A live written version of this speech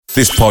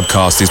This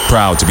podcast is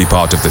proud to be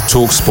part of the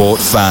TalkSport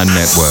Fan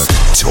Network.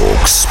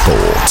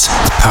 TalkSport.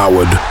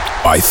 Powered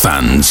by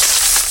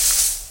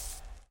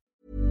fans.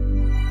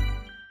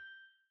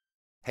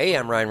 Hey,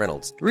 I'm Ryan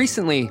Reynolds.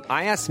 Recently,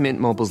 I asked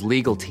Mint Mobile's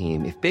legal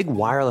team if big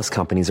wireless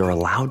companies are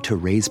allowed to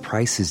raise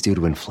prices due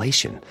to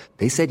inflation.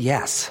 They said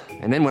yes.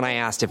 And then when I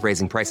asked if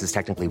raising prices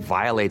technically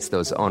violates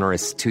those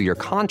onerous two-year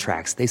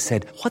contracts, they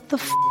said, "What the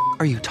f***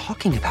 are you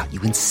talking about,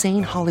 you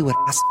insane Hollywood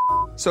ass?"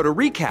 So to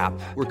recap,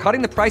 we're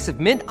cutting the price of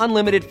Mint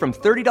Unlimited from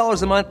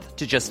 $30 a month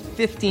to just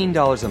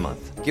 $15 a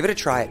month. Give it a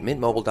try at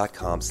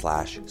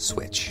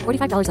mintmobile.com/switch.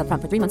 $45 up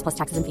front for 3 months plus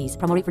taxes and fees.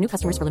 Promo rate for new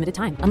customers for limited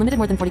time. Unlimited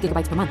more than 40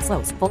 gigabytes per month.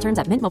 Slows full terms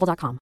at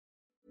mintmobile.com.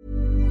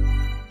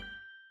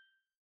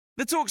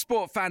 The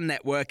TalkSport Fan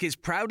Network is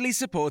proudly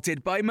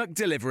supported by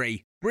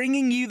McDelivery,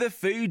 bringing you the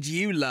food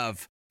you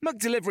love.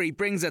 McDelivery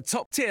brings a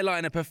top-tier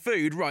lineup of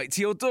food right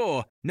to your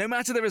door. No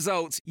matter the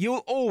result,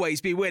 you'll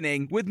always be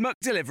winning with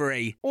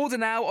McDelivery. Order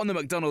now on the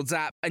McDonald's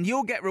app and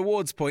you'll get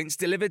rewards points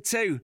delivered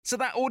too. So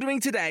that ordering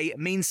today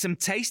means some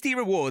tasty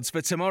rewards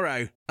for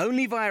tomorrow.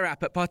 Only via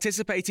app at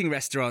participating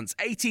restaurants.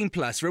 18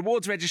 plus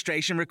rewards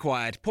registration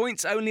required.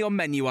 Points only on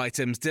menu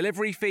items.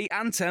 Delivery fee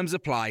and terms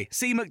apply.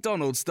 See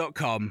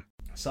mcdonalds.com.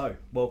 So,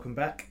 welcome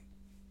back.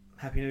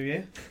 Happy New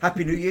Year.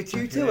 Happy New Year to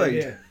you too,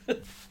 Ade.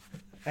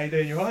 How you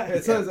doing? You right?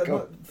 It turns out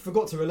I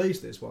forgot to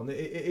release this one. It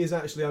is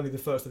actually only the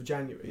 1st of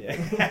January.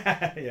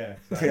 Yeah. Yeah.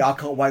 So. I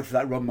can't wait for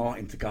that Ron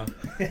Martin to go.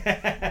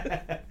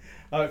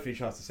 Hopefully he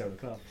tries to sell the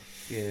club.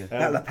 Yeah.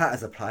 That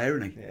Lapata's a player,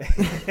 isn't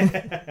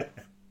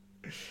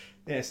he?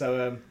 Yeah.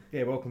 So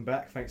welcome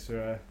back. Thanks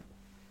for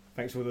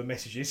all the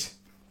messages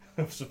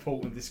of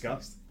support and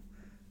disgust.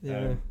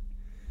 Yeah.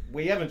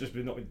 We haven't just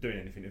not been doing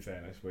anything, in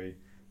fairness. We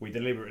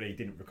deliberately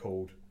didn't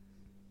record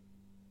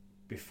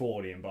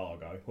before the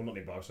embargo, well not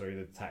the embargo, sorry,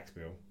 the tax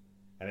bill,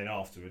 and then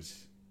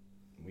afterwards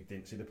we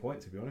didn't see the point,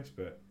 to be honest.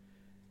 But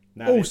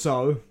now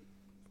also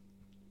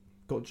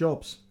got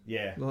jobs.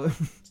 Yeah,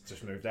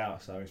 just moved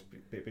out, so it's a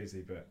bit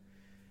busy. But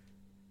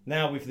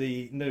now with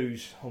the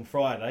news on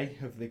Friday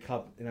of the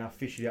club now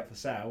officially up for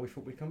sale, we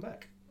thought we'd come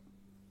back,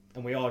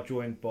 and we are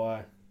joined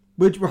by.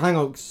 Hang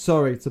on,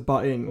 sorry to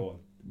butt in. Go on.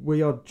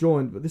 We are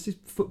joined, but this is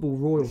football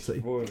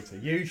royalty.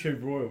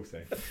 YouTube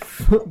royalty,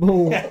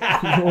 football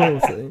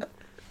royalty.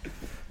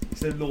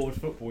 It's the Lord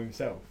Football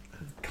himself.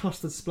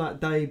 Custard splat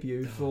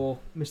debut for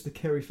Mr.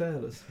 Kerry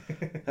Fairless.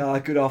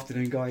 Good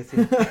afternoon, guys.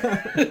 How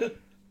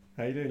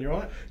you doing? You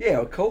alright?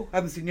 Yeah, cool.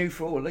 Haven't seen you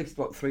for at least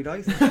 3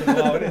 days. It's been a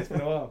while, isn't it? It's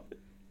been a while.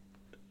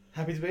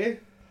 Happy to be here?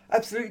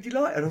 Absolutely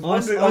delighted. I I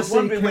was see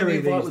wondering when the Kerry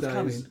invite these was days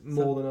coming.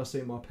 more than I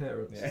see my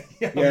parents.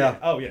 Yeah.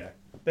 Oh yeah,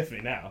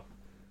 definitely now.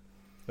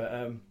 But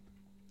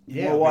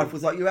my wife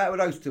was like, "You out with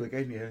those two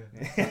again?"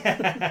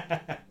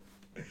 Yeah.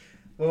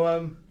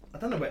 Well, I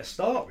don't know where to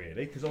start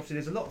really, because obviously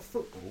there's a lot of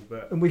football,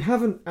 but and we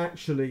haven't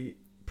actually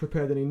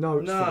prepared any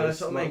notes. No, for this.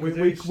 that's what I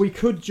mean. We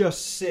could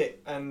just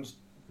sit and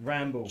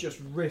ramble,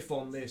 just riff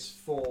on this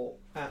for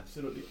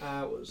absolutely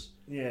hours.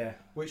 Yeah.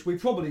 Which we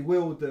probably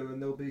will do,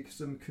 and there'll be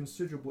some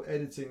considerable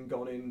editing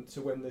gone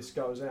into when this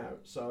goes out.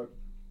 So,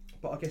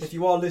 but I guess if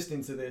you are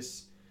listening to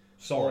this,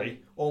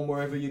 sorry, on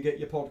wherever you get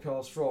your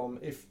podcast from,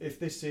 if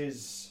this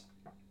is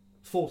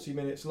 40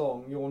 minutes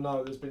long, you'll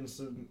know there's been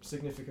some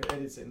significant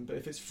editing. But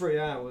if it's 3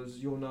 hours,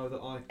 you'll know that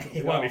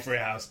it won't be 3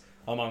 hours.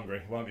 I'm hungry.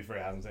 It won't be 3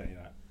 hours, I'm telling you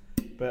that.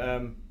 But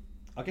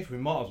I guess we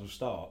might as well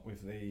start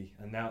with the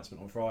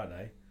announcement on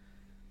Friday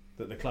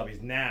that the club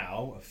is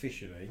now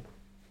officially,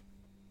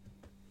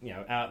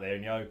 out there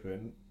in the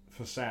open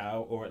for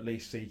sale, or at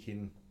least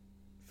seeking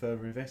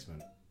further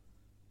investment.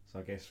 So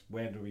I guess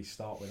where do we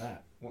start with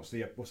that?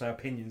 What's our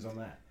opinions on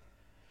that?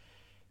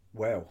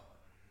 Well,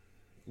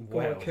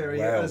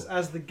 Kerry,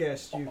 as the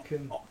guest, you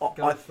can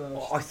go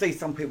first. I see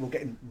some people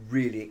getting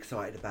really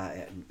excited about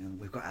it, and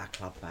we've got our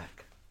club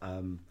back.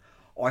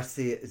 I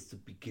see it as the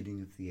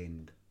beginning of the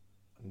end.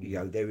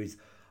 There is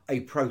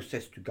a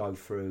process to go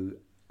through.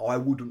 I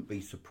wouldn't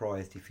be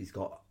surprised if he's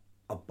got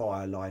a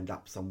buyer lined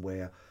up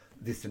somewhere.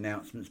 This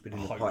announcement's been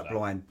in the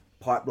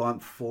pipeline for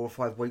 4 or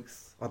 5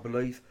 weeks, I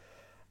believe.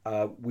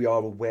 We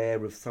are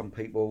aware of some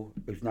people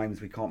whose names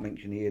we can't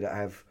mention here that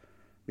have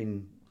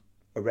been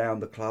around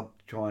the club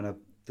trying to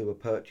do a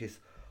purchase.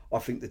 I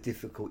think the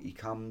difficulty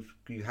comes,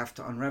 you have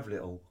to unravel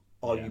it all.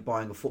 Are you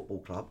buying a football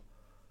club?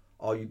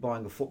 Are you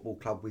buying a football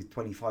club with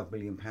 £25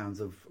 million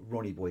of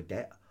Ronnie Boy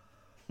debt?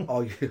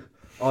 Are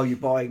you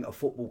buying a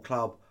football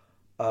club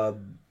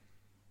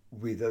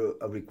with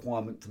a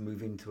requirement to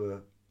move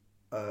into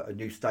a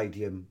new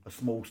stadium, a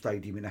small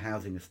stadium in a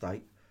housing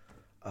estate,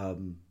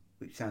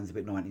 which sounds a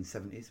bit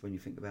 1970s when you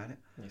think about it.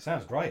 It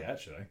sounds great,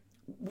 actually.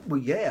 Well,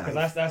 yeah,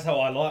 because that's how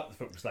I like the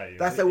football stadium.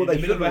 That's what they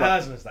should have.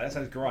 Housing estate. That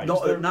sounds great.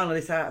 None of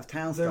this out of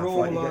town stuff. They're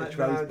all like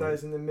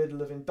nowadays in the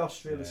middle of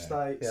industrial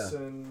estates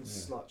and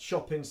like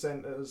shopping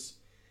centres,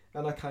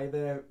 and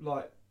they're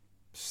like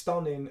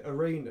stunning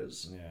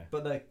arenas,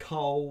 but they're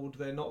cold.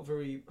 They're not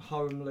very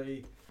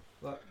homely.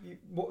 Like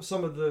what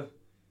some of the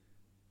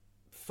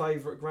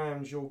favourite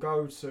grounds you'll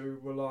go to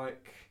were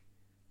like,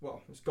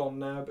 well, it's gone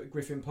now, but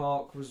Griffin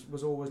Park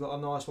was always like a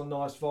nice one,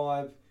 nice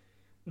vibe.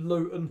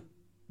 Luton,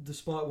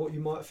 despite what you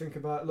might think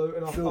about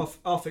Luton.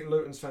 I think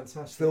Luton's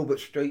fantastic. Filbert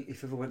Street,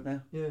 if you ever went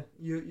there. Yeah,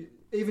 you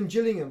even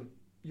Gillingham.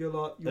 You're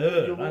like, you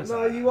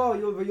are.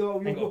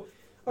 You're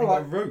all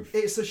right. Roof.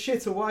 It's a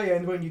shit away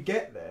end when you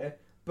get there,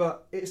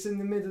 but it's in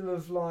the middle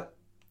of like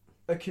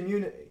a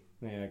community.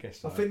 Yeah, I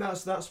guess so. I think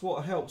that's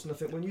what helps, and I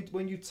think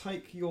when you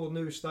take your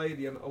new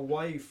stadium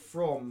away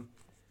from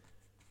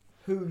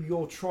who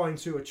you're trying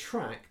to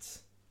attract,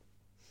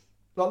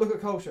 like look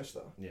at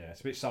Colchester. Yeah,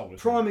 it's a bit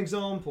soulless. Prime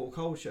example,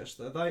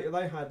 Colchester.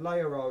 They had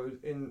Layer Road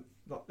in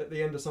like, at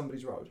the end of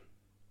somebody's road.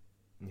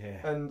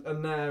 Yeah.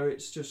 And now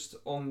it's just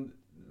on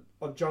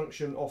a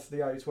junction off the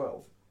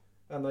A12,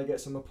 and they get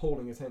some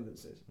appalling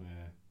attendances.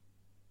 Yeah.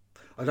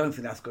 I don't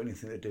think that's got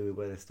anything to do with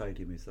where their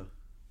stadium is, though.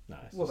 No.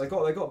 Well,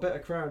 they got better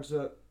crowds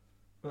at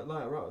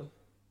Layer Road.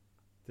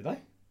 Did they?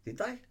 Did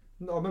they?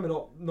 No, I remember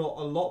not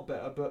a lot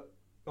better, but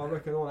I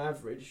reckon on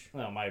average.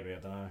 Well, maybe, I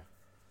don't know.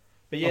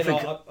 But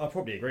yeah, I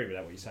probably agree with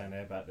that, what you're saying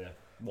there about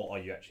what are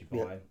you actually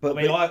buying. Yeah, but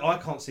I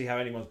can't see how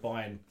anyone's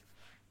buying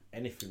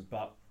anything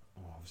but...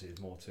 obviously,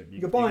 there's more to it.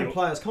 You're buying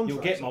players'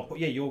 contracts.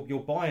 You'll get you're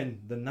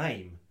buying the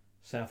name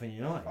Southend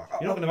United.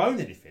 You're not going to own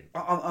anything.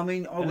 I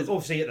mean, I was...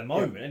 Obviously, at the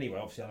moment, anyway,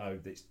 obviously I know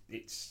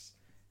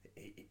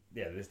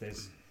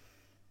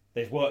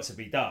there's work to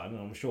be done, and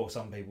I'm sure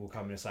some people will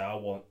come in and say, I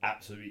want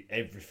absolutely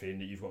everything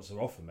that you've got to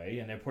offer me,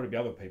 and there'll probably be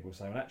other people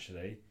saying, well,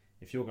 actually,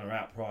 if you're going to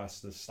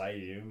outprice the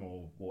stadium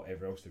or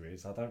whatever else there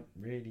is, I don't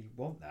really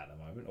want that at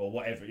the moment, or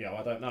whatever,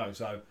 I don't know.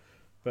 So,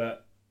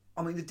 but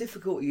I mean, the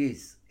difficulty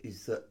is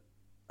that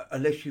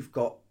unless you've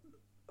got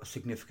a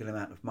significant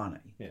amount of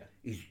money,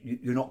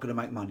 you're not going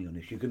to make money on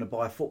this. You're going to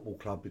buy a football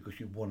club because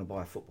you want to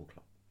buy a football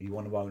club. You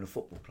want to own a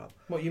football club.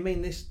 What, you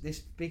mean this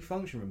big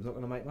function room's not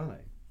going to make money?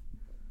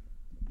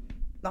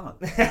 No.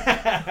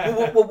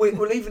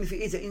 well, even if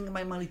it is, it ain't going to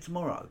make money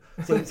tomorrow.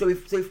 So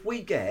if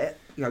we get,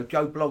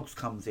 Joe Bloggs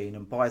comes in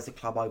and buys the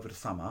club over the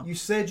summer. You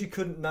said you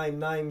couldn't name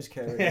names,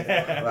 Kerry.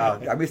 Well,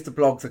 Mr.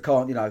 Bloggs, I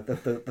can't.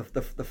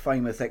 The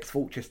famous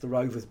ex-Forchester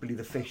Rovers, Billy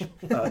the Fish,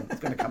 is going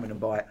to come in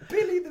and buy it.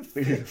 Billy the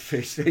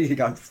Fish. There you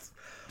go.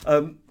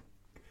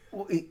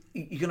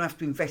 You're going to have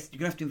to invest. You're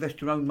going to have to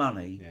invest your own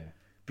money. Yeah.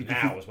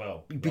 Because now as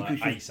well. Because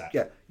ASAP.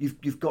 Yeah.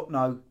 You've got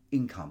no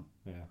income.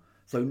 Yeah.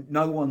 So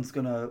no one's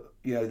going to,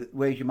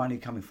 where's your money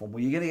coming from?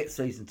 Well, you're going to get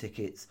season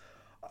tickets.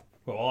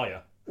 Well, are you?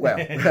 Well,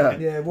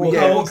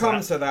 we'll come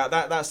to that.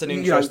 That's an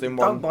interesting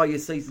one. Don't buy your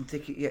season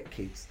ticket yet,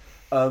 kids.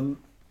 But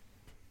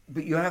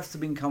you have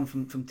some income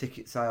from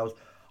ticket sales.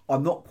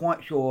 I'm not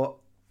quite sure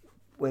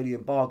where the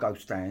embargo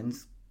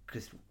stands,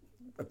 because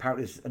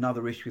apparently there's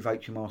another issue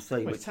with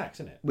HMRC. Well, it's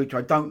tax, isn't it? Which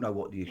I don't know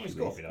what the issue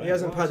is. He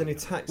hasn't paid any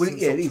tax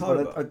since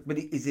October. But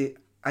is it...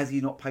 Has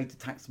he not paid the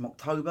tax from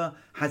October?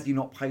 Has he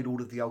not paid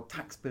all of the old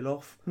tax bill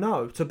off?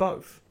 No, to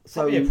both.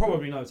 So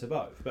probably no to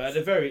both. But at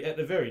the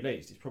very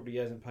least, he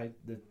hasn't paid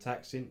the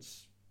tax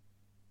since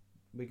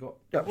we got.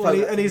 Yeah,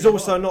 and he's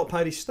also not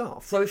paid his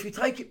staff. So if you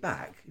take it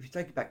back,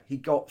 he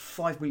got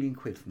 £5 million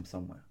from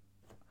somewhere.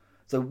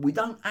 So we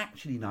don't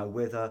actually know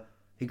whether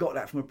he got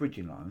that from a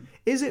bridging loan.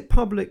 Is it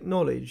public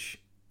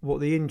knowledge what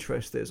the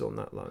interest is on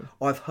that loan?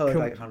 I've heard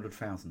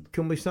 800,000.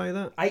 Can we say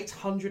that?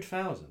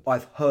 800,000.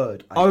 I've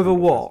heard. Over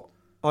what?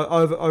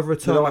 Over a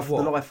term of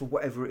what? The life of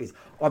whatever it is.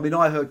 I mean,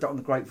 I heard that on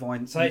the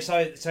grapevine. So it's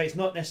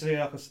not necessarily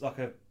like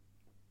a.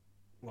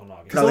 Well, no.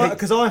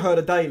 Because I heard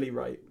a daily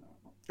rate.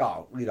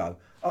 Oh,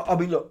 I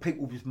mean, look,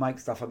 people just make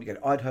stuff up again.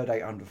 I'd heard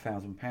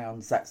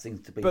 £800,000. That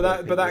seems to be.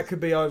 But that could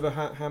be over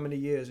how many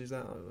years is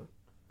that over?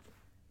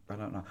 I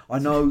don't know. I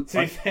know. To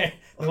be fair,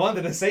 no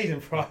wonder the season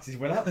prices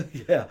went up.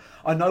 Yeah,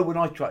 I know. When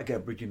I tried to get a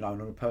bridging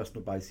loan on a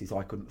personal basis,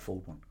 I couldn't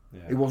afford one.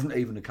 Yeah. It wasn't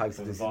even a case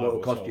of this is what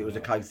it cost you. It was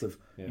a case of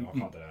I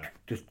can't do that.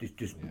 Just.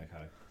 Yeah,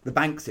 okay. The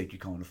bank said you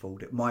can't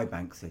afford it. My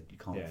bank said you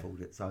can't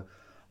afford it. So,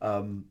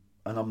 and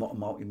I'm not a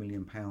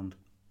multi-million-pound,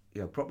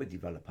 property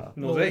developer.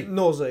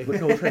 Nosy.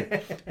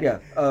 Yeah.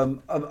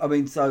 I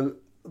mean, so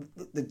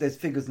there's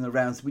figures in the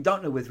round. So we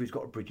don't know whether he's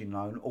got a bridging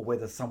loan or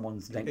whether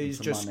someone's lent him some money. He's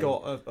just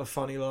got a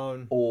funny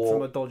loan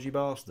from a dodgy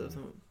bastard.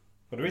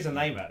 But there is a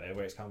name out there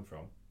where it's come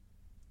from.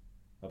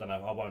 I don't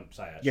know. I won't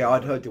say it. Actually. Yeah,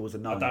 I'd heard there was a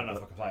name. I don't know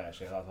if I can say it,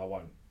 actually. I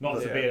won't.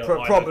 Not to be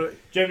probably.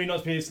 Generally, not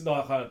to be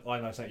like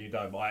I know something you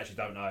don't, but I actually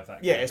don't know if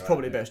that. Yeah, it's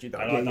probably best you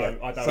don't.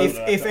 I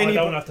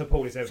don't have to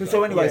pull this.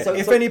 So anyway,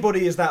 if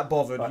anybody is that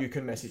bothered, you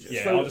can message us.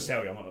 Yeah, I'll just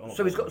tell you. I'm not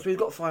so he's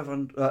got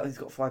 500. He's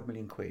got £5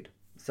 million.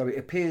 So it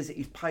appears that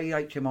he's paid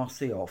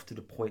HMRC off to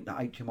the point that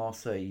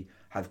HMRC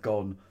have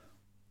gone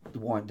the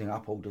winding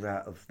up orders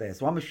out of there.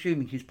 So I'm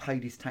assuming he's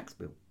paid his tax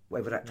bill,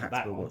 whatever that tax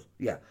bill was.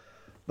 Yeah,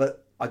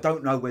 but I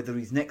don't know whether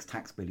his next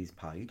tax bill is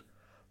paid.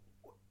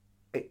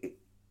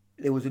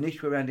 There was an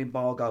issue around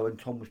embargo, and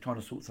Tom was trying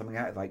to sort something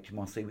out of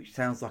HMRC, which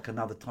sounds like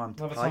another time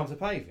to pay. Another time to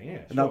pay,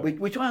 yeah. Sure. No,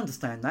 which I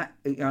understand that.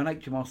 And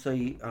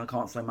HMRC, and I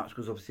can't say much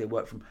because obviously I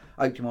work from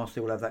HMRC,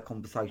 will have that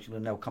conversation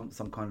and they'll come to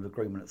some kind of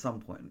agreement at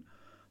some point.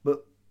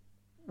 But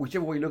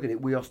whichever way you look at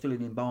it, we are still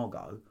in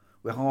embargo.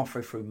 We're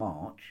halfway through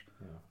March.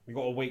 Yeah. We've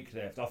got a week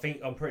left.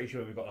 I'm pretty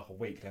sure we've got like a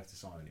week left to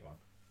sign anyone.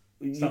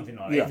 Something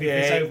like that. If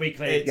it's over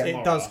weekly,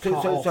 it does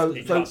cut off.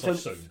 It cuts off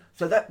soon.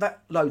 So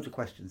that loads of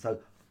questions. So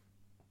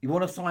you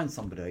want to sign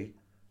somebody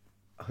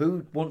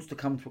who wants to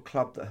come to a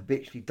club that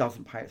habitually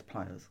doesn't pay its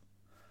players.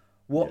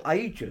 What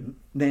agent,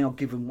 now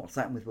given what's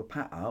happened with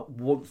Rapata,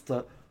 wants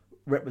to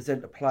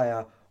represent a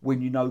player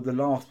when you know the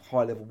last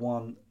high-level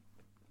one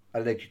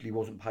allegedly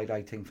wasn't paid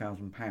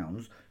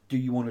 £18,000? Do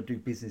you want to do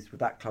business with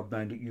that club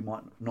knowing that you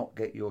might not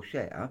get your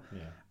share?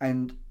 Yeah.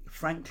 And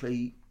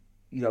frankly,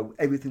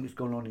 everything that's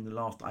gone on in the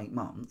last 8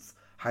 months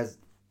has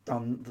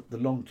done the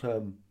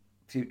long-term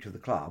future of the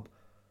club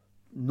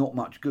not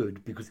much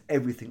good, because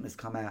everything that's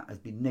come out has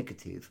been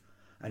negative.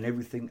 And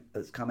everything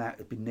that's come out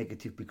has been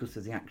negative because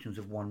of the actions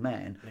of one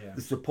man. Yeah.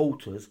 The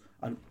supporters,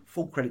 and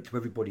full credit to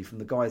everybody, from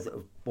the guys that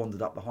have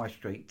wandered up the high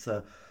street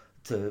to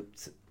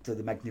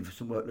the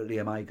magnificent work that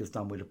Liam Hager's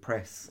done with the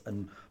press,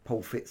 and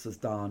Paul Fitz has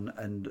done,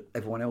 and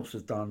everyone else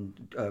has done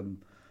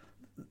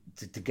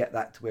to get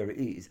that to where it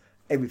is.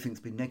 Everything's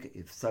been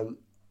negative. So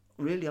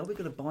really, are we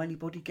going to buy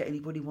anybody? Get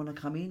anybody want to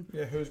come in?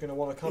 Yeah, who's going to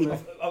want to come in?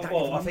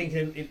 Well, I think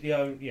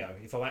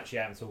if I'm actually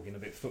out talking a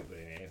bit football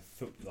in here,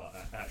 like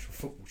that actual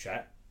football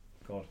chat.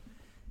 God,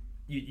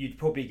 you'd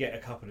probably get a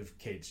couple of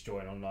kids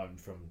join on loan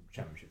from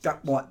Championship.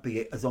 That might be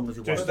it, as long as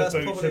it was. Just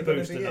to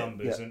boost the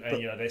numbers, and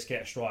let's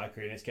get a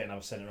striker in, let's get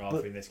another centre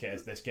half in, let's get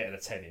a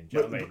 10 in. Do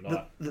you know what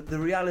I mean? The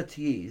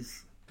reality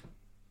is,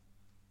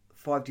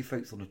 5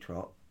 defeats on the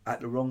trot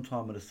at the wrong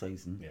time of the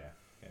season. Yeah.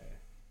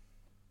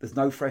 There's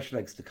no fresh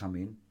legs to come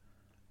in.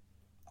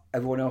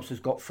 Everyone else has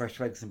got fresh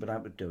legs and been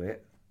able to do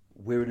it.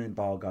 We're in an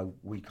embargo,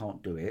 we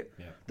can't do it.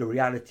 Yeah. The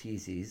reality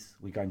is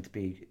we're going to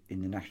be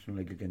in the National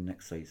League again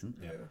next season.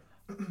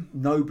 Yeah.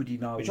 Nobody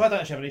knows. Which I don't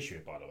actually have an issue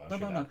with, by the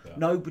way. No.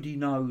 Nobody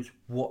knows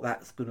what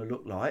that's going to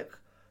look like,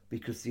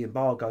 because the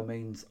embargo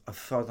means, as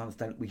far as I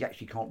understand, we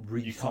actually can't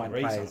re-sign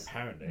players.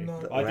 Apparently.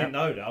 No. I didn't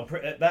know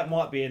that. That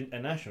might be a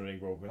National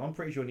League rule. I'm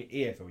pretty sure in the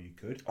EFL you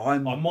could. I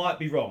might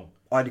be wrong.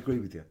 I'd agree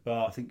with you,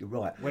 but I think you're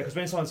right. Because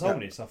when someone told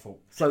me this, I thought,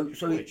 sure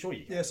you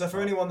can. Yeah, so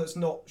for anyone that's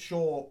not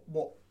sure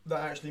what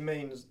that actually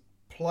means,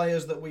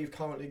 players that we've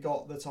currently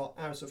got that are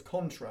out of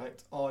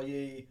contract,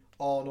 i.e.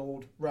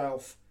 Arnold,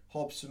 Ralph,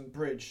 Hobson,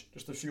 Bridge,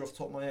 just a few off the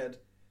top of my head,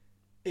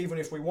 even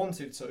if we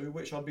wanted to,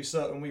 which I'd be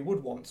certain we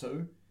would want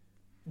to,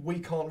 we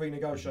can't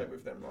renegotiate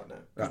with them right now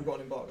because we've got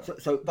an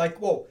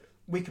embargo.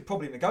 We could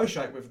probably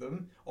negotiate with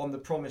them on the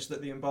promise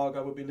that the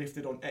embargo would be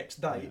lifted on X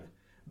date,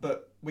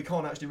 but we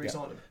can't actually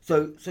re-sign them.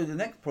 So the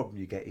next problem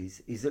you get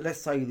is that,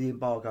 let's say the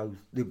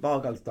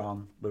embargo's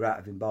done, we're out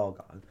of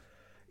embargo,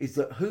 is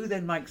that who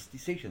then makes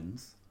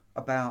decisions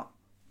about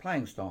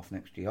playing staff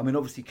next year? I mean,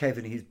 obviously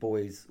Kevin and his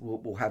boys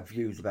will have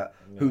views about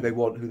who they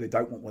want, who they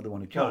don't want, what they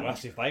want to change. Well,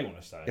 that's if they want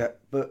to stay. Yeah,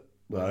 but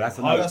that's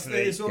another.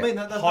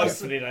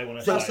 Hopefully they want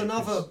to stay.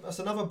 That's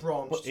another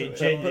branch.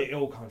 It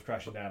all comes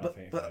crashing down.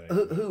 But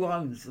who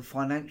owns the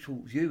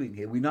financial viewing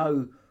here? We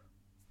know.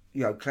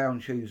 Clown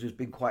Shoes has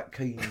been quite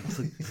keen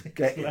to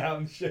get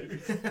Clown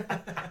Shoes.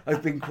 Has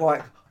been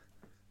quite.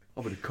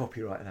 I'm going to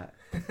copyright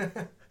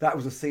that. That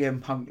was a CM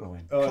Punk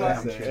line.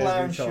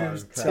 Clown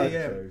Shoes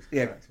TM.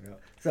 Yeah.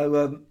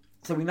 So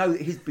we know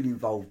that he's been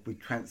involved with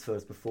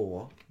transfers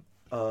before.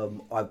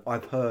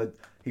 I've heard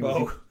he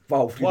was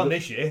involved. One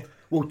this year.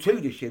 Well, 2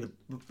 this year.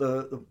 Of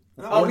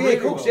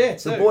course, yeah.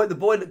 The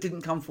boy that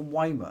didn't come from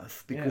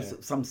Weymouth because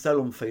some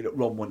sell-on fee that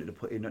Ron wanted to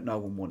put in that no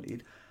one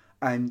wanted.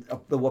 And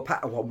the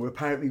Wapata one, where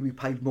apparently we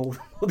paid more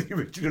than what the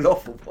original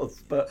offer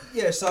was. But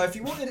so if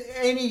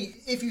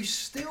you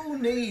still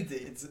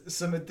needed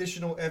some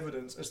additional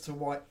evidence as to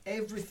why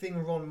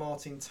everything Ron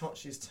Martin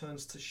touches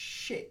turns to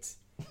shit,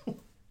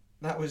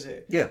 that was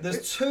it. Yeah.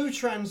 There's 2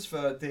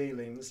 transfer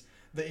dealings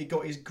that he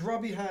got his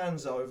grubby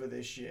hands over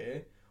this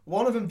year.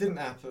 One of them didn't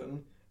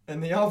happen,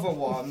 and the other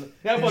one...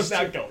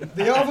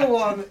 The other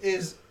one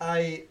is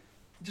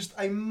just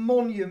a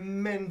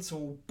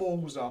monumental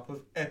balls up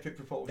of epic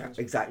proportions.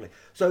 Yeah, exactly.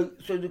 So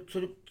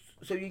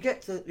you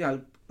get to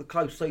the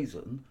close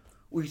season,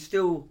 we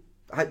still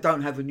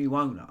don't have a new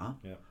owner.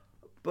 Yeah.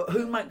 But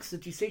who makes the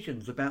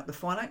decisions about the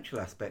financial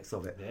aspects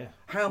of it? Yeah.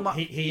 How much?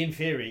 He in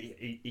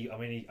theory,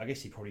 I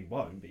guess he probably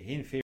won't. But he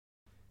in theory.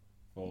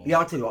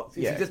 I'll tell you what.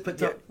 Yeah. Just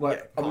put are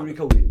we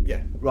recording?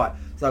 Yeah. Right.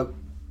 So.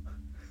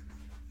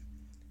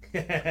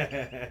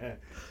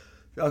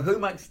 So who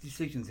makes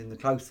decisions in the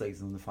close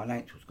season on the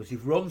financials? Because if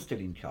Ron's still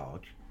in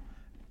charge,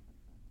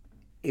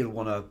 he'll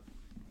want to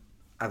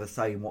have a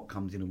say in what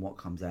comes in and what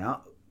comes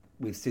out.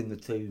 We've seen the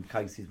 2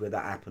 cases where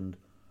that happened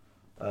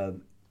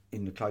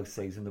in the close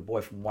season. The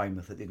boy from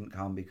Weymouth that didn't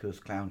come because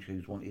Clown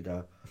Shoes wanted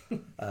a...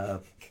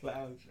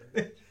 Clown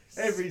Shoes.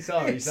 Every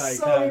time you say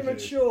Clown Shoes.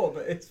 It's so immature,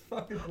 but it's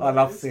fucking hilarious. I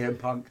love CM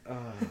Punk.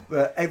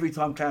 But every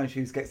time Clown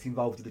Shoes gets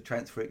involved with the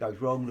transfer, it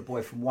goes wrong. The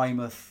boy from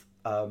Weymouth...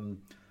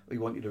 we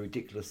wanted a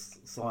ridiculous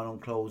sign-on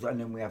clause, and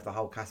then we have the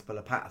whole Casper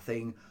Lapata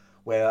thing,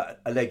 where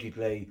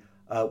allegedly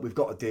we've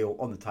got a deal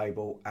on the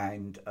table,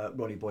 and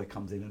Ronnie Boy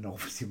comes in and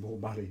offers him more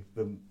money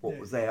than what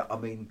was there. I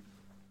mean,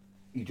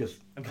 You just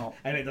can't.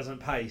 And it doesn't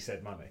pay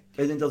said money.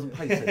 And it doesn't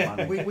pay said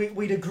money.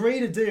 We'd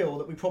agreed a deal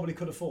that we probably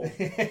could afford.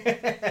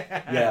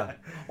 Yeah.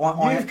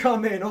 You've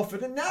come in,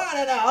 offered it. No,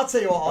 I'll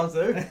tell you what I'll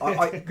do.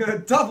 I'm going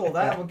to double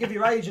that. We'll give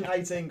your agent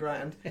 18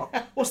 grand.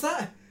 What's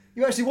that?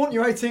 You actually want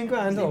your 18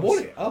 grand? You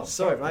want it? Oh,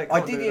 sorry, mate. I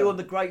did hear on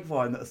the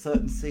grapevine that a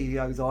certain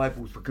CEO's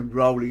eyeballs were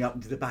rolling up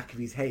into the back of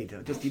his head.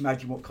 Just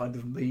imagine what kind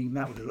of meme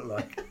that would look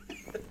like.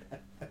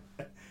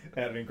 That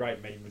would have been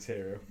great meme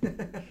material.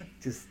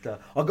 Just,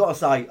 I've got to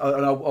say,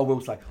 and I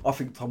will say, I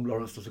think Tom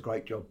Lawrence does a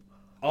great job.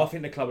 I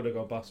think the club would have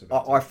gone bust with it.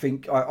 I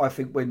think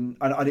when,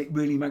 and it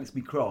really makes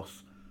me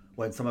cross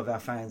when some of our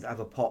fans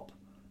have a pop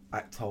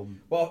at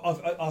Tom. Well,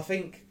 I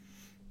think,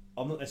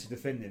 I'm not necessarily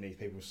defending these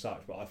people as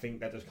such, but I think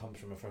that just comes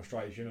from a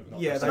frustration of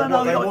not. Yeah, they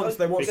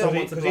want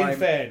someone to blame. In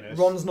fairness,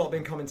 Ron's not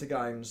been coming to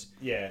games.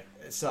 Yeah.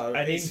 So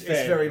and it's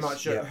very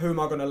much who am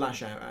I going to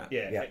lash out at?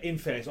 Yeah. In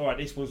fairness, all right,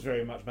 this was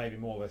very much maybe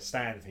more of a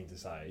stand thing to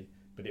say,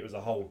 but it was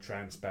a whole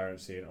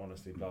transparency and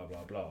honesty, blah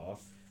blah blah.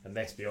 And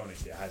let's be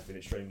honest, it has been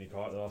extremely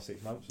quiet the last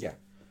 6 months. Yeah.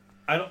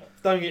 And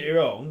don't get me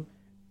wrong.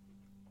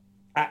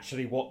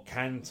 Actually, what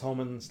can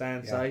Tom and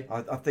Stan say?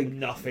 I think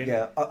nothing.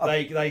 Yeah.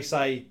 They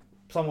say.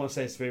 Someone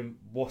says to him,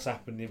 "What's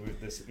happening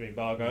with this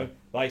embargo?"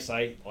 They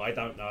say, "I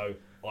don't know.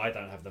 I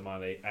don't have the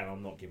money, and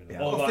I'm not giving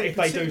them." Yeah. Or like, if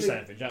they do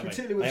something, do you know what I mean?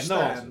 Particularly with They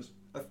have no answers.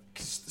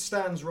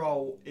 Stan's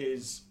role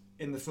is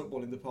in the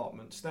footballing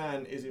department.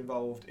 Stan is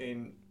involved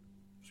in,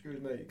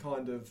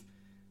 kind of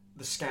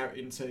the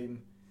scouting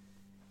team.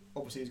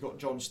 Obviously, he's got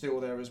John Steele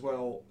there as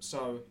well,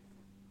 so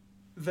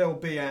they'll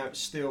be out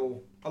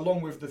still,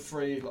 along with the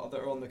three that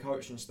are on the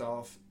coaching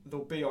staff.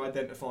 They'll be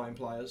identifying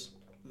players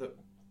that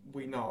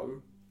we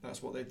know.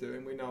 That's what they're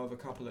doing. We know of a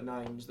couple of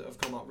names that have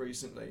come up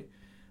recently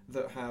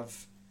that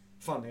have,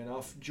 funnily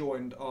enough,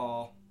 joined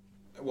our,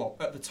 well,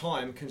 at the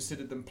time,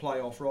 considered them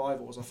playoff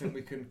rivals. I think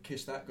we can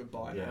kiss that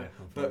goodbye now.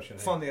 But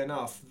funnily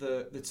enough,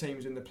 the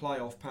teams in the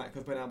playoff pack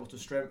have been able to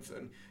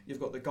strengthen. You've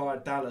got the guy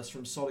Dallas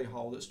from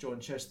Solihull that's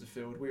joined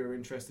Chesterfield. We were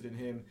interested in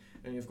him.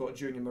 And you've got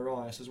Junior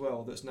Marias as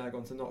well that's now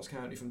gone to Notts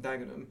County from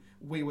Dagenham.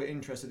 We were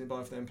interested in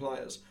both them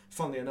players.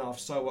 Funnily enough,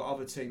 so were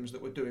other teams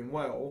that were doing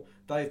well.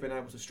 They've been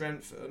able to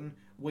strengthen.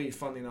 We,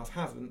 funnily enough,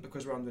 haven't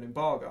because we're under an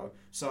embargo.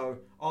 So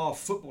our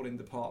footballing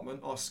department,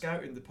 our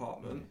scouting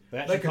department...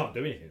 They can't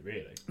do anything,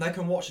 really. They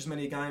can watch as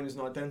many games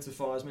and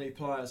identify as many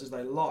players as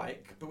they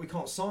like, but we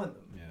can't sign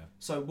them. Yeah.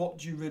 So what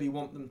do you really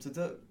want them to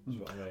do?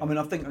 I mean,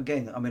 I think,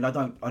 again,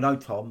 I know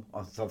Tom.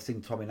 I've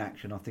seen Tom in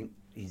action. I think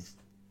he's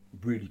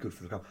really good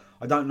for the club.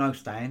 I don't know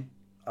Stan.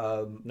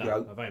 I've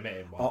only met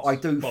him once. I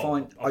do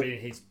find... I've been in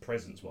his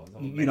presence once.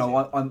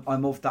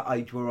 I'm of that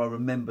age where I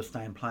remember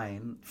Stan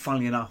playing.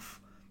 Funnily enough,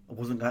 I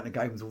wasn't going to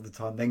games all the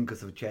time then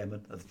because of a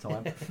chairman at the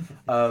time.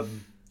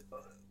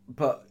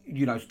 But,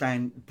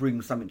 Stan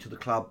brings something to the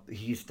club.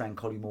 He is Stan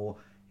Collymore.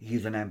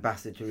 He's an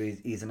ambassador.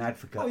 He's an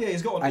advocate. Oh, yeah,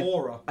 he's got an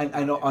aura.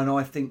 And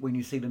I think when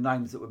you see the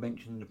names that were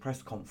mentioned in the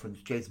press conference,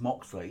 Jez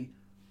Moxley...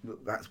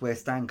 That's where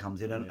Stan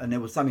comes in, and there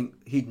was something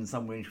hidden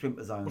somewhere in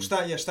Shrimper Zone.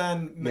 Well,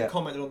 Stan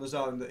commented on the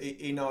zone that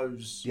he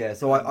knows. Yeah,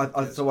 so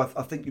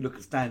I think you look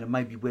at Stan, and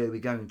maybe where we're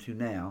going to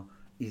now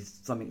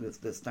is something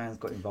that Stan's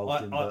got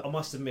involved in. I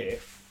must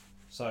admit,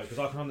 because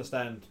I can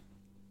understand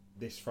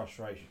this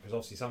frustration, because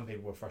obviously some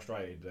people were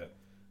frustrated that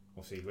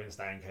obviously when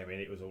Stan came in,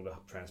 it was all the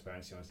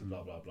transparency, honesty,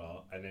 blah blah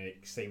blah, and then it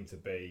seemed to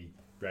be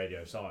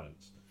radio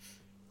silence.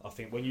 I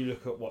think when you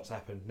look at what's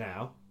happened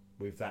now.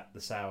 With the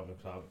sale of the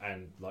club,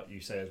 and like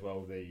you say as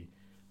well,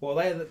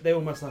 they're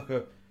almost like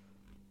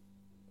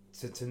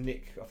to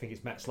Nick. I think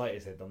it's Matt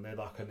Slater said them. They're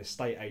like an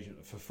estate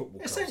agent for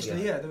football clubs.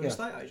 Essentially, they're an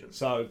estate agent.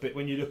 So, but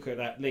when you look at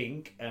that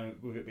link, and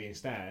with it being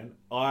Stan,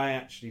 I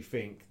actually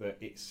think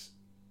that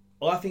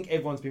I think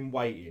everyone's been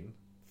waiting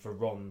for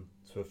Ron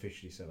to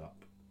officially set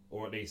up,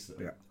 or at least,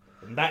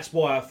 and that's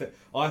why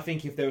I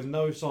think if there was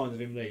no signs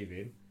of him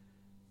leaving.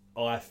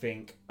 I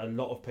think a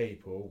lot of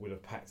people would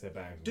have packed their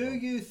bags. Do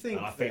you think?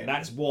 And I think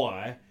that's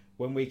why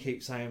when we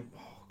keep saying,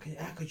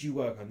 "How could you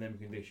work on them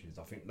conditions?"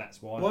 I think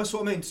that's why. Well, that's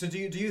what I mean. So do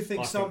you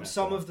think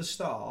some of the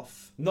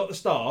staff, not the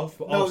staff,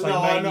 but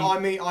I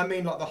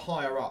mean like the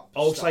higher up.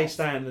 I'll say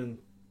Stan and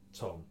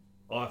Tom.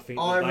 I think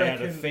they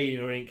had a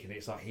feeling or inkling.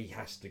 It's like he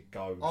has to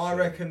go. I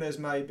reckon there's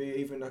maybe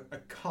even a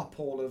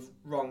couple of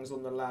rungs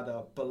on the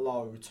ladder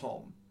below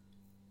Tom.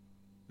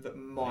 That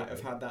might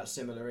have had that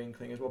similar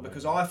inkling as well,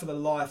 because I, for the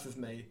life of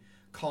me,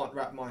 can't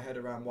wrap my head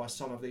around why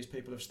some of these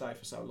people have stayed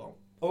for so long.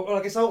 Well,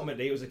 I guess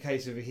ultimately it was a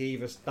case of he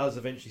either does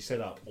eventually set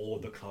up or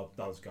the club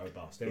does go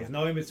bust. There was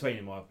no in between,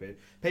 in my opinion.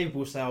 People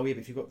will say, "Oh, yeah, but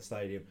if you've got the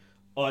stadium,"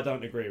 I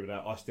don't agree with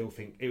that. I still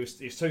think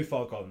it's too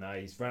far gone now.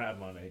 He's run out of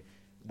money.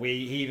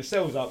 He either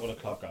sells up or the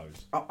club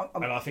goes.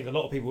 And I think a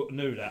lot of people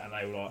knew that, and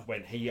they were like,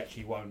 when he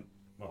actually won't.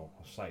 Well,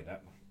 I'll say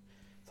that.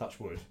 Touch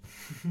wood.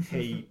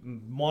 He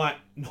might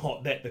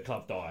not let the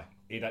club die.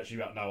 He'd actually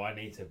be like, no,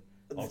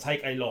 I'll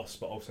take a loss,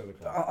 but also the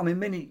club. I mean,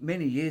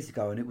 many years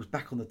ago, and it was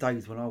back on the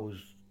days when I was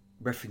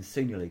refereeing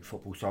senior league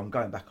football, so I'm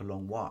going back a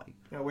long way.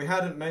 Now, we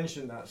hadn't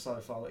mentioned that so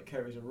far, that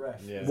Kerry's a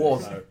ref. Yeah,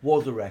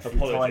 was a ref.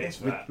 Apologies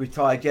for that.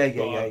 Retired, yeah.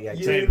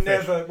 You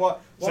never,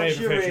 once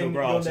you're in, you're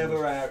grass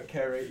never out,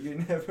 Kerry.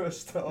 You never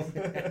stop.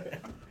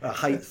 I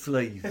hate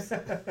sleeves. I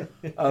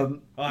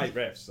hate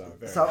refs,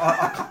 so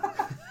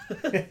I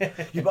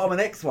yeah, but I'm an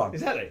ex one.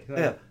 Exactly.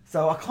 Yeah.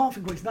 So I can't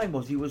think what his name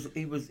was. He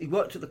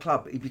worked at the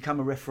club. He became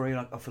a referee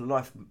for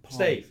life.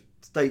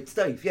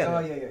 Steve, yeah. Oh,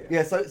 yeah.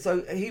 Yeah,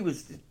 so he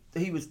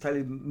was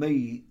telling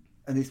me,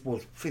 and this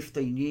was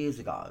 15 years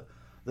ago,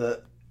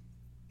 that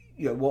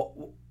what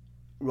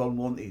Ron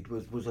wanted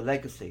was a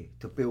legacy,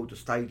 to build a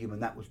stadium,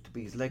 and that was to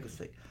be his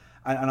legacy.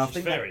 And I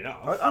think fair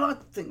enough. And I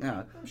think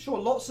I'm sure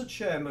lots of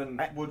chairmen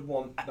would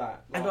want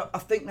that. And I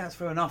think that's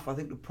fair enough. I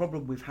think the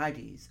problem we've had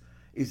is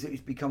that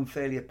it's become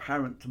fairly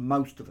apparent to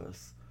most of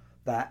us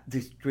that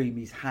this dream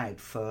he's had,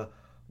 for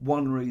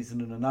one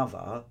reason and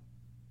another,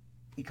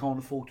 he can't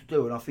afford to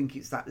do. And I think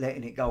it's that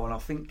letting it go. And I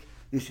think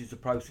this is the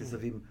process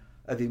of him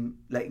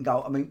letting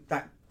go. I mean,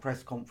 that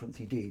press conference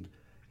he did,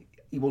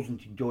 he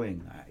wasn't enjoying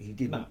that. He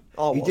didn't.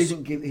 No, he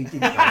didn't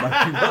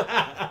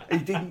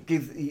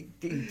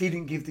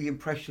give the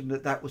impression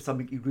that was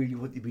something he really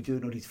wanted to be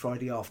doing on his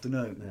Friday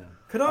afternoon. Yeah.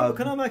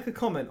 Can I make a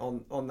comment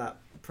on that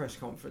press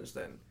conference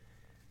then?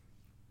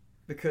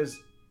 Because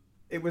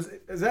it was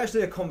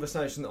actually a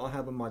conversation that I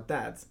had with my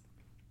dad.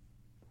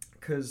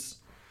 Because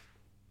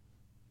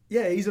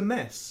he's a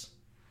mess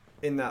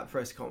in that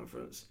press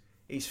conference.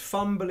 He's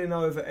fumbling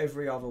over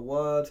every other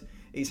word.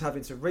 He's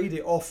having to read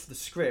it off the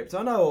script.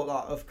 I know,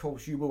 of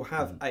course, you will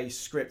have a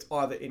script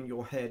either in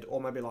your head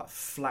or maybe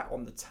flat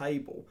on the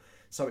table,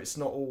 so it's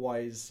not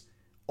always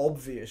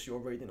obvious you're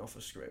reading off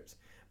a script.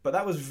 But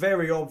that was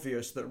very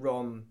obvious that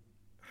Ron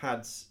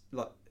had,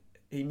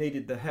 he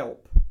needed the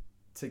help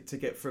to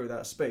get through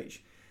that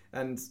speech.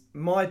 And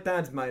my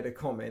dad made a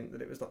comment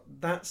that it was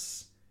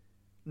that's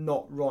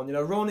not Ron.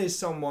 Ron is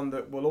someone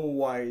that will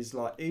always,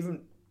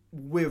 even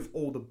with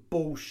all the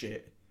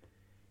bullshit,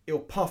 he'll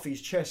puff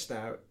his chest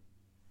out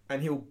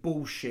and he'll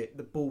bullshit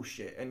the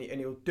bullshit, and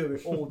he'll do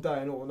it all day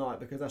and all night,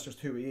 because that's just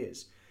who he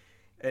is.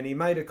 And he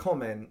made a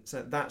comment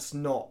saying, that's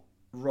not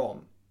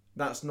Ron.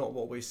 That's not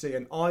what we see.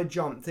 And I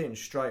jumped in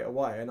straight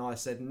away and I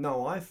said,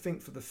 no, I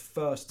think for the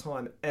first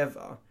time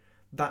ever,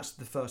 that's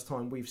the first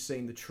time we've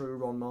seen the true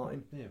Ron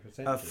Martin. Yeah,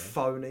 potentially. A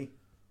phony.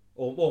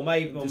 Or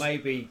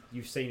maybe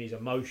you've seen his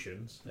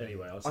emotions.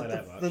 Anyway, I'll say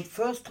that much. The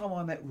first time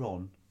I met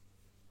Ron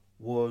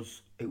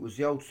was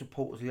the old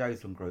supporters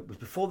liaison group. It was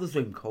before the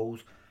Zoom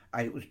calls,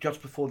 and it was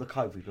just before the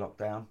COVID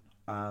lockdown.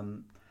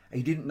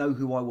 He didn't know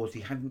who I was.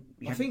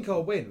 I think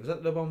I'll win. Was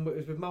that the one that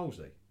was with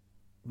Molesley?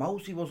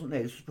 Molesley wasn't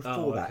there. This was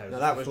before that. No,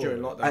 that was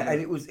during lockdown.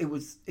 And it was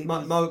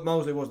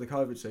Molesley was the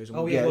COVID season.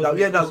 Oh yeah,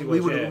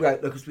 we would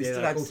have, because we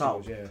still had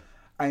Sol.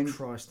 And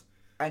Christ.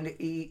 And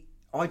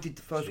I did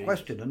the first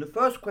question, and the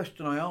first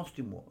question I asked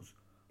him was,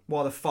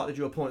 why the fuck did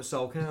you appoint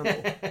Sol Campbell?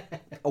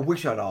 I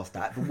wish I'd asked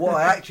that, but what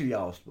I actually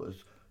asked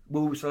was,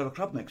 will we still have a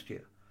club next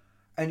year?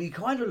 And he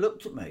kind of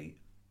looked at me,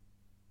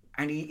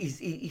 and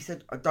he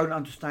said, I don't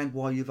understand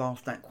why you've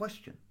asked that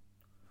question.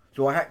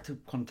 So I had to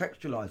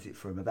contextualise it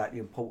for him about the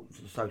importance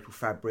of the social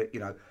fabric,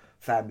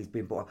 families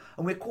being brought up.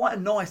 And we had quite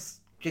a nice,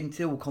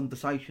 genteel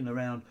conversation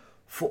around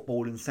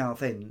football in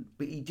Southend,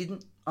 but he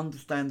didn't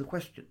understand the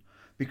question,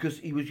 because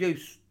he was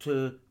used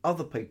to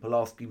other people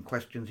asking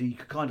questions and you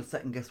could kind of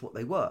second guess what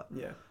they were.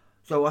 Yeah.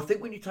 So I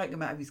think when you take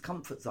him out of his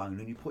comfort zone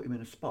and you put him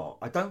in a spot,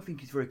 I don't think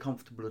he's very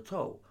comfortable at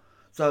all.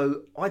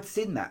 So I'd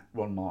seen that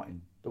Ron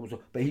Martin.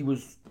 But he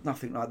was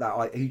nothing like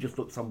that. He just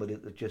looked somebody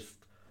that just...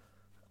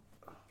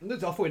 I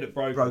thought he looked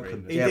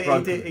broken.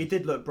 He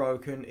did look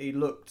broken. He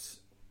looked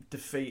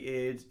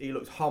defeated. He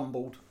looked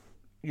humbled.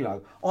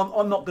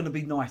 I'm not going to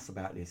be nice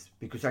about this,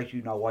 because, as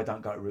you know, I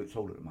don't go to Roots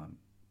Hall at the moment.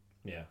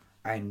 Yeah.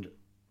 And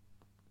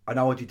I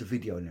know I did the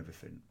video and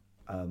everything.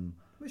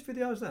 Which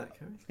video is that,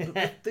 Kerry?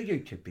 The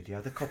YouTube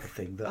video, the copper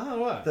thing.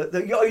 Right.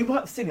 You might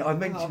have seen it. I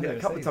mentioned it a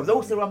couple of times. I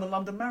also run the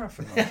London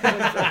Marathon.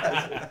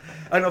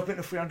 And I've been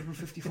to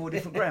 354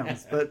 different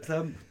grounds. But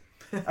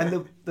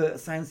and the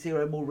San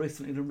Siro more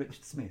recently than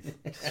Richard Smith.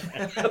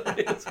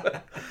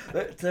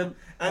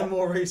 And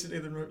more recently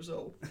than Roots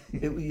Hall.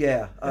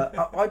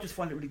 I just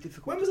find it really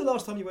difficult. When was the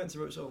last time you went to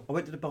Roots Hall? I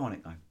went to the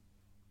Barnet game.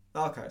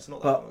 Okay, it's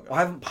not that but long ago. I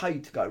haven't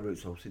paid to go to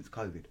Roots Hall since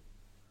COVID.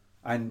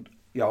 And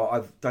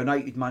I've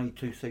donated money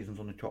 2 seasons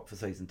on the trot for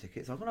season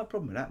tickets. I've got no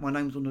problem with that. My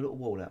name's on the little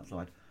wall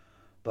outside.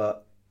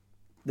 But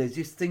there's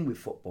this thing with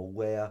football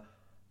where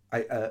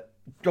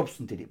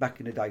Jobson did it back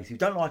in the day. So if you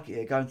don't like it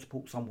here, go and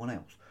support someone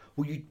else.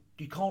 Well, you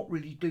can't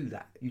really do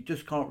that. You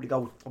just can't really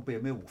go, I'll be a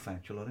Millwall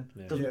fan, shall I?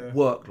 It doesn't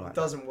work like that.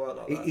 It doesn't work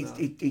like that.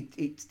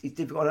 It's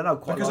difficult. I know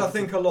quite because I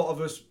think a lot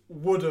of us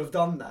would have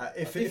done that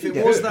if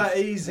it was that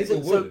easy. I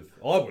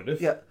would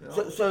have. Yeah.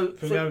 So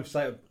from my own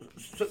state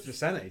of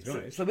sanity, to be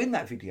honest. So in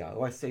that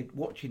video, I said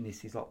watching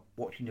this is like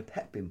watching your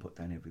pet being put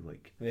down every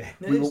week. Yeah.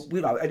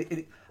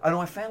 And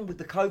I found with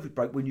the COVID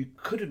break, when you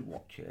couldn't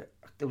watch it,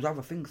 there was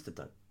other things to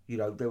do.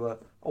 There were,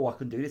 I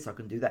can do this, I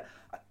can do that.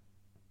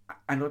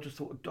 And I just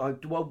thought,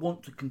 do I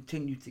want to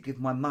continue to give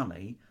my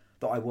money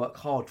that I work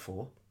hard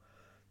for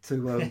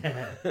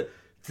to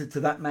to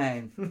that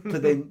man to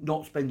then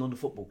not spend on the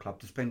football club,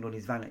 to spend on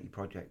his vanity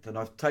project. And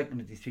I've taken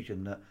the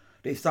decision that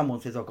if someone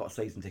says I've got a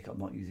season ticket, I'm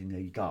not using, there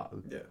you go.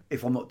 Yeah.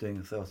 If I'm not doing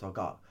the first, I'll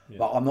go. Yeah.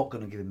 But I'm not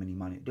going to give him any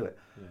money to do it.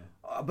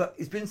 Yeah. But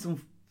it's been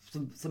some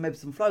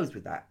ebbs and flows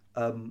with that.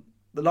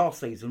 The last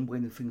season,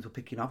 when things were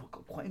picking up, I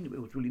got quite into it.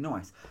 It was really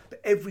nice. But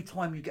every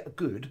time you get a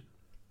good,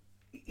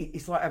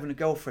 it's like having a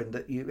girlfriend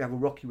that you have a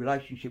rocky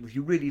relationship with.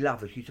 You really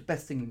love her. She's the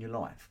best thing in your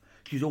life.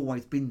 She's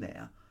always been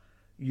there.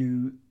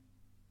 You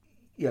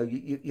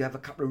have a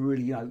couple of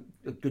really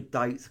good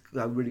dates,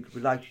 a really good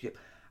relationship,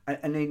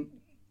 and then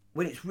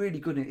when it's really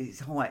good and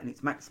it's height and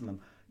it's maximum,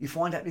 you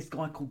find out this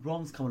guy called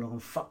Ron's coming along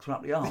and fucks her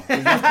up the arse.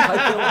 You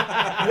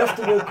have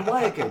to walk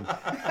away again.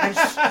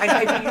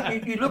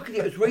 And you look at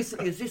it as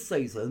recently as this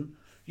season.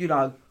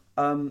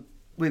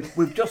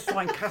 We've just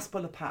signed Casper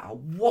Lepata.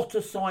 What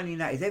a signing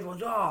that is!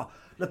 Everyone's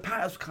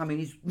Lepata's coming.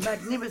 He's a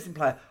magnificent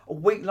player. A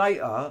week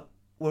later,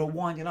 we're a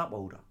winding up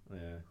order.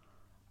 Yeah.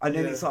 And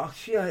then it's like,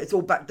 it's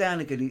all back down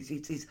again.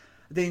 It's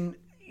then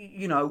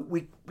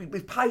we've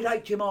paid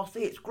HMRC.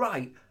 It's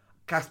great.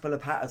 Casper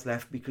Lepata's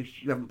left because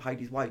you haven't paid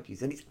his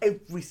wages, and it's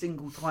every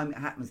single time it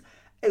happens.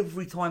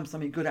 Every time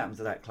something good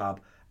happens at that club,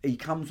 he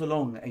comes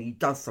along and he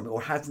does something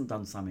or hasn't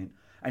done something,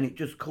 and it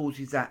just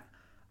causes that.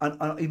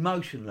 And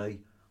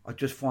emotionally, I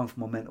just find for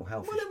my mental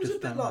health. Well, it was a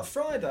bit like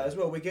Friday as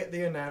well. We get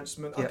the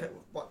announcement. Yeah. Okay,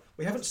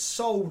 we haven't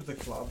sold the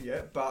club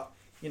yet, but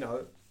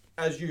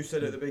as you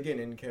said at the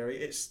beginning, Kerry,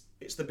 it's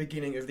the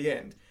beginning of the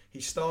end.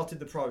 He started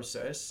the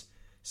process,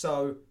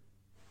 so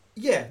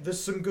there's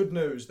some good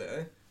news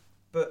there,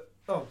 but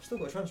still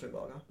got a transfer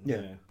embargo.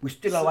 Yeah, we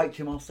still owe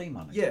HMRC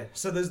money. Yeah,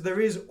 so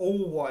there is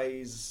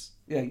always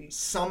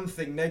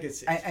something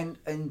negative,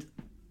 and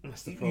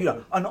that's the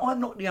problem. And I'm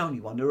not the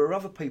only one. There are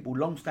other people,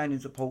 long-standing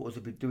supporters,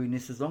 have been doing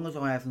this as long as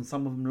I have, and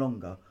some of them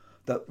longer,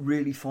 that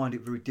really find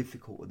it very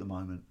difficult at the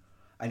moment.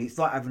 And it's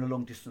like having a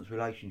long-distance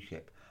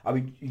relationship. I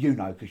mean,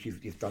 because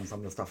you've done some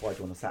of the stuff I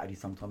do on a Saturday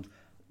sometimes.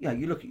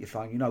 You look at your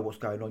phone, you know what's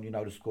going on, you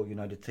know the score, you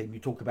know the team, you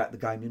talk about the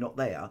game, you're not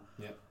there.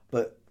 Yeah.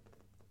 But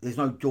there's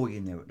no joy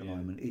in there at the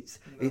moment. It's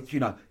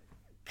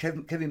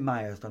Kevin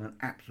Mayer has done an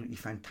absolutely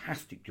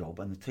fantastic job,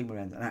 and the team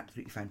around an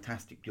absolutely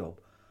fantastic job,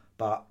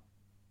 but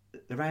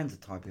their hands are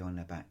tied behind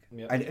their back.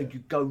 And you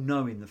go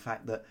knowing the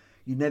fact that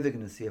you're never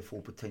going to see a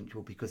full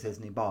potential because there's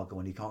an embargo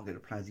and he can't get the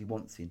players he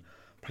wants in.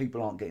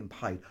 People aren't getting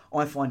paid.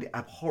 I find it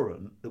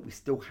abhorrent that we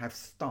still have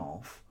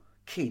staff,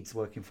 kids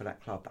working for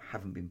that club that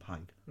haven't been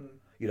paid.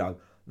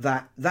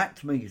 That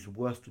to me is the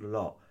worst of the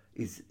lot,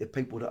 is the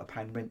people that are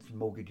paying rents and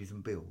mortgages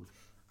and bills,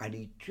 and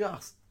he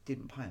just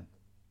didn't pay them.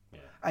 Yeah.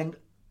 And,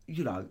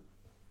 he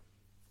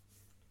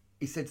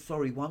said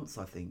sorry once,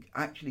 I think.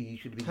 Actually, he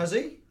should have been... Has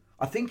he?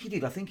 I think he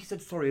did. I think he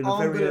said sorry in a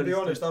very early I'm going to be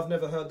honest, I've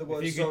never heard the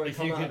word sorry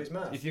come out of his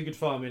mouth. If you could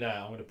find me that,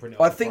 I'm going to print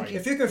it off.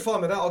 If you can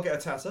find me that, I'll get a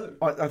tattoo.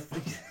 I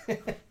think...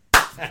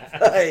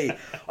 Hey,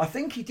 I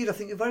think he did. I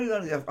think very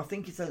early. I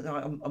think he said,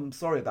 "I'm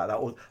sorry about that."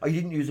 Or he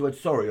didn't use the word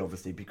sorry,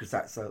 obviously, because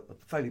that's a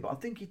failure. But I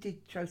think he did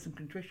show some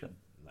contrition.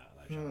 No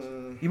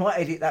chance. You might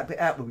edit that bit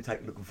out when we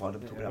take a look and find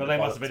him. But they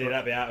must have edited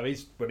that bit out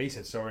of when he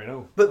said sorry and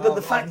all. But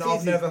the fact is,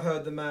 I've never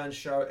heard the man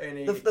show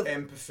any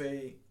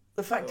empathy.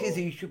 The fact is,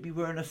 he should be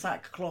wearing a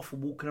sackcloth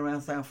and walking around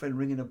Southend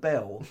ringing a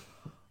bell.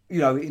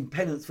 In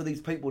penance for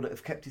these people that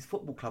have kept his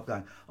football club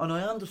going. And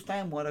I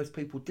understand why those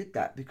people did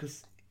that,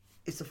 because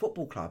it's a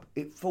football club.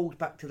 It falls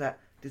back to that.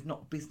 There's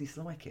not business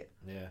like it.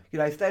 Yeah.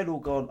 If they'd all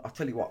gone, I'll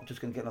tell you what, I'm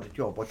just going to get another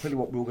job. I'll tell you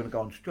what, we're all going to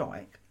go on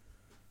strike.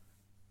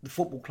 The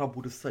football club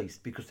would have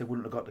ceased because they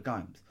wouldn't have got the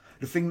games.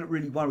 The thing that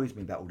really worries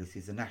me about all this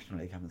is the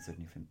National League haven't said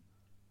anything.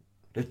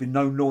 There's been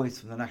no noise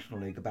from the National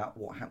League about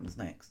what happens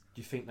next.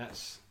 Do you think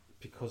that's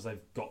because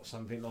they've got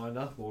something lined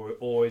up,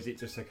 or is it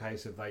just a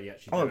case of they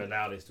actually don't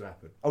allow this to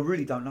happen? I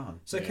really don't know.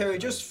 So, Kerry,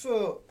 just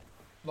for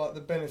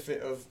the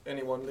benefit of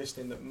anyone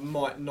listening that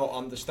might not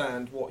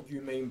understand what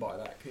you mean by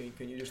that,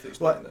 can you just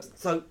explain that?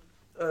 So,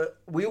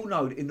 we all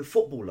know that in the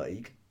Football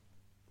League,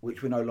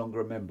 which we're no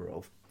longer a member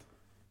of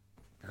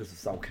because of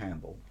Sol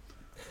Campbell,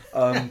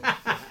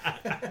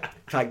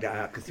 take that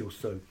out because he'll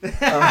sue.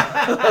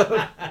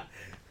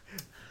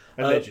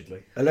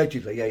 Allegedly.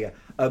 Allegedly, yeah.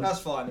 That's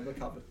fine, we're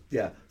covered.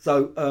 Yeah,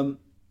 so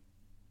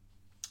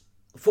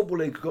the Football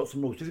League has got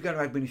some rules. If you go to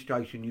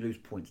administration, you lose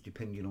points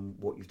depending on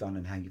what you've done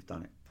and how you've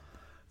done it.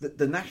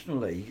 The National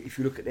League, if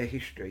you look at their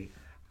history,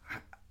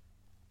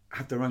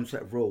 have their own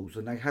set of rules,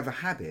 and they have a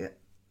habit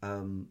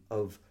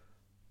of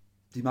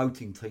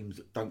demoting teams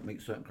that don't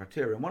meet certain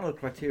criteria. And one of the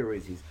criteria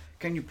is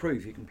can you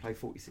prove you can play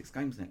 46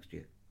 games next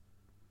year?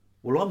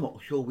 Well, I'm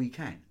not sure we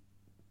can.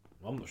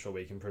 I'm not sure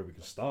we can prove we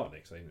can start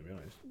next season, to be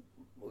honest.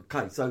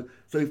 Okay, so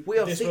if we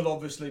are... This will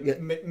obviously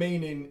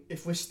meaning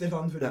if we're still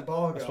under an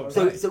embargo,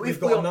 so we've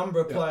got a number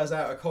of players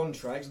out of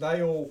contracts,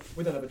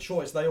 we don't have a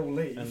choice, they all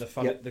leave. And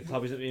the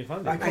club isn't being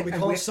funded. We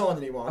can't sign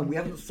anyone. And we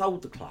haven't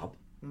sold the club.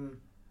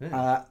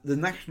 The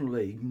National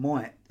League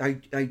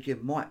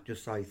AGM might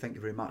just say thank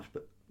you very much,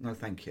 but no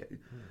thank you.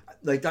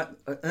 They don't.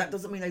 That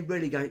doesn't mean they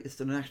relegate us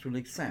to the National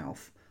League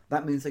South.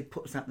 That means they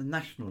put us out in the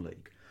National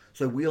League.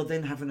 So we are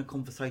then having a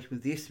conversation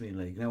with the Isthmian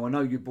League. Now, I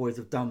know you boys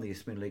have done the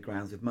Isthmian League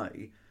grounds with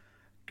me.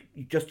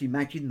 You just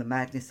imagine the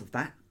madness of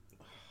that.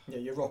 Yeah,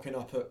 you're rocking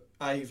up at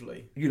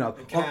Aveley, you know,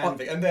 and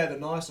Canby, and they're the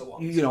nicer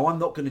ones. You know, I'm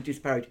not going to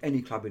disparage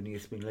any club in the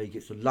Isthmian League.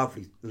 It's a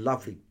lovely.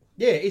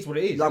 Yeah, it is what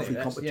it is. Lovely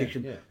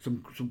competition.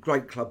 Some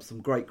great clubs,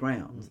 some great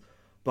grounds.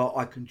 But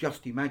I can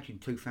just imagine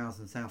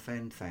 2,000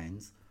 Southend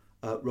fans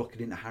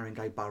rocking into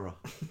Haringey Borough.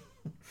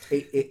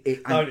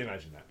 Don't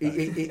imagine that.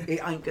 It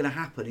ain't going to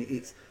happen.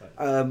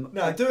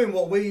 Doing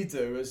what we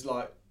do as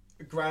like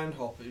ground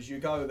hoppers, you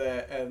go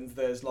there and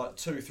there's like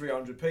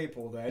 200-300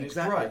 people there, and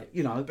exactly. It's great.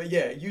 You know, but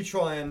yeah, you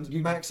try and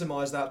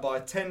maximise that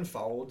by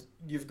tenfold,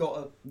 you've got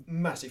a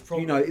massive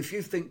problem. You know, if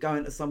you think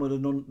going to some of the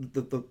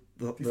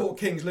you thought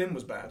Kings Lynn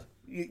was bad.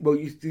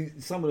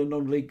 Some of the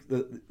non-league,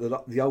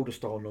 the older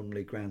style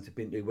non-league grounds have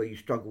been to where you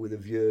struggle with a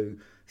view.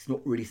 It's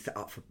not really set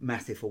up for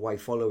massive away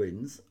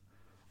followings,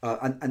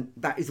 and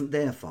that isn't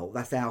their fault.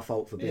 That's our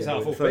fault for being there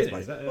in the first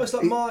place. Well, it's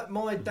like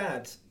my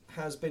dad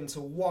has been to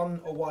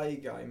one away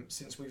game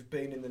since we've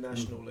been in the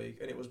National League,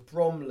 and it was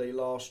Bromley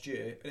last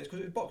year, and it's because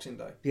it was Boxing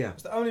Day. Yeah,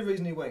 it's the only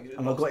reason he went.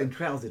 And I got him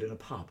trousered in a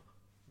pub.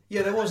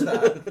 Yeah, there was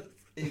that.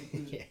 It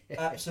was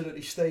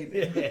absolutely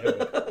steaming.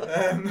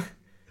 Yeah.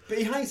 But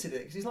he hated it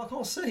because he's like,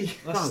 "Oh, see."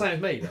 That's the same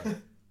as me, though.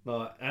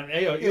 Like, and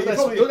you're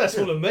less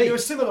full of me. You're a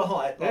similar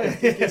height. Like,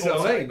 that's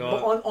what I mean.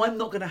 But I'm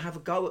not going to have a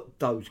go at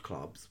those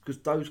clubs because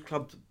those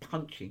clubs are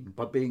punching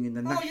by being in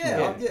the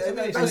national.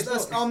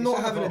 I'm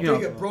not having a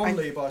dig at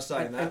Bromley by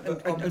saying that.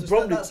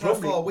 And that's how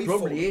far we fall.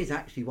 Bromley is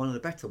actually one of the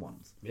better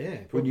ones. Yeah,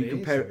 when you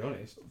compare to be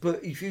honest.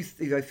 But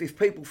if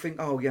people think,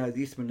 the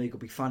Eastman League will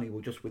be funny,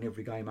 we'll just win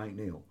every game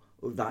 8-0.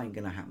 Well, that ain't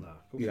going to happen.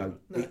 No,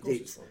 of course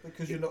it's not,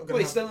 because you're not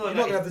going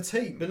to have the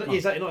team. But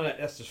exactly,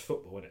 that's just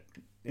football, isn't it?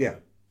 Yeah.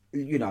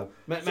 You know,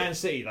 Man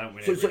City don't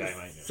win every game,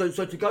 ain't it?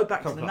 So to go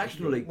back to the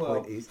National League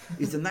point is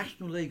the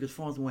National League, as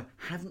far as I'm aware,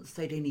 haven't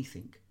said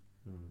anything.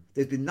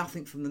 There's been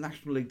nothing from the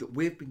National League that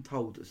we've been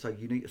told that say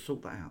you need to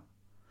sort that out.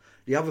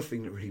 The other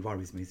thing that really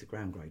worries me is the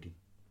ground grading.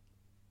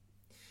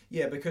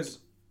 Yeah, because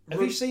did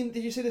you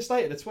see the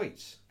state of the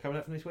tweets coming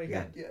up from this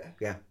weekend?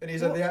 Yeah. And he's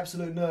had the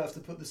absolute nerve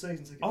to put the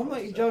season together. I'm not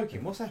even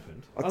joking. What's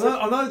happened? I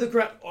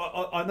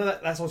know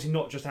that's obviously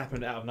not just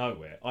happened out of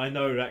nowhere. I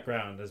know that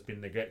ground has been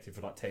neglected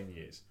for like 10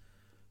 years.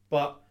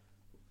 But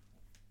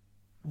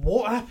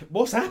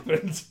what's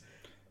happened?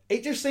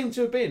 It just seemed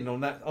to have been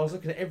on that. I was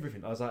looking at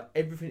everything. I was like,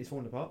 everything is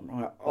falling apart.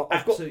 Right.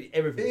 Absolutely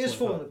everything. It is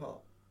falling apart.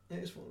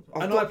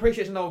 And I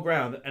appreciate it's an old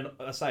ground, and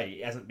I say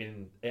it hasn't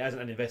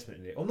an investment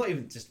in it, or not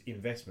even just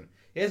investment.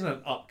 It hasn't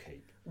an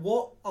upkeep.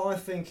 What I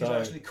think is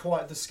actually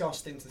quite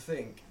disgusting to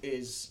think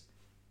is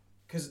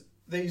because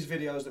these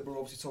videos that we're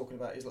obviously talking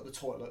about is like the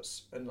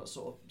toilets and like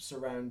sort of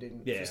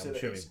surrounding facilities. I'm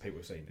assuming people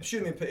have seen it.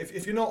 Assuming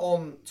if you're not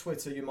on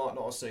Twitter, you might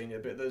not have seen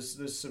it, but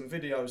there's some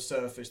videos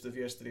surfaced of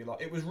yesterday.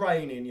 Like it was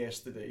raining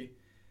yesterday.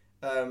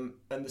 And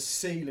the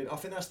ceiling, I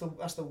think that's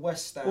the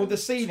west stand. Well, the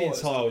ceiling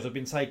tiles have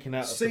been taken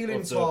out.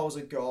 Ceiling tiles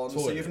are gone,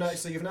 toilets.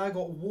 so you've now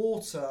got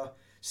water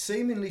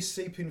seemingly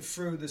seeping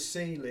through the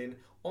ceiling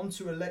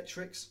onto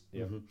electrics.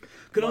 Yeah.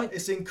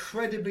 It's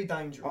incredibly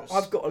dangerous.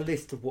 I've got a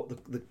list of what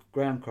the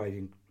ground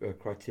grading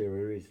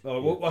criteria is. I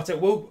don't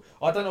know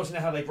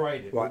how they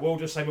grade it. Right. We'll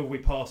just say whether we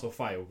pass or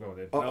fail. Go on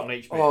then. On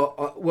each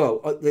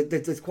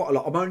bit. There's quite a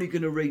lot. I'm only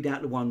going to read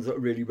out the ones that are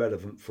really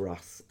relevant for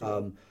us.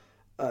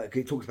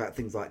 It talks about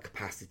things like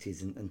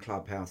capacities and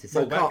clubhouses.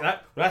 So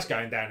that's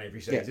going down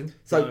every season.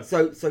 Yeah.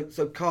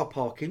 So car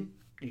parking,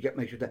 you get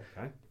measured there.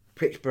 Okay.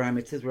 Pitch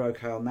parameters, we're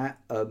okay on that.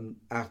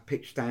 Our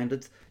pitch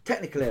standards,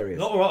 technical areas.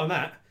 Not all right on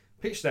that.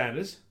 Pitch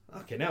standards.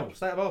 Okay, now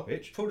state of our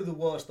pitch. Probably the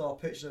worst our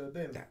pitch has ever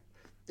been. Yeah.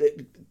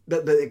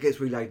 It gets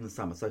relayed in the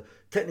summer. So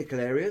technical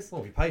areas.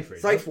 Well, we pay for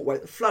it. Safe walkway,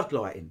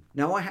 floodlighting.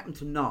 Now I happen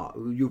to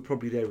know you're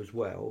probably there as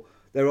well.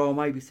 There are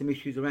maybe some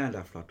issues around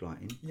our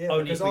floodlighting. Yeah,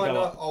 because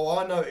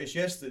I noticed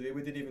yesterday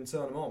we didn't even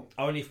turn them on.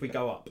 Only if we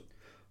go up.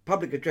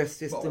 Public address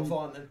system.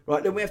 Well, fine then.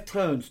 Right, then we have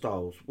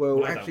turnstiles.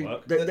 Well, actually,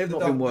 they've not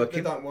been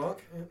working. They don't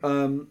work.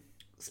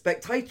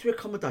 Spectator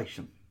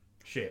accommodation.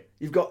 Shit.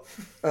 You've got...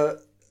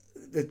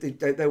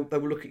 they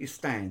will look at your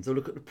stands. They'll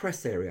look at the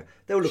press area.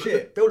 They'll look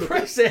at the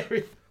press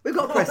area. We've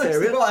got a press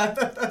area. Right,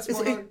 that's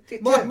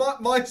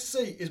my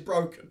seat is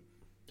broken.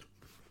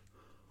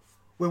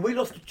 When we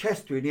lost to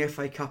Chester in the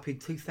FA Cup in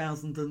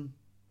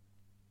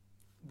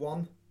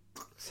 2001,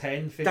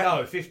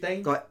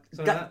 15. Like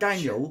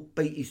Daniel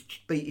beat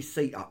his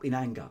seat up in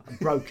anger and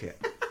broke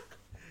it.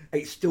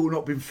 It's still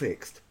not been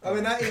fixed. I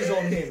mean, that is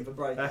on him for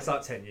breaking. That's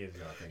like 10 years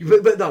ago, I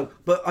think.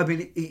 But I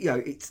mean,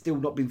 it's still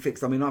not been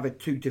fixed. I mean, I've had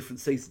 2 different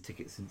season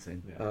tickets since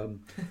then.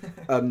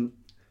 Yeah.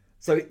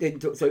 So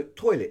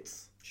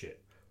toilets.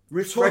 Shit.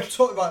 Toilets.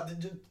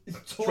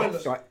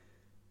 Right.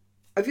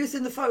 Have you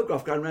seen the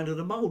photograph going around of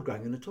the mould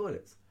growing in the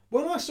toilets?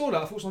 When I saw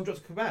that, I thought someone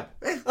dropped a kebab.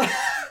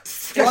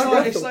 Kerry,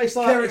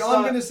 I'm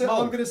going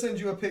to send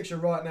you a picture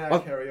right now,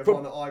 Kerry, of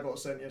one that I got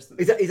sent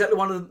yesterday. Is that the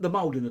one of the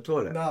mould in the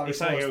toilet? No, it's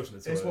something else in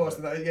the toilet. It's worse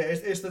than that. Yeah,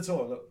 it's the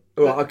toilet.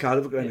 All right, okay, I'll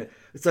have a go at it.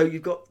 So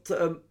you've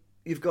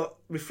got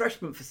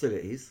refreshment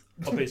facilities.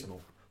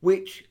 Abysmal.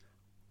 Which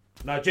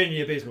No,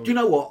 genuinely abysmal. Do you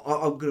know what?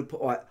 I'm going to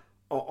put.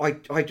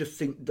 I just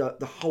think that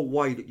the whole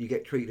way that you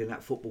get treated in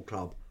that football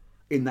club,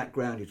 in that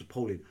ground, is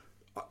appalling.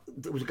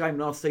 There was a game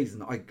last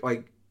season.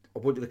 I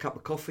wanted a cup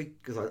of coffee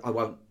because I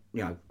won't.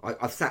 You know,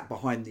 I've sat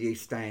behind the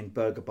East Stand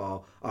Burger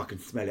Bar. I can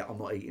smell it. I'm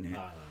not eating it.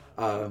 No.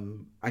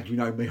 And you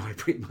know me, I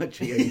pretty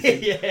much eat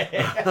anything.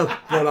 But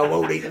I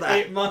won't eat that.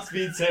 It must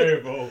be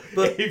terrible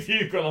if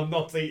you've gone, I'm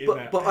not eating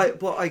that.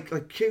 But I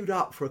queued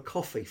up for a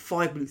coffee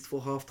 5 minutes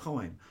before half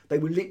time. They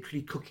were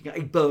literally cooking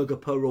a burger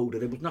per order.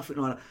 There was nothing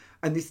like that.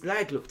 And this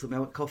lad looked at me, I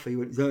went, coffee, he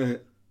went,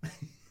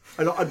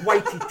 and I'd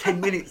waited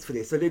 10 minutes for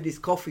this. And then this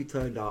coffee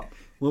turned up.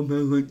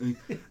 And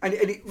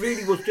it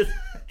really was just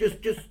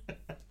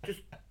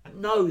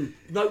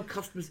no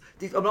customers.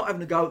 I'm not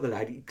having a go at the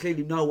lad.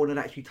 Clearly, no one had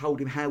actually told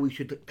him how he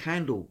should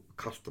handle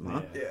a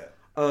customer. Yeah.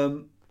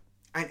 And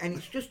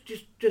it's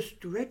just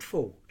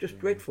dreadful,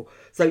 dreadful.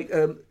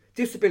 So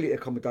disability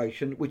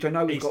accommodation, which I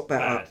know we've got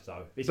better. Bad,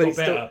 though. It's got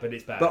better, but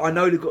it's bad. But I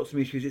know they've got some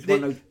issues. It's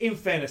one of those. In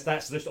fairness,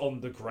 that's just on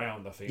the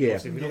ground. I think. Yeah.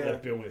 Obviously, we're not going to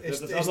build it. It's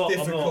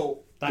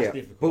difficult. That's Yeah.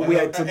 difficult. But we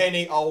had at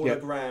any older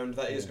ground,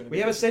 that is going to be. We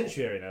have a difficult.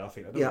 sanctuary now, I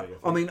think. Yeah,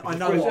 I mean, I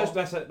know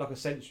that's like a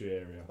sanctuary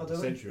area. Oh, do we?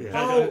 Sanctuary.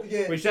 Yeah. Oh,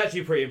 yeah. Which is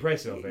actually pretty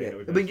impressive. I think.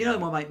 Yeah. I mean, you know,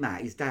 my mate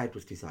Matt, his dad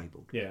was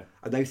disabled. Yeah.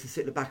 And they used to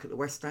sit at the back at the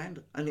West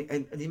Stand, and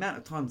the amount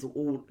of times that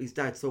all his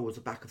dad saw was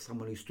the back of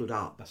someone who stood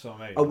up. That's what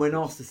I mean. And when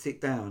asked to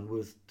sit down,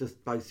 was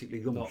just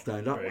basically not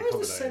stand up. very Where's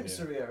the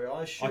sensory area?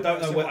 I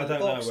don't know where. I don't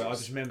know where. I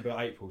just remember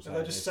April saying.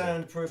 They just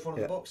soundproof one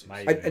of the boxes.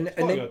 Maybe. And it's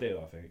quite a then- good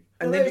idea, I think.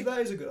 And Well, then that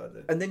is a good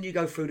idea. and then you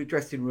go through the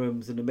dressing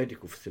rooms and the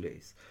medical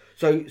facilities.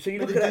 So you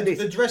look at The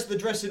this. the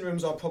dressing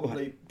rooms are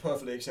probably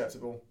perfectly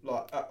acceptable.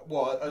 Like, as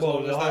long as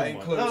the that home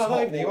includes one. No,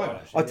 hot even the water. home,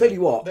 actually. I tell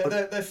you what.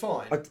 They're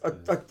fine.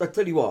 I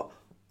tell you what.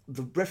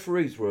 The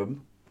referee's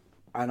room,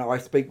 and I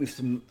speak with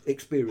some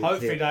experience.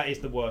 Hopefully, here. that is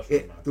the worst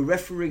room. The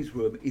referee's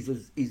room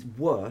is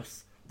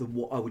worse than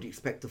what I would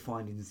expect to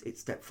find in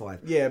step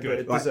 5. Yeah, Good. but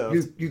it Right,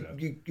 deserves.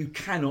 you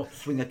cannot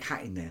swing a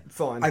cat in there.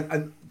 Fine.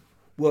 And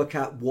work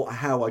out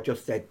how I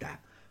just said that.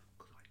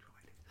 'Cause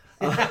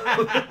I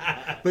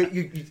tried it. But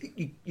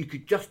you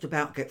could just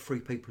about get 3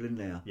 people in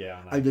there. Yeah,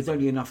 I know. And there's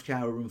only enough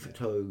shower room for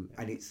 2,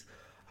 and it's.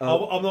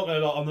 I'm not going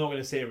to. I'm not going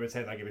to sit here and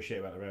pretend I give a shit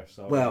about the refs.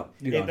 So Well,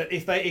 you know.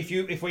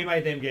 if we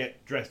made them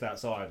get dressed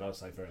outside, I'd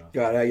say fair enough.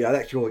 Yeah,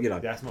 that's your,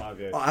 That's my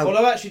view.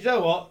 Although actually, do you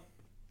know what?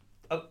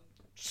 A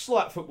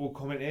slight football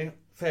comment here.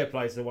 Fair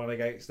play to the one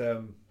against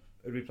who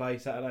did we play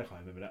Saturday? I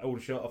can't remember that.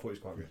 Aldershot. I thought it was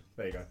quite good.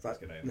 There you go. That's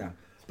good. Yeah.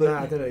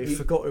 I don't know. You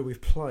forgot who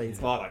we've played.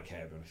 I don't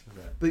care. To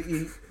be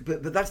honest.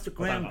 But that's the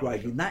ground know.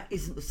 grading. That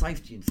isn't the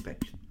safety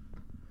inspection.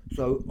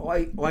 So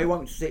I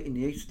won't sit in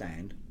the East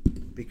Stand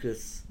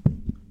because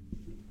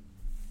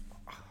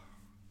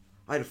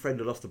I had a friend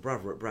who lost a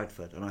brother at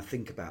Bradford, and I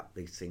think about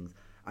these things,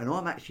 and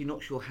I'm actually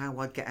not sure how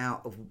I'd get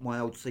out of my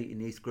old seat in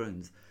the East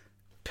Greens.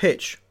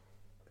 Pitch.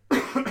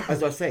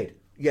 As I said,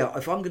 yeah,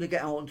 if I'm going to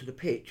get out onto the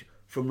pitch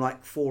from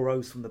like 4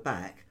 rows from the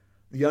back,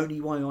 the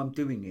only way I'm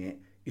doing it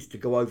is to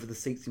go over the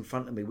seats in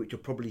front of me, which are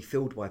probably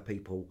filled by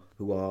people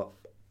who are,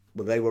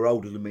 well, they were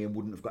older than me and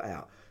wouldn't have got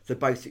out. So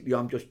basically,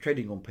 I'm just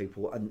treading on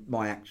people, and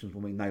my actions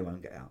will mean they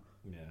won't get out.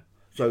 Yeah.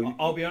 So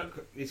I'll be honest.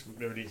 This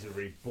is a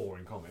really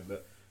boring comment,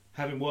 but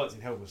having worked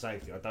in health and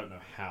safety, I don't know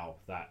how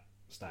that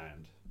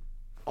stand.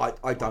 I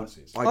don't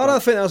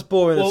think that's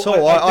boring at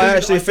all. I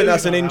actually think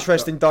that's an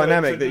interesting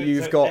dynamic that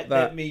you've got.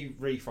 Let me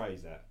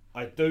rephrase that.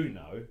 I do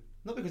know,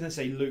 not because they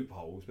say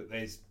loopholes, but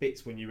there's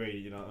bits when you read it,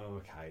 you're like, oh,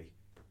 okay,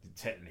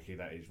 technically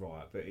that is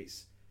right, but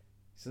it's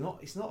not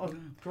a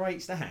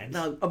great stand.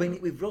 No, I mean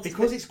we've lost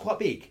because it's quite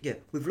big. Yeah,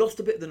 we've lost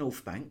a bit of the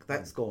North Bank.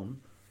 That's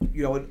gone.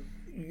 You know,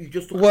 you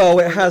just. Well,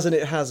 it has and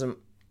it hasn't.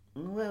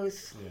 Well,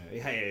 it's.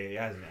 Yeah, it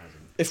hasn't.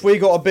 If we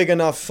got a big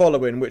enough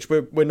following, which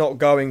we're not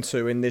going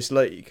to in this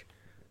league.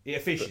 It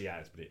officially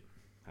has, but it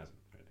hasn't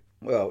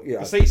really. Well, yeah.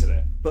 The seats are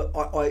there. But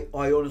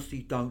I honestly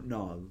don't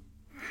know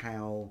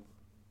how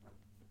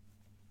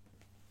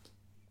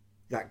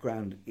that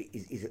ground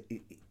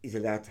is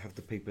allowed to have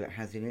the people it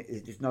has in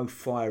it. There's no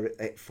fire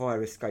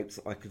escapes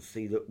that I can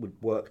see that would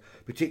work,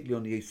 particularly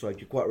on the east side.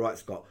 You're quite right,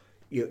 Scott.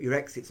 Your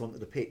exit's onto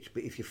the pitch,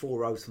 but if you're 4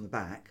 rows from the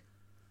back,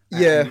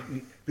 yeah,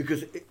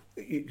 because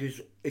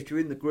if you're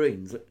in the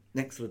greens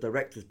next to the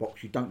director's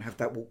box, you don't have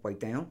that walkway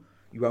down.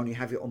 You only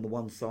have it on the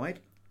one side.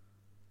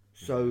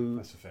 So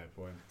that's a fair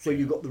point. So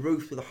you've got the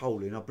roof with a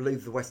hole in. I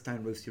believe the West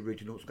End roof's the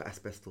original. It's got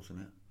asbestos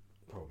in it.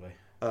 Probably.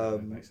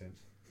 Makes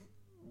sense.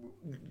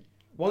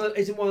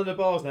 Isn't one of the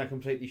bars now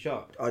completely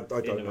shut? I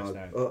don't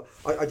know.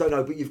 I don't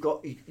know, but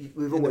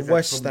we've always the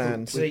West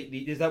Stand.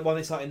 See, there's that one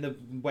that's like in the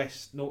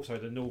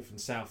the north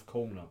and south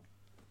corner.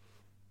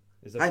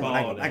 There's a hang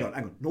bar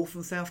on. North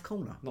and south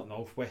corner. Not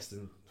north, west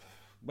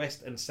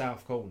and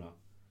south corner.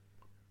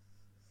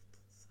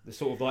 The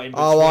sort of like in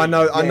between.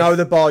 I know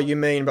the bar you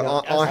mean, but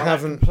I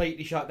haven't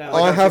completely shut down.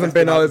 I haven't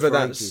been over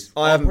that.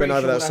 I haven't been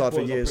over that side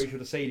for years. I'm pretty sure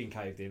the ceiling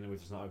caved in and we've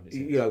just not opened it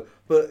since. You know,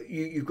 but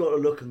you've got to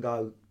look and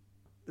go.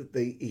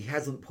 He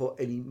hasn't put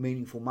any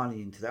meaningful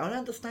money into that. I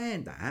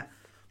understand that,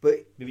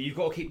 But you've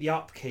got to keep the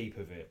upkeep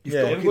of it.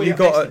 You've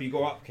got to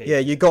upkeep. Yeah,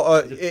 you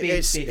got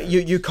to.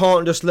 You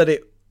can't just let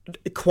it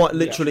quite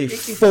literally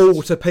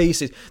fall to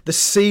pieces. The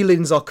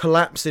ceilings are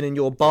collapsing in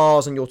your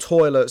bars and your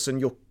toilets and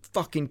your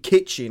fucking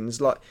kitchens.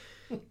 Like,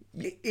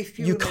 if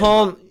you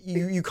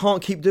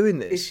can't keep doing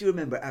this. If you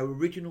remember, our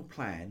original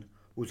plan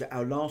was that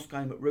our last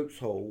game at Roots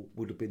Hall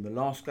would have been the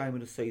last game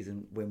of the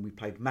season when we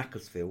played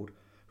Macclesfield,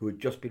 who had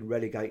just been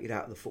relegated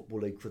out of the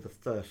Football League for the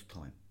first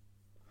time.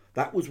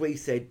 That was we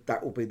said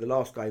that will be the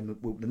last game.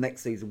 The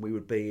next season we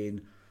would be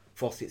in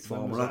Fossett's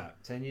Farm. When was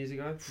that? 10 years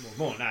ago?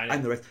 More now.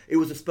 And the rest. It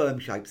was a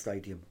sperm-shaped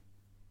stadium.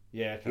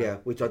 Yeah. Okay. Yeah,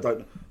 which I don't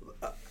know.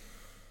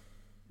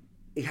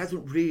 It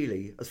hasn't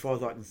really, as far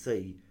as I can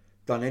see,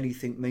 done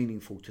anything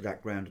meaningful to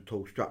that ground at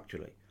all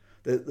structurally.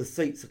 The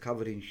seats are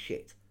covered in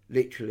shit.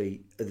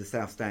 Literally, at the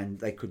South Stand,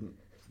 they couldn't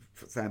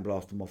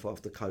sandblast them off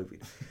after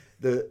COVID.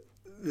 The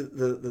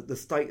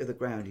state of the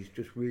ground is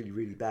just really,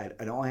 really bad,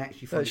 and I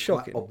actually find it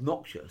quite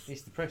obnoxious.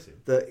 It's depressing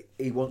that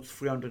he wants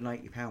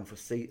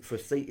 £380 for a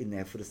seat in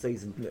there for the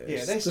season.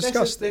 Yeah,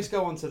 let's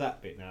go on to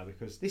that bit now,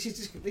 because this is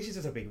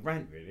just a big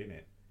rant, really, isn't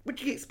it? What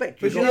do you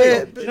expect? But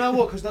do you know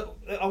what? Because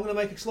I'm going to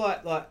make a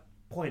slight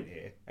point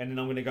here, and then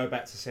I'm going to go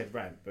back to said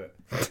rant. But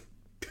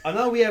I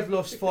know we have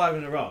lost 5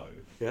 in a row,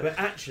 but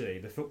actually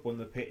the football on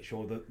the pitch,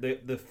 or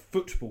the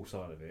football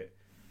side of it,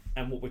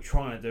 and what we're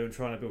trying to do and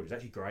trying to build is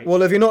actually great. Well,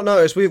 have you not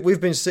noticed,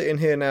 we've been sitting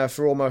here now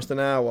for almost an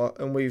hour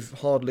and we've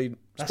hardly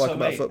spoken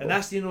about football. And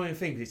that's the annoying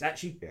thing, because it's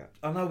actually... Yeah.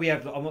 I know we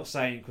have... I'm not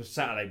saying... Because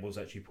Saturday was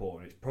actually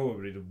poor, and it's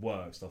probably the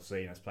worst I've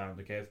seen us play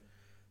under Kev.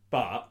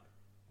 But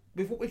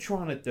with what we're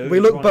trying to do... We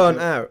look burnt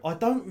out. I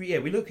don't... Yeah,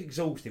 we look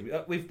exhausted.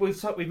 We've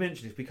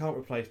mentioned this. We can't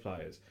replace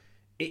players.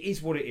 It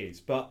is what it is,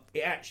 but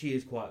it actually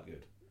is quite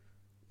good.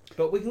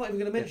 But we're not even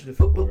going to mention the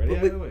football,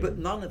 really, but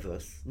none of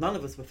us are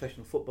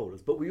professional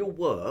footballers. But we all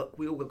work,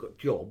 we all got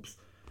jobs,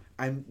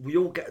 and we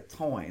all get a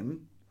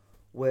time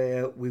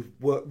where we've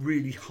worked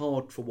really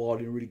hard for a while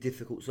in really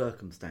difficult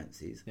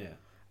circumstances. Yeah.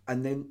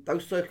 And then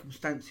those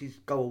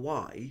circumstances go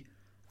away,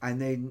 and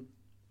then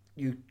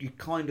you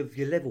kind of,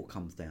 your level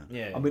comes down.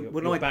 Yeah, I mean,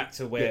 you're back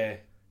to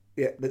where...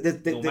 Yeah, but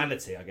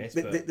normality, I guess.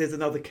 There's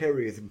another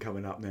Kerryism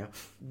coming up now.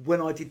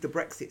 When I did the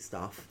Brexit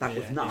stuff, that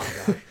was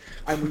nuts.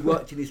 And we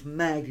worked in this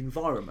mad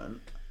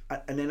environment.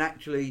 And then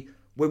actually,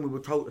 when we were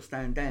told to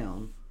stand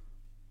down,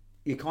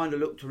 you kind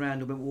of looked around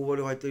and went, well, what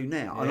do I do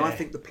now? Yeah. And I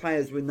think the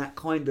players were in that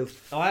kind of...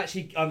 I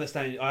actually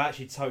understand. I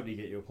actually totally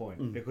get your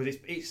point. Because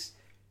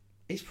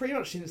it's pretty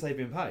much since they've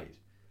been paid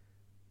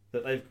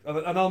that they've...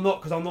 And I'm not...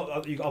 Because I'm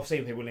not... I've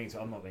seen people link to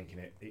it. I'm not linking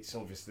it. It's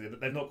obviously...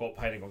 They've not got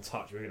paid and gone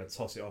touch. We're going to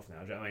toss it off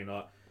now. Do you know what I mean?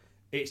 Like...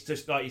 It's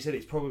just like you said.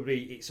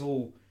 It's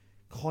all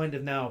kind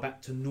of now back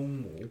to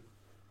normal,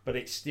 but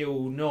it's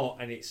still not,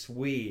 and it's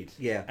weird.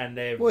 Yeah, and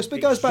they're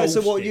it goes back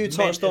to what you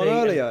touched on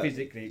earlier.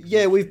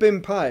 Yeah, we've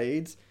been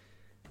paid.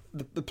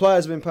 The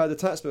players have been paid. The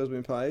taxpayers have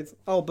been paid.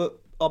 Oh, but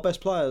our best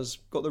players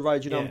got the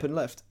raging ump and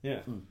left.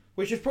 Yeah,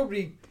 which has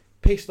probably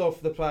pissed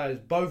off the players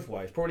both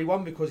ways. Probably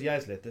one because he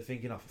has left. They're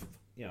thinking,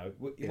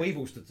 we've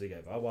all stood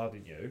together. Why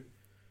didn't you?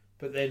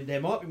 But then there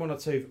might be one or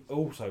two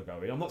also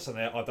going. I'm not saying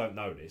that I don't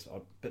know this,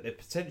 but there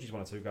potentially is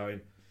one or two going.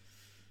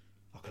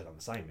 I could have done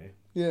the same here.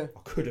 Yeah, I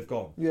could have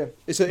gone. Yeah,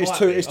 it's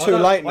too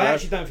late now. I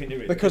actually don't think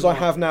there is, because I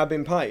have now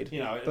been paid.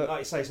 But, like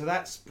you say, so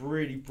that's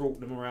really brought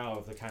the morale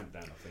of the camp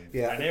down. I think.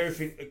 Yeah, and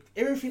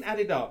everything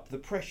added up. The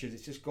pressures,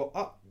 it's just got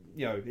up.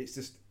 It's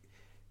just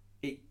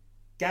it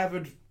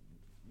gathered,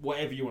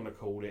 whatever you want to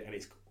call it, and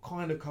it's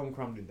kind of come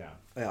crumbling down.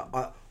 Yeah,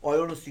 I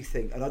honestly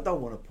think, and I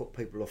don't want to put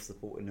people off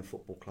supporting the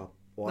football club.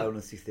 I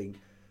honestly think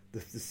the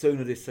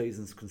sooner this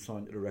season's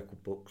consigned to the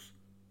record books,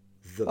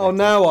 the better.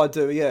 Now I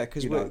do, yeah,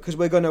 because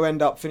we're going to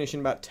end up finishing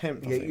about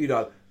 10th.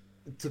 Yeah,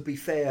 to be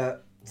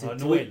fair...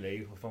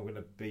 annoyingly, if I'm going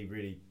to be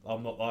really...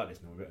 I'm not like this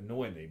now, but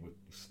annoyingly, we're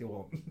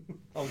still on.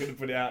 I'm going to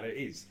put it out, it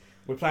is.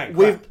 We're playing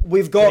crap,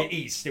 but it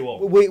is still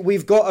on.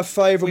 We've got a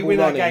favourable We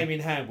win running. our game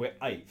in hand, we're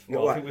 8th.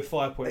 Well, I think we're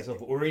 5 points off,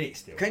 but we're in it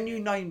still. Can you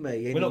name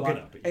me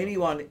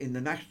anyone in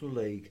the National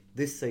League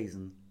this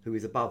season who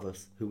is above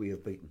us, who we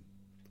have beaten?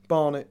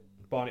 Barnet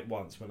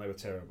once when they were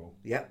terrible.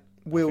 Yep.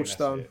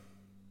 Wealdstone.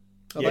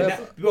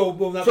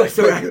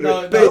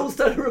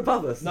 Wealdstone are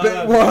above us.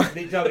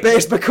 But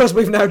it's because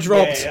we've now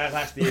dropped. Yeah,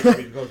 that's the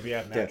issue, because we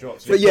have now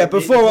dropped. But yeah,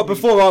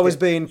 before I was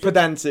being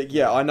pedantic,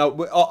 yeah, I know.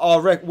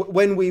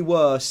 When we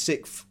were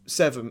 6th,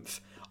 7th,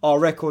 our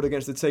record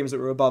against the teams that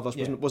were above us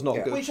was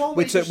not good.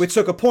 We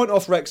took a point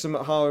off Wrexham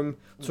at home,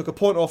 took a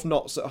point off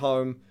Notts at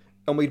home,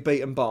 and we'd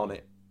beaten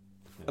Barnet.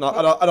 And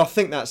I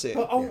think that's it.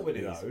 But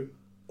ultimately, though,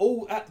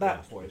 all at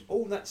that point,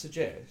 all that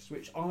suggests,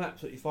 which I'm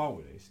absolutely fine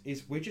with this,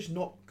 is we're just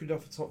not good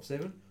enough for top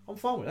 7. I'm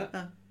fine with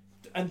that.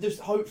 And just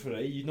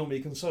hopefully, you'd normally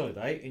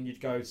consolidate and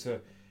you'd go to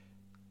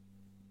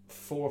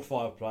 4 or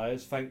 5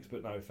 players, thanks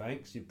but no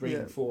thanks. You'd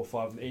bring 4 or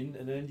 5 in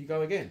and then you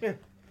go again. Yeah.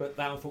 But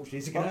that unfortunately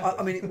isn't going to happen.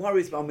 I mean, it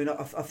worries me. I mean,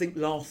 I think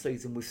last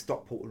season with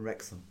Stockport and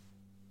Wrexham,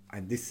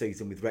 and this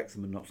season with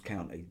Wrexham and Notts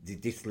County,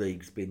 this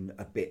league's been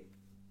a bit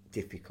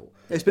difficult.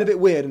 It's been a bit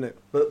weird, isn't it?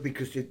 But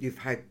because you've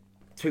had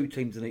two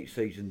teams in each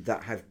season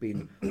that have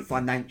been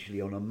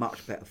financially on a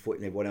much better foot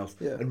than everyone else.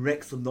 Yeah. And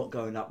Wrexham not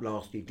going up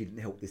last year didn't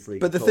help this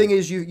league. But the thing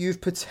is,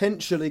 you've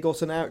potentially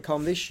got an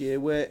outcome this year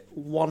where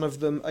one of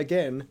them,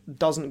 again,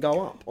 doesn't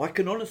go up. I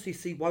can honestly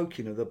see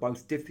Woking are the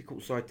most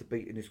difficult side to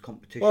beat in this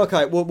competition. Well,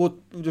 okay, we'll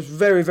just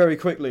very, very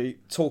quickly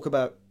talk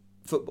about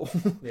football.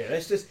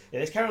 let's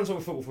carry on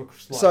talking football for a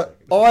slight second.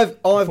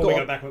 Before we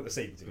go back on what the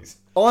season is.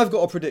 I've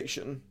got a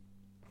prediction.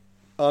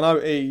 I know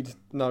Eid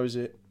knows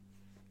it,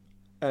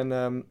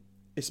 and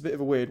it's a bit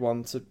of a weird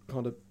one to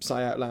kind of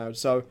say out loud.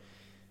 So,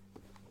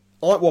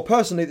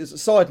 personally, as a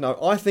side note,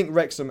 I think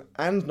Wrexham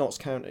and Notts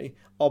County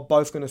are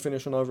both going to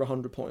finish on over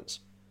 100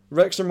 points.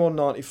 Wrexham are on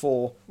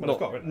 94,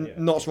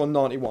 Notts are on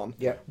 91.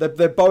 Yeah.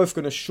 They're both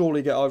going to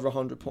surely get over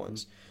 100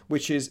 points,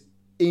 which is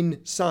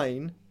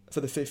insane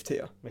for the fifth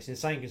tier. It's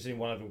insane considering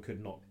one of them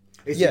could not.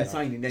 It's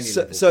insane in any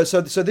level.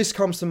 So this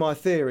comes to my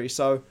theory.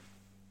 So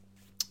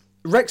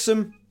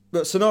Wrexham,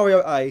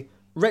 scenario A,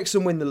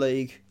 Wrexham win the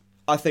league.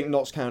 I think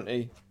Notts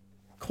County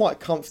quite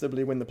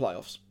comfortably win the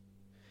playoffs.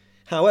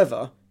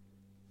 However,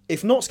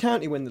 if Notts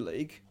County win the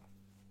league,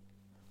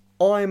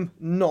 I'm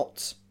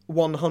not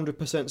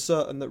 100%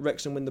 certain that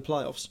Wrexham win the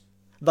playoffs.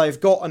 They've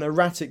got an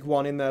erratic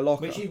one in their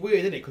locker. Which is weird,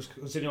 isn't it? Because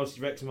considering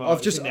obviously Wrexham are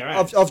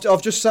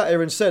I've just sat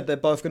here and said they're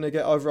both going to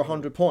get over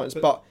 100 points.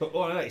 But at the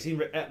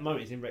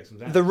moment it's in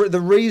Wrexham's hands.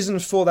 The reason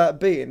for that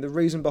being, the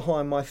reason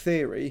behind my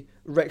theory,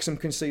 Wrexham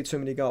concede too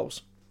many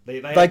goals.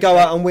 They go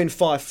out and win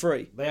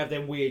 5-3. They have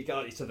them weird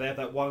goals. So they have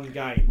that one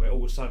game where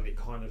all of a sudden it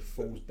kind of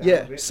falls down.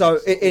 Yeah, a bit. so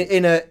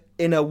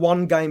in a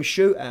one game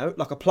shootout,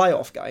 like a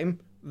playoff game,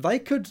 they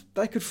could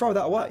throw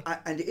that away.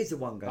 And it is a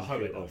one game. I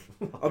hope it does.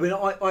 I mean,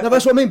 no,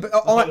 that's what I mean. But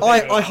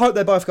I hope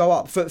they both go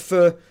up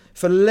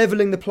for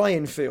levelling the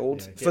playing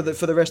field for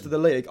the rest of the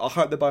league. I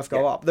hope they both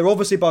go up. They're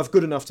obviously both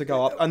good enough to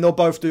go up, and they'll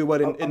both do well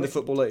in the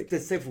Football League.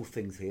 There's several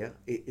things here.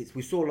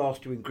 We saw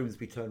last year when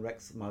Grimsby turned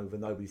Wrexham over.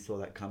 Nobody saw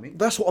that coming.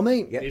 That's what I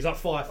mean. Yeah. It was like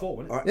 5-4,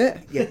 wasn't it?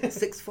 Right. Yeah,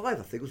 6-5. I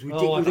think it was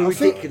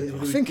ridiculous.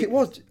 I think it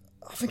was.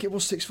 I think it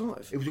was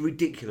 6-5. It was a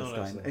ridiculous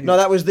game. Anyway, no,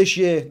 that was this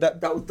year.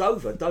 That was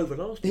Dover. Dover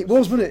last year. It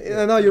was, wasn't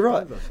it? No, you're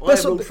right.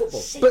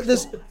 But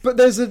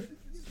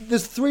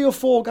there's 3 or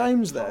 4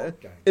 games there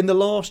in the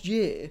last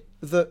year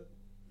that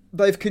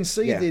they've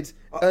conceded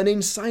an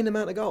insane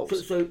amount of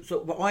goals. So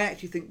I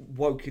actually think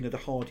Woking are the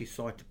hardest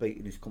side to beat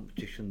in this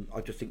competition.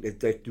 I just think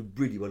they're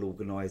really well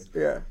organised.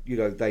 Yeah. You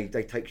know, they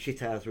take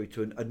shithousery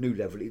to a new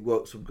level. It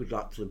works from good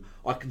luck to them.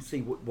 I can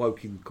see what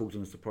Woking calls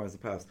them a surprise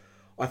of powers.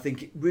 I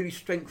think it really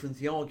strengthens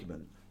the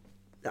argument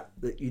that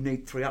you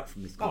need 3 up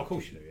from this competition. Oh, of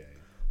course you do, yeah.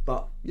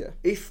 But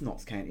if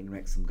Notts County and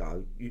Wrexham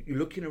go, you're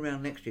looking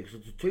around next year,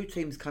 because the 2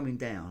 teams coming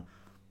down,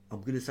 I'm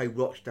going to say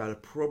Rochdale are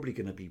probably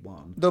going to be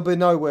one. They'll be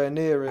nowhere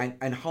near it.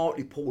 And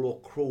Hartlepool or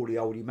Crawley,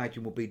 I would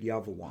imagine, will be the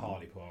other one.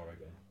 Hartlepool, I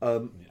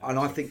reckon. And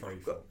I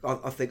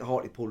think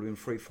Hartlepool are in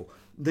free-fall.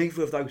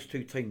 Neither of those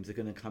 2 teams are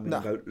going to come in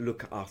and go,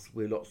 look at us,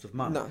 we're lots of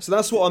money. No, so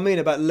that's what I mean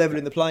about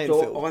levelling the playing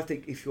field. So I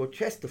think if you're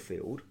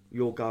Chesterfield,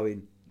 you're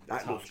going...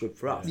 That looks good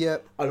for us. Yeah.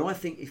 And I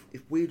think if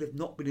we'd have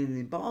not been in an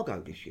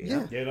embargo this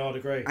year... Yeah, I'd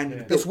agree.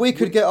 And if we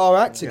could get our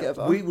act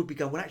together... we would be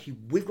going, well, actually,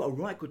 we've got a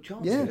right good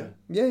chance here.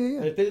 Yeah.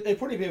 There'd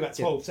probably be about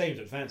 12 teams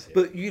that fancy it.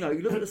 But, you know, you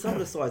look at some of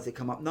the sides that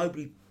come up.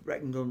 Nobody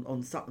reckoned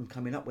on Sutton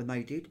coming up when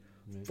they did.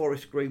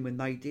 Forest Green when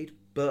they did.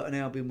 Burton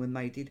Albion when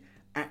they did.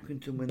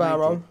 Accrington when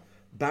they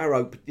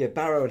did.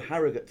 Barrow and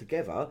Harrogate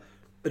together.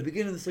 At the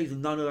beginning of the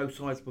season, none of those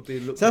sides were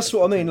being looked at. That's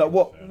what I mean. Like,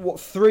 what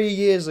 3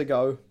 years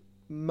ago,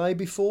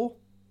 maybe 4?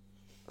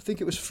 I think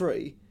it was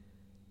 3,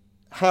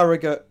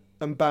 Harrogate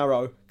and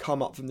Barrow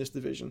come up from this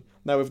division.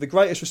 Now, with the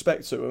greatest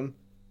respect to them,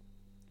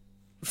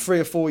 3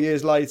 or 4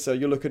 years later,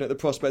 you're looking at the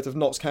prospect of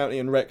Notts County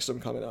and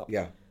Wrexham coming up.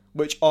 Yeah.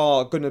 Which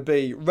are going to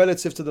be,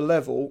 relative to the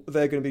level,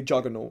 they're going to be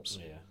juggernauts.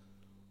 Yeah.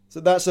 So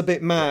that's a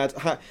bit mad,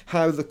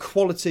 how the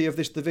quality of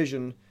this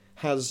division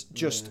has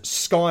just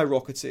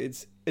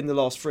skyrocketed in the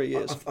last 3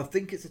 years. I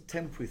think it's a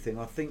temporary thing.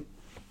 I think...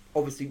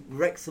 Obviously,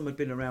 Wrexham had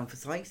been around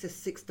for, I think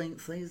it's their 16th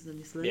season in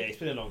this league. Yeah, it's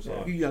been a long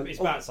time. You know, it's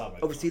about time.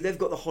 Obviously, they've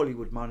got the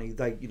Hollywood money.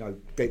 They can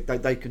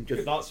just.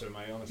 Good luck to them,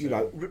 mate. Honestly, you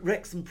know,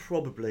 Wrexham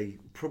probably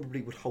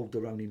would hold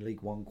their own in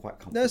League One quite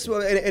comfortably. That's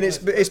what, and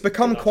it's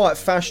become quite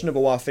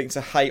fashionable, I think,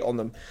 to hate on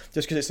them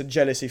just because it's a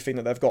jealousy thing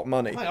that they've got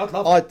money. Mate, I'd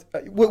love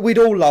it. We'd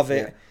all love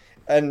it.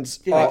 Yeah. And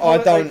I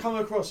don't. They come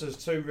across as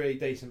 2 really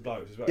decent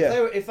blokes as well.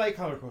 Yeah. If they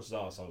come across as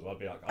arseholes, I'd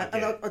be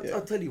like,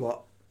 I'll tell you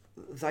what,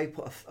 they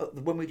put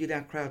when we did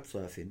our crowd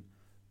surfing.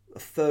 A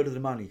third of the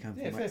money came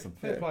from Wrexham.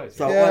 Fair play.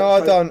 So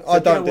I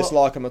don't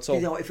dislike them at all.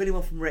 You know, if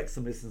anyone from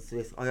Wrexham listens to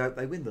this, I hope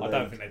they win the league. I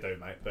don't think they do,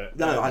 mate. But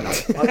no, I know.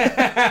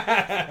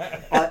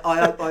 I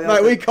hope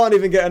mate, we can't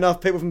even get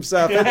enough people from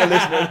South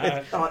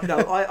Africa listening.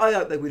 I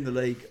hope they win the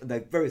league, and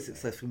they're very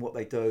successful in what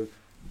they do.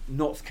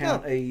 Notts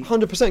County,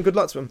 100%. Good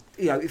luck to them.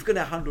 You know, if you're going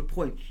to have 100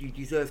 points, you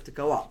deserve to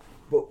go up.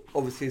 But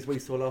obviously, as we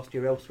saw last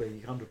year elsewhere,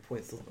 100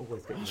 points doesn't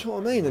always get. That's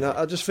what I mean, and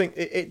I just think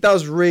it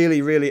does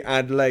really, really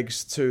add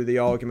legs to the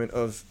argument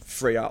of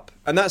 3 up,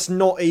 and that's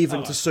not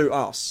even to suit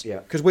us,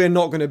 because we're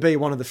not going to be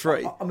one of the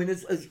 3. I mean,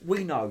 as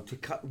we know, to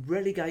cut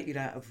relegated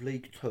out of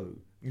League 2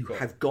 you've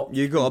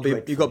got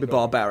to be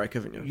barbaric,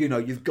 haven't you? You know,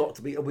 you've got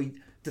to be.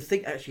 To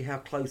think actually how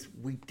close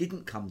we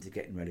didn't come to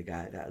getting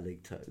relegated out of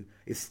League Two.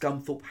 If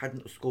Scunthorpe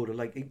hadn't scored a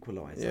late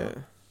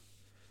equaliser,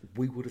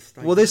 we would have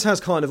stayed. Well, this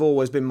has kind of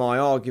always been my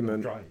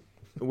argument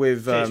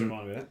with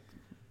the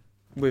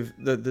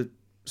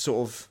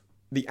sort of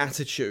the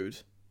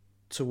attitude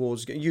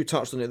towards. You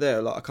touched on it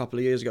there, like a couple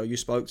of years ago. You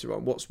spoke to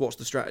Ron. What's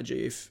the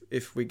strategy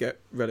if we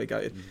get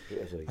relegated?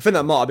 I think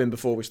that might have been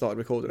before we started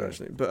recording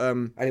actually, but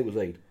and it was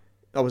Lead.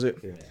 Oh, was it?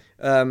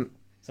 Yeah.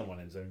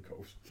 Someone in Zoom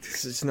calls.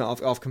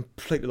 I've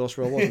completely lost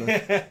where I was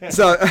now.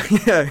 So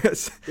yeah,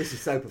 this is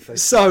so professional.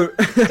 So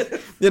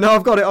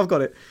I've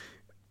got it.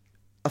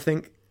 I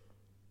think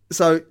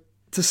so.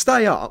 To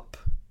stay up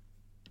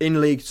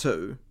in League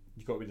Two,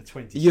 you've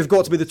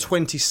got to be the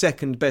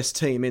 22nd best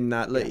team in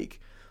that league.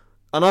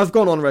 And I've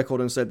gone on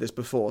record and said this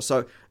before.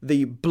 So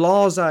the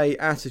blasé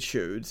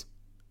attitude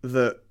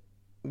that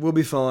we'll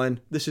be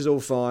fine, this is all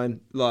fine,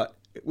 like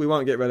we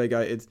won't get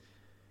relegated.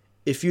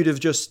 If you'd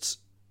have just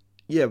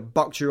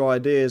bucked your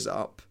ideas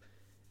up,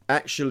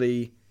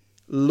 actually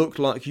looked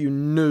like you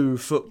knew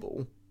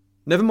football,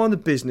 never mind the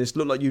business,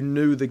 looked like you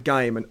knew the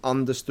game and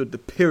understood the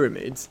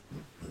pyramid,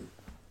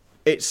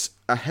 it's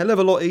a hell of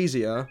a lot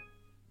easier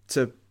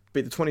to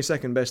be the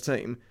 22nd best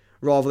team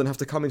rather than have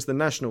to come into the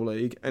National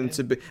League and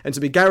to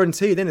be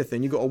guaranteed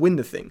anything, you've got to win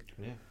the thing.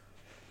 Yeah,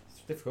 it's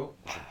difficult.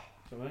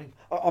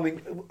 I mean,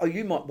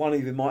 one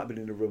of you might have been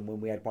in the room when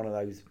we had one of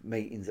those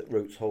meetings at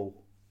Roots Hall.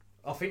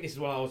 I think this is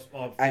what I was.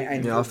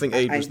 I think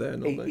Ede was there.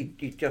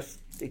 He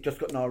just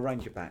got Noel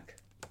Ranger back.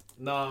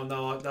 No,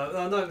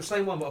 the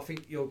same one. But I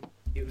think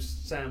it was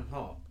Sam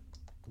Hart.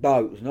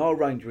 No, it was Noel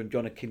Ranger and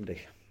John Akindi.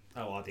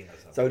 Oh, I think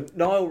that's that. So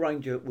Noel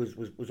Ranger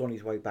was on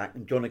his way back,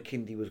 and John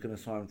Akindi was going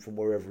to sign from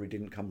wherever he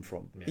didn't come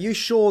from. Yeah. Are you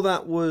sure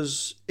that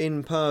was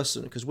in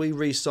person? Because we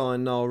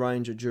re-signed Noel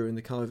Ranger during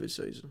the COVID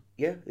season.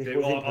 Yeah, I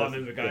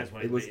remember going to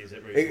it was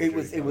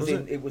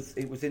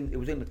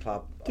in the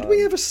club. Did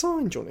we ever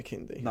sign John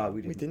Akindi? No,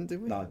 we didn't. We didn't,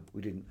 did we? No,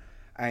 we didn't.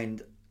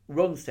 And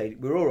Ron said,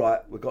 "We're all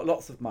right. We've got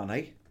lots of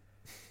money.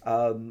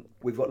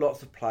 We've got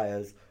lots of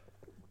players.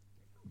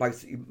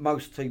 Basically,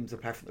 most teams are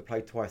having to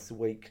play twice a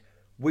week.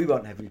 We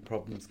won't have any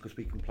problems because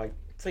we can play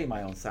Team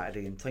A on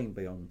Saturday and Team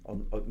B on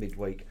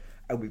midweek,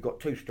 and we've got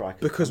 2 strikers.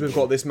 Because we've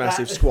got this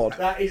massive squad.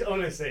 That is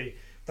honestly...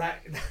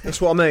 That's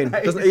what I mean.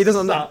 He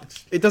doesn't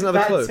have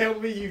a clue. Tell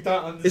me you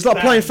don't understand. It's like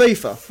playing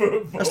FIFA.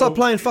 Football. It's like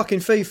playing fucking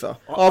FIFA.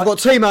 I've got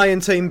Team A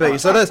and Team B.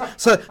 So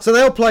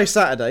they'll play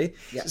Saturday,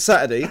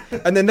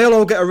 and then they'll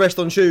all get a rest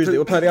on Tuesday.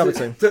 We'll play the other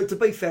team. To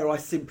be fair, I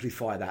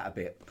simplify that a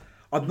bit.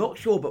 I'm not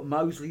sure, but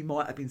Mosley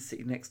might have been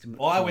sitting next to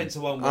him. I went to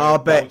one where I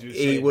bet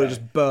he would have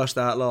just burst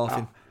out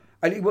laughing.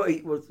 And it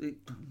was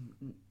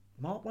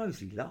Mark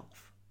Mosley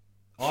laugh.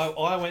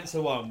 I went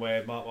to one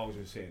where Mark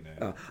Mosley was sitting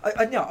there.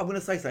 I'm going to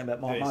say something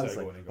about Mark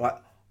Mosley. Right,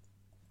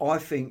 I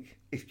think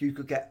if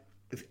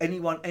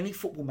any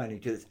football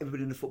manager that's ever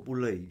been in the Football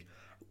League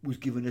was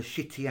given a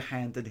shittier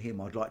hand than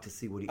him, I'd like to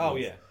see what it was. Oh,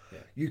 yeah.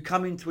 You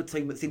come into a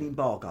team that's in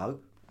embargo.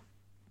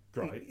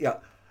 Right. Yeah.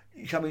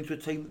 You come into a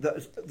team that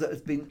has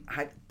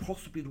had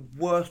possibly the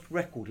worst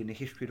record in the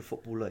history of the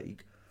Football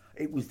League.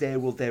 It was there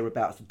or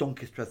thereabouts.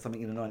 Doncaster had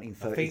something in the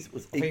 1930s.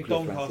 I think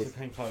Doncaster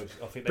came close.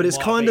 But it's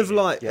kind of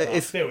like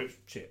if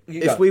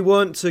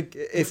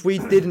we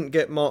didn't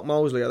get Mark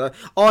Mosley at that.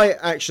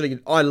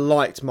 I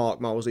liked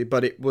Mark Mosley,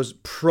 but it was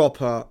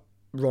proper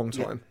wrong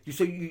time. Yeah.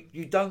 So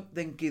you don't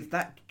then give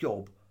that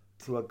job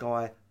to a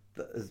guy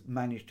that has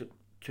managed to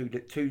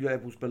two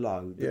levels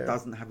below that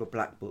doesn't have a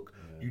black book.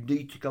 You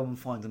need to go and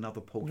find another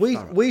Paul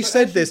Sturrock. We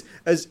said this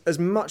as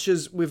much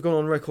as we've gone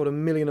on record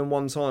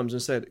 1,000,001 times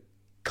and said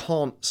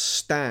can't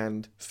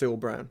stand Phil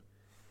Brown.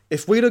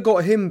 If we'd have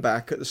got him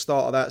back at the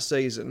start of that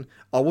season,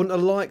 I wouldn't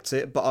have liked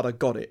it, but I'd have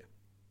got it.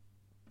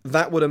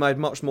 That would have made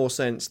much more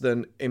sense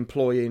than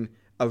employing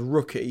a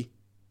rookie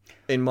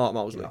in Mark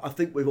Mosley. I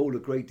think we've all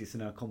agreed this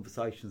in our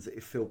conversations that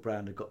if Phil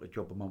Brown had got the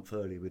job a month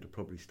earlier, we'd have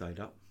probably stayed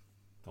up.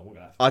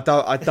 I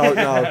don't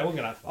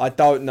know. I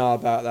don't know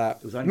about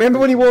that. Remember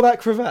when he wore that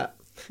cravat?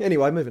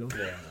 Anyway, moving on.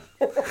 Yeah.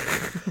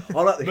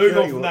 I like the move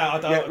on from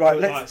that.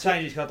 Let's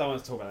change it because I don't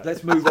want to talk about that.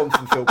 Let's move on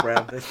from Phil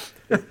Brown.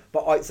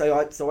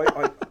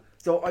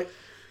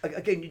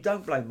 Again, you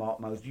don't blame Mark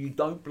Mosley. You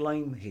don't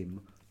blame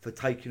him for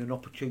taking an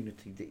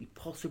opportunity that he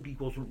possibly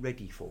wasn't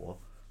ready for,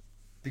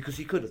 because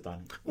he could have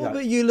done it. Well,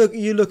 but you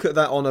look at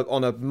that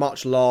on a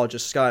much larger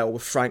scale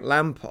with Frank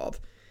Lampard.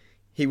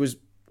 He was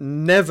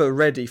never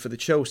ready for the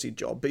Chelsea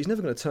job, but he's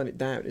never going to turn it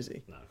down, is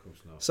he? No, of course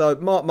not. So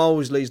Mark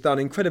Mosley's done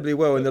incredibly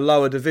well in the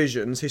lower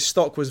divisions. His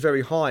stock was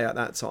very high at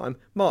that time.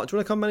 Mark, do you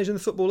want to come manage in the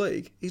Football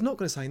League? He's not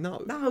going to say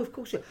no. No, of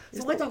course not.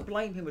 So I don't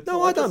blame him at all.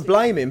 No, I don't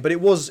blame him, but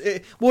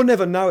we'll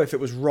never know if it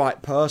was right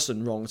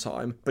person, wrong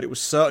time, but it was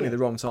certainly the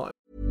wrong time.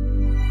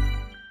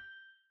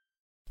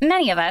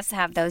 Many of us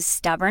have those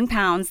stubborn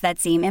pounds that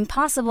seem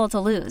impossible to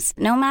lose,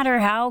 no matter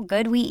how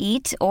good we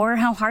eat or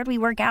how hard we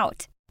work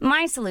out.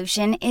 My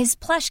solution is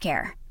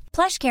PlushCare.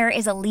 PlushCare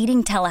is a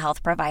leading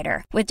telehealth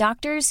provider with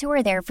doctors who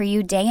are there for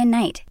you day and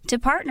night to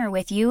partner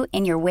with you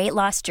in your weight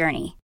loss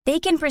journey. They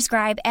can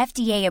prescribe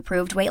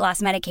FDA-approved weight loss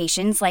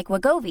medications like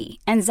Wegovy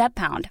and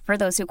Zepbound for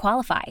those who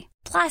qualify.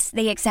 Plus,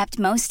 they accept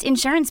most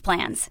insurance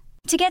plans.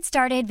 To get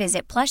started,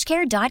 visit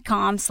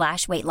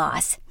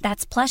plushcare.com/weightloss.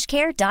 That's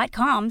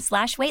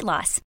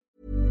plushcare.com/weightloss.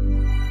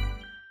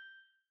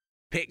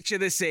 Picture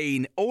the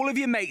scene. All of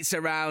your mates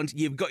around,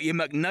 you've got your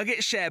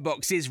McNugget share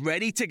boxes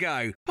ready to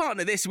go.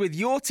 Partner this with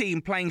your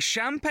team playing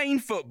champagne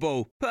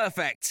football.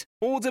 Perfect.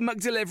 Order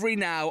McDelivery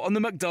now on the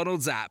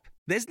McDonald's app.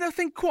 There's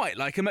nothing quite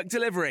like a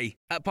McDelivery.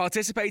 At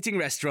participating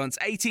restaurants,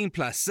 18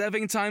 plus,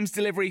 serving times,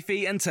 delivery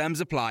fee and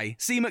terms apply.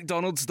 See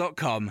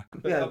mcdonalds.com.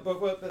 But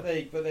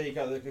there you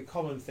go. The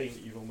common thing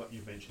that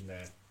you've mentioned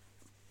there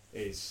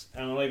is,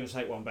 and I'll even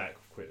take one back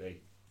quickly,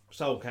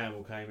 Sol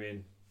Campbell came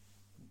in,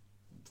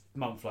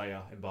 month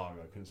later,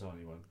 embargo, couldn't sign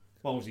anyone.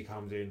 Molesley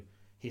comes in,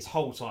 his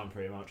whole time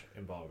pretty much,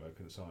 embargo,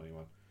 couldn't sign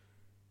anyone.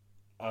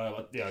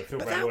 But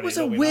that was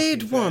a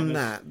weird one,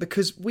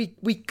 because we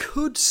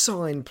could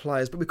sign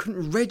players, but we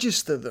couldn't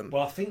register them.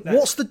 Well, I think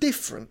what's the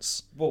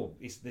difference? Well,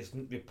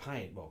 you're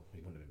paying. Well,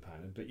 you wouldn't have been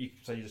paying them, but you're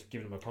just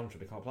giving them a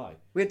contract they can't play.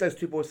 We had those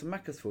two boys from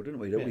Macclesfield, didn't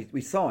we? Yeah.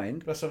 We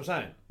signed. That's what I'm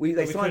saying.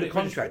 They signed a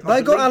contract.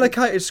 They got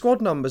allocated squad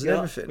numbers and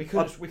everything. We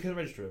couldn't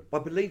register them. I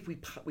believe we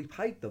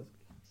paid them.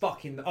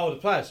 The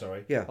players,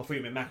 sorry. Yeah. I thought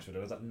you meant Maxwell.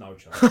 I was like, no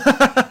chance.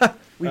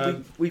 we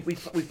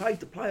paid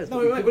the players.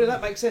 No, but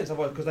that makes sense,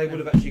 because they would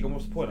have actually gone.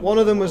 What's the point? One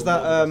of them was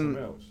that.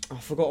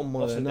 I've forgotten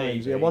one of their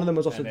names. Yeah, one of them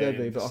was Ofsted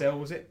Derby. But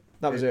was it?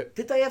 That was it.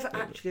 Did they ever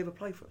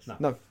play for us?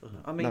 No.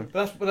 I mean,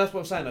 but that's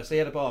what I'm saying. So he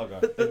had embargo.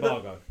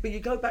 But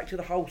you go back to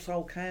the whole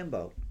Sol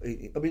Campbell.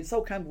 I mean,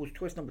 Sol Campbell was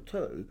choice number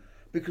 2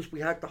 because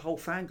we had the whole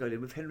fan going in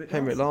with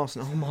Henrik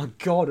Larsson. Oh my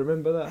God,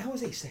 remember that? How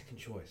was he second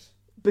choice?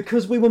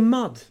 Because we were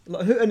mud.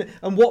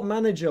 And what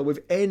manager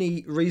with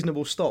any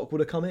reasonable stock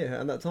would have come here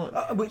at that time?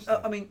 I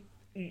mean,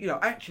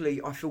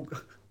 actually, I feel.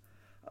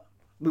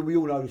 We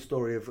all know the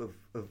story of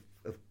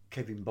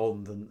Kevin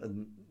Bond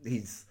and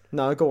his.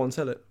 No, go on,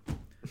 tell it.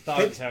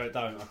 Don't tell it.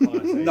 Don't. I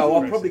can't say no,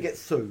 I'll probably get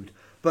sued.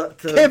 But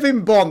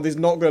Kevin Bond is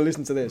not going to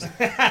listen to this.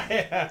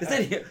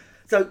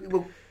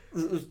 So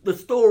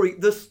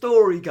the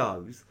story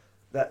goes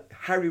that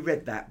Harry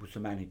Redknapp was the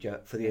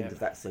manager for the end of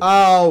that season.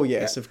 Oh,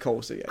 yes, of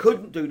course. Yeah.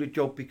 Couldn't do the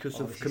job because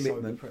of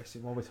commitment. So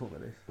depressing. Why are we talking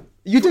about this?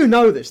 You do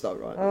know this, though,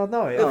 right?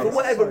 No. For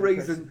whatever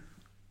reason,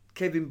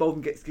 Kevin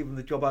Bond gets given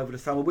the job over the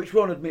summer, which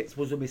Ron admits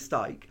was a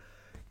mistake.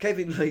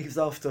 Kevin leaves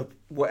after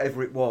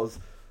whatever it was,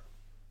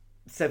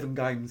 7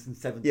 games and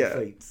 7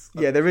 defeats.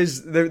 Yeah, there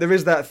is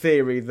that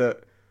theory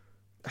that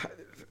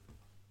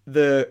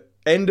the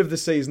end of the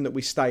season that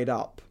we stayed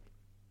up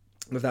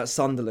with that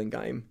Sunderland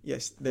game.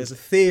 Yes, there's a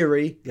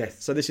theory.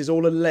 Yes. So this is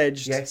all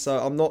alleged. Yes. So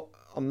I'm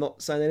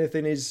not saying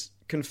anything is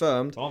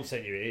confirmed. I'm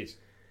saying it is.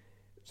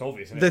 It's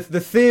obvious, isn't it? The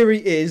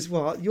theory is,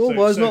 well, your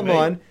words, not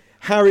mine.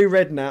 Harry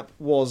Redknapp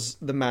was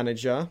the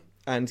manager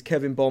and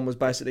Kevin Bond was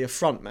basically a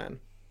front man.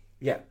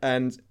 Yeah.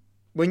 And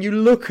when you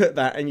look at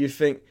that and you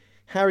think,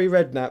 Harry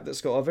Redknapp, that's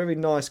got a very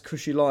nice,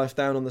 cushy life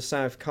down on the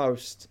south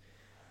coast,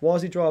 why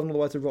is he driving all the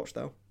way to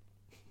Rochdale?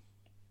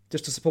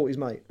 Just to support his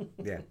mate.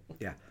 Yeah.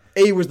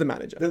 He was the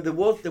manager. There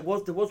was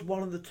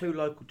one of the 2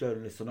 local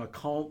journalists, and I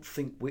can't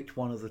think which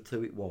one of the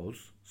 2 it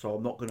was, so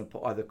I'm not going to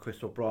put either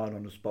Chris or Brian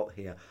on the spot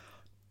here.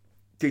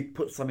 Did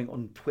put something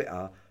on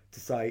Twitter to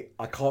say,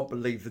 I can't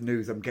believe the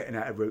news I'm getting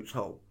out of Roots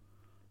Hall.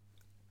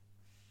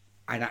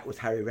 And that was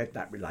Harry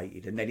Redknapp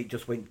related, and then it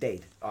just went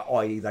dead.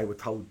 I.e., they were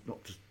told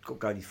not to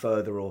go any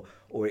further, or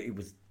it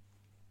was.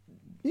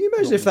 Can you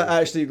imagine if that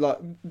actually,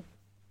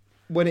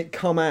 when it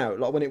come out,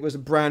 when it was a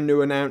brand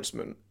new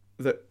announcement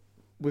that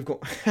we've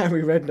got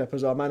Harry Redknapp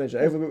as our manager,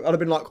 I'd have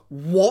been like,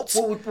 what?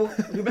 Well,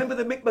 remember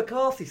the Mick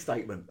McCarthy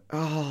statement?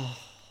 Oh.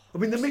 I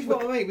mean,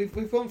 what I mean.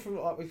 We've gone from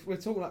we're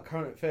talking about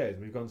current affairs,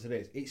 and we've gone to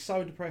this. It's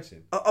so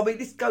depressing. I mean,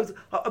 this goes.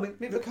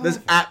 There's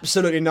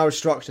absolutely no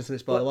structure to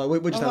this, by the way.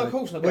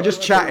 We're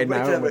just chatting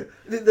now, aren't we?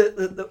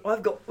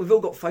 We've all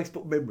got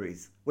Facebook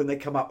memories when they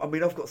come up. I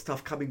mean, I've got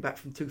stuff coming back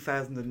from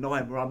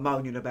 2009 where I'm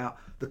moaning about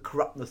the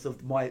corruptness of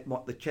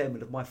the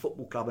chairman of my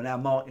football club and how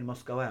Martin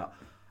must go out.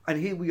 And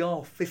here we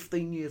are,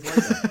 15 years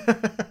later.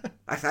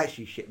 That's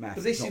actually shit math.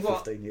 But this is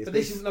what. 15 years. But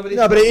this is but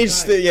it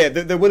is.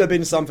 There will have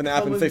been something that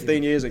happened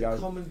 15 years ago.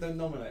 The common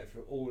denominator for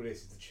all of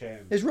this is the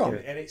chairman. It's wrong,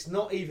 and it's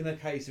not even a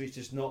case of he's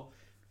just not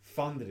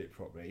funded it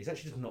properly. He's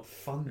actually just not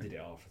funded it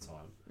half the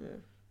time. Yeah.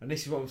 And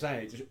this is what I'm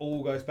saying. It just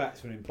all goes back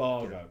to an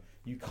embargo.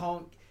 Yeah. You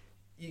can't.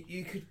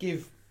 You could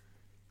give.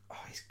 Oh,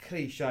 it's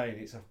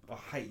cliche, and I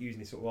hate using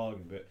this sort of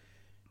argument, but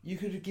you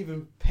could have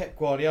given Pep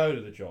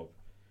Guardiola the job.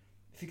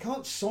 If you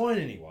can't sign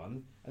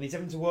anyone and he's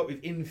having to work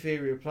with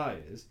inferior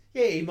players,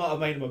 yeah, he might have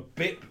made them a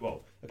bit.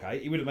 Well, okay,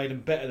 he would have made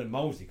them better than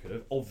Molesley could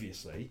have,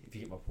 obviously, if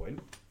you get my point.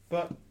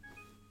 But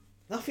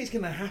nothing's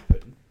going to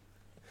happen.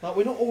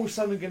 We're not all of a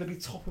sudden going to be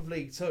top of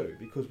League 2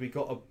 because we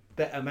got a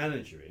better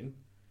manager in.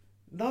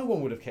 No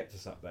one would have kept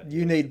us up that.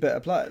 You need better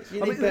players.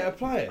 You need better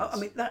players.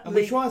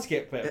 We tried to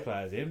get better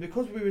players in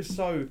because we were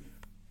so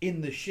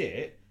in the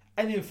shit.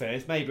 And in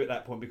fairness, maybe at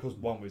that point, because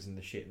 1 was in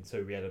the shit and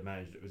 2 we had a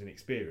manager that was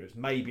inexperienced,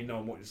 maybe no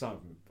one wanted to sign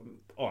him.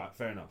 All right,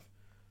 fair enough.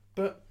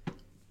 But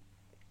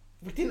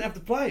we didn't have the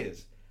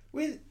players.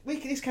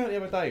 This came out the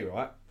other day,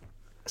 right?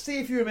 See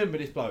if you remember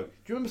this bloke. Do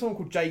you remember someone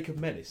called Jacob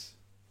Mellis?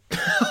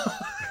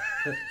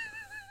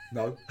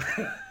 No.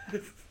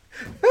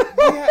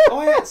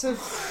 I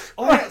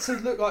had to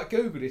look like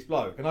Google this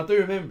bloke, and I do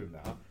remember him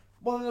now.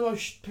 One of the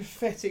most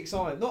pathetic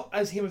signs, not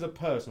as him as a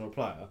person or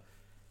player,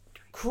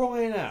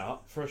 crying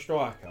out for a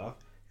striker,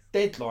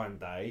 deadline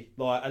day,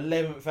 like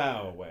 11th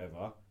hour or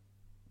whatever,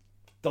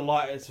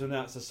 delighted to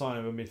announce the sign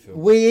of a midfielder.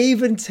 We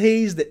even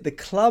teased it. The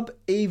club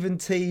even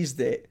teased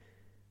it.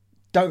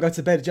 Don't go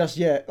to bed just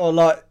yet, or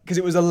because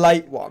it was a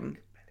late one,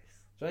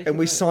 and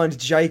we signed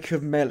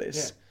Jacob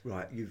Mellis. Yeah.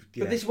 Right,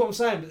 But this is what I'm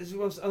saying.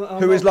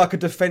 Who is like a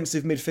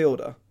defensive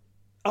midfielder.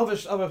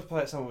 Other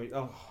players, someone.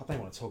 I don't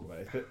want to talk about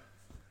it, but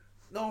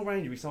Noel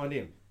Ranger, we signed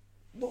him.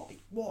 What?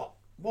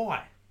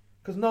 Why?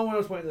 Because no one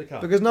else wanted to come.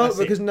 Because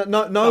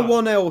no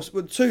one else.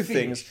 Well, two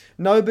things.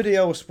 Nobody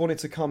else wanted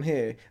to come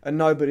here, and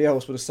nobody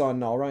else would have signed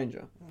Noel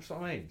Ranger. That's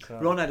what I mean. So,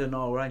 Ron had a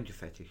Noel Ranger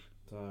fetish.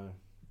 But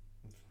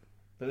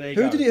there you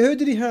go. Who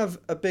did he have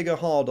a bigger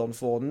hard on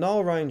for,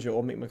 Noel Ranger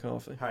or Mick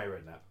McCarthy? Harry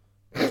Redknapp.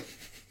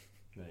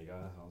 There you go.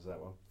 That was that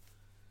one.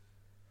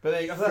 But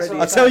there you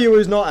go. I tell you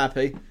who's not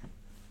happy.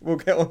 We'll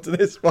get on to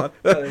this one.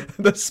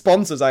 The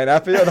sponsors ain't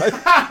happy, are they?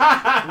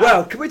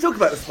 Well, can we talk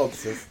about the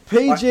sponsors?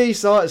 PG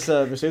Site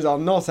Services are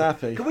not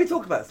happy. Can we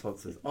talk about the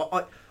sponsors?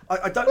 I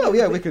don't know. Well,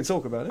 yeah, we can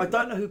talk about it. I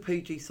don't know who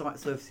PG Site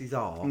Services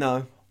are.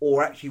 No.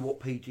 Or actually what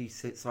PG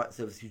Site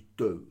Services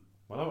do.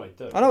 Well, I know what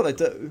they do. I know what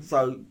they do.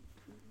 So,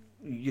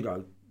 you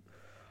know,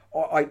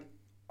 I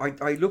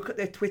look at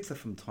their Twitter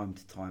from time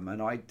to time,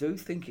 and I do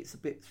think it's a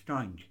bit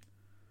strange.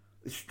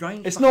 It's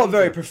strange. It's not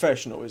very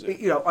professional, is it?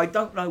 You know, I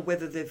don't know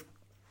whether they've.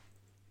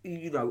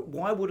 You know,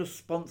 why would a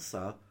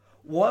sponsor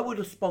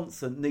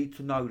need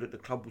to know that the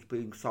club was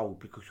being sold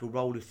because your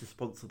role is to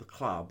sponsor the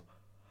club,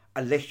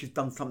 unless you've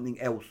done something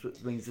else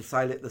that means the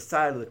sale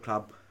of the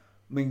club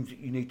means that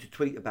you need to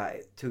tweet about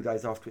it 2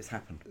 days after it's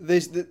happened.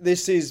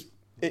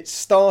 It's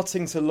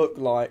starting to look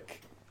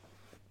like.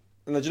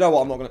 And do you know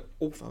what? I'm not going to.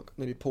 Oh fuck!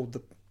 Nearly pulled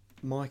the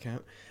mic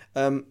out.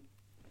 I'm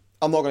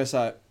not going to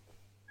say it.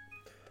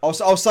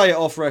 I'll say it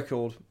off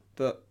record,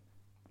 but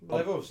they're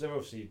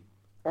obviously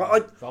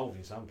involved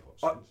in some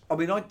pots. I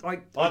mean, I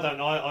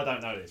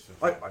don't know this.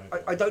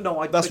 I don't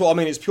know. That's what I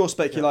mean. It's pure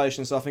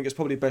speculation, so I think it's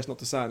probably best not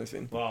to say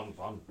anything. Well,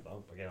 I'm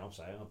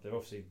saying they're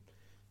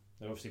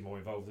obviously more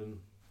involved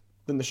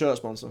than the shirt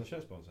sponsor.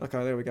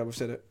 Okay, there we go. We've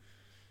said it.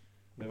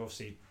 They're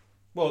obviously.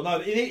 Well,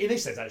 no. In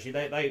this sense, actually,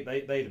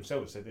 they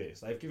themselves said this.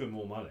 They've given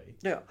more money.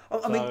 Yeah,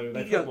 I mean,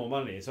 they've put more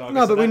money. So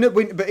no,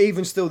 but but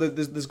even still,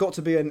 there's got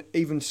to be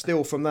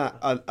from that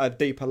a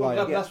deeper layer.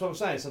 Well, that's what I'm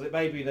saying. So that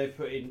maybe they've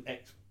put in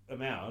X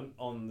amount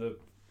on the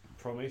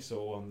promise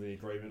or on the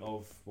agreement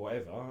of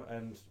whatever,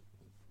 and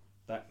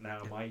that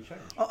now may change.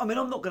 I mean,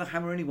 I'm not going to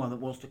hammer anyone that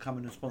wants to come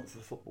in and sponsor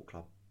the football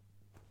club.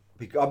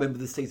 Because I remember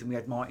the season we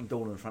had Martin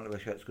Dorner in front of our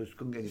shirts because we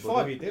couldn't get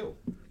anybody. 5-year deal.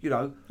 You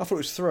know, I thought it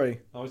was 3.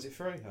 Oh, is it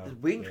 3? Oh,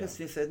 it'd be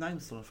interesting if their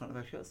names still in front of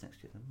our shirts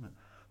next year, wouldn't it?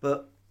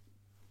 But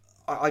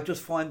I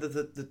just find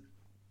that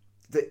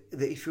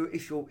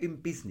if you're in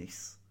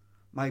business,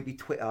 maybe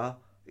Twitter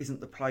isn't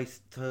the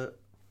place to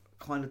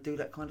kind of do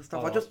that kind of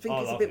stuff. I just think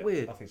it's a bit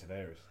weird. I think it's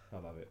hilarious. I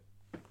love it.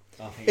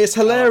 It's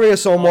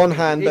hilarious on one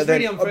hand, but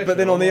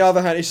then on the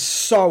other hand, it's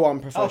so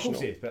unprofessional. Of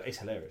course it is, but it's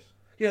hilarious.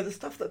 Yeah, the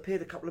stuff that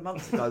appeared a couple of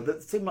months ago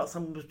that seemed like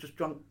someone was just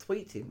drunk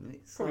tweeting.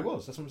 Probably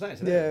was. That's what I'm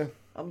saying. Yeah.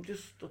 I'm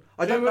just.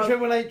 I don't know. Do you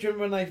remember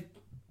when they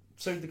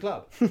sued the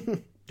club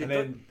and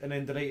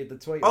then deleted the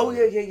tweet? Oh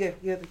yeah. They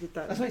did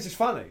that. That's why it's just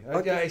funny.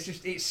 Yeah,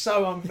 it's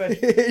so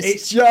unprofessional.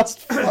 it's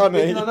just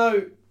funny. I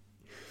know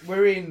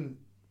we're in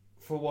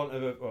for want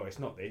of a. Well, it's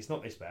not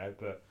this bad,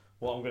 but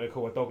what I'm going to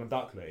call a dog and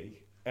duck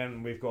league,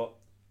 and we've got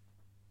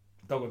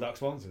dog and duck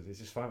sponsors. It's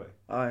just funny.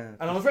 Oh yeah.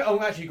 And I'm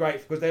actually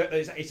grateful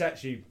because it's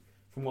actually,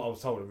 from what I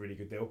was told, a really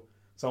good deal.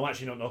 So I'm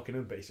actually not knocking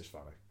them, but it's just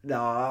funny. No,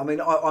 I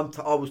mean, I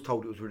was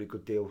told it was a really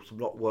good deal. Some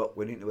lot of work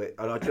went into it,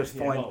 and I just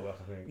find, a lot of work,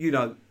 I think. you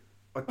know,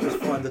 I just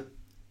find that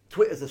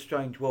Twitter's a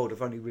strange world.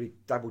 I've only really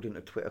dabbled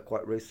into Twitter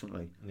quite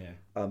recently. Yeah.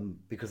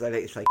 Because they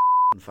let you say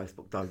on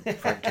Facebook, don't,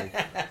 frankly.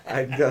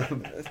 And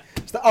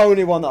it's the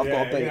only one that I've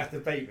got to beat. You have to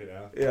beat it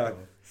now. Yeah.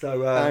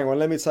 So hang on,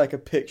 let me take a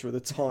picture of the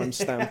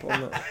timestamp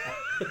on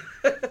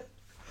that.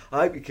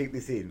 I hope you keep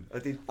this in.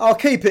 I'll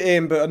keep it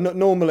in, but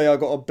normally I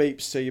got to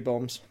beep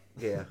C-bombs.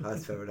 Yeah,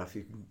 that's fair enough.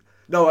 You can.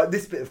 No,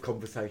 this bit of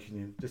conversation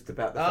in just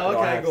about the fact that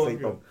I have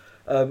C-bomb.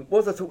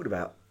 What was I talking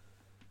about?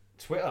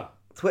 Twitter.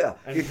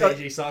 And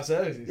PG Site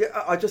Services.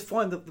 Yeah, I just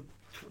find that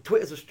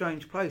Twitter's a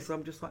strange place.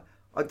 I'm just like,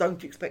 I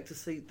don't expect to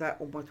see that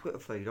on my Twitter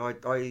feed. I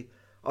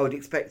would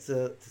expect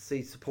to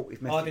see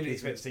supportive messages. I didn't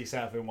expect to see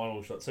Southend 1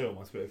 All Shot 2 on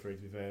my Twitter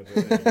feed, to be fair.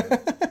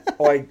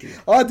 But I did.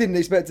 I didn't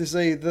expect to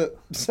see that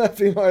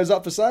Southend was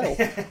up for sale.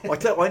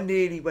 I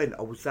nearly went.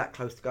 I was that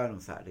close to going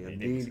on Saturday. I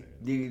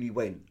nearly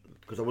went.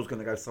 Because I was going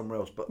to go somewhere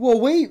else, but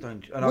we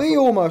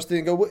almost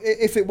didn't go.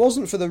 If it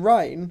wasn't for the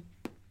rain,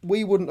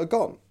 we wouldn't have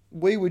gone.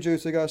 We were due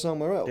to go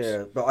somewhere else.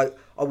 Yeah, but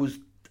I was,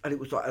 and it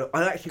was like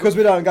I actually because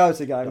we don't go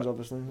to games,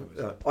 obviously.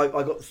 I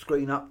got the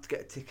screen up to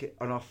get a ticket,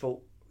 and I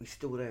thought, he's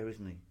still there,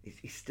 isn't he?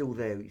 He's still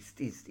there.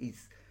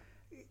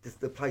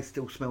 The place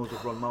still smells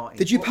of Ron Martin.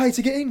 Did you pay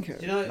to get in,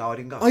 Kerry? No, I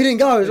didn't go. Oh, you didn't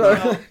go?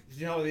 Did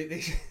you know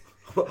this?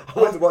 I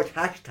went to watch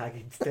hashtag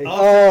instead.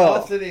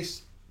 After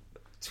this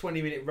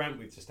 20-minute rant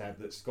we've just had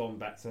that's gone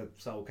back to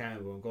Sol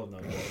Campbell and God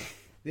knows what,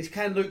 this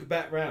can look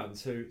back round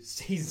to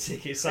season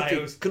ticket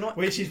sales,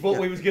 which is what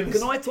we was going to say.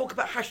 Can I talk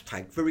about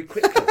hashtag very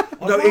quickly?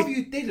 I'd rather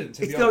you didn't,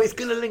 to be honest. It's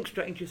going to link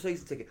straight into your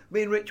season ticket.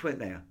 Me and Rich went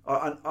there.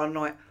 I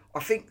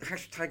think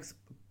hashtag's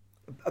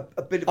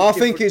a bit of a I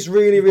think it's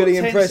really, really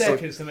 10 impressive.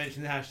 seconds to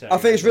mention the hashtag. I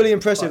think it's really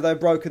impressive they've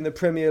broken the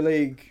Premier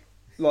League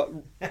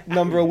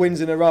number of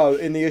wins in a row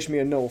in the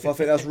Ishmael North. I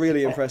think that's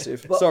really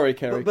impressive. Sorry,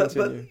 Kerry,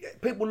 continue.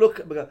 But people look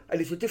at me and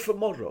it's a different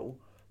model.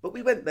 But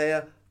we went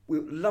there.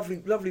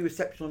 Lovely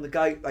reception on the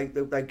gate. They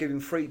giving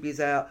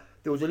freebies out.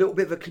 There was a little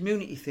bit of a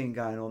community thing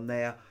going on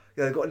there.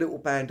 They've got a little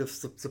band of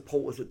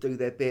supporters that do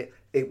their bit.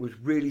 It was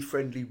really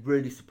friendly,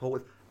 really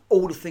supportive.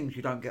 All the things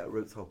you don't get at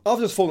Roots Hall. I've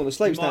just fallen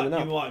asleep standing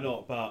up. You might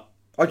not, but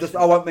I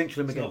won't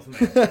mention them again. Not for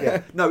me.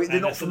 Yeah. No,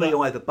 they're not for me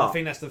either. But I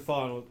think that's the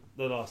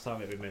last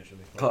time it'll be mentioned.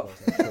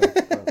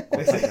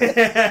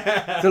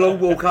 It's a long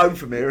walk home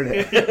from here, isn't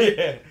it?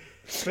 Yeah.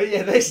 But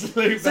yeah, let's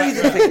loop back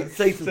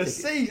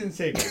season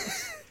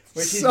tickets.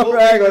 Which is what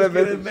I was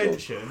going to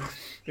mention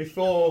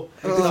before.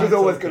 This was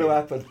always going to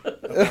happen.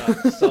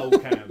 About Sol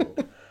Campbell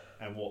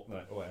and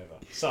whatever.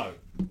 So,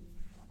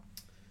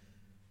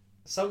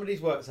 somebody's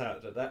worked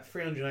out that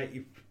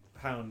 £380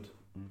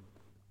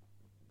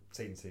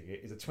 season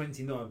ticket is a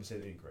 29%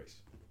 increase.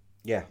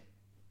 Yeah.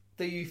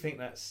 Do you think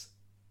that's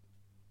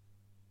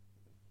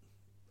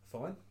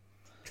fine?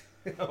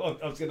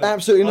 Absolutely not. I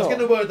was going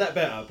to word that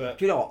better, but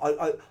do you know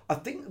what? I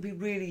think it'd be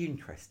really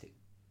interesting.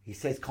 He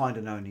says kind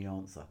of knowing the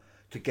answer.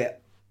 To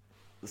get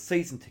the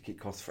season ticket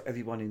costs for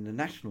everyone in the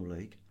National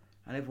League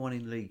and everyone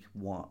in League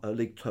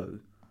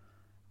 2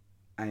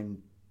 and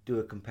do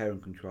a compare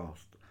and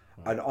contrast.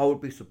 Right. And I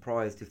would be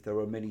surprised if there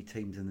are many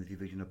teams in the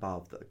division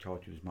above that are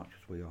charging as much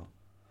as we are.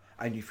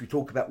 And if you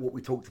talk about what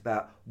we talked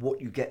about,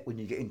 what you get when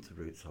you get into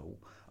Roots Hall,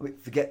 I mean,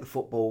 forget the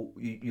football,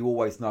 you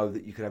always know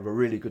that you can have a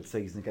really good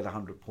season and get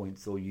 100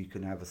 points, or you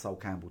can have a Sol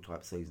Campbell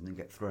type season and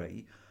get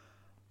 3.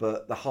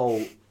 But the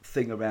whole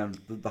thing around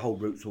the whole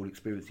Roots Hall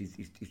experience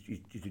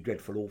is a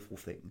dreadful, awful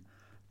thing.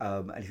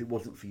 And if it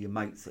wasn't for your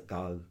mates that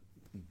go,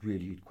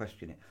 really you'd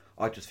question it.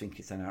 I just think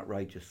it's an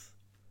outrageous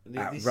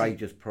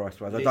price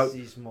rise. This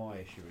is my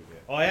issue with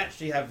it. I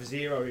actually have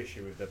zero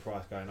issue with the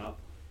price going up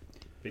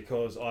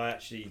because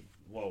you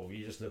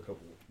just look at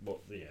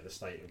the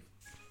state of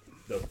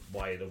the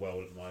way of the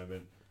world at the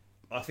moment.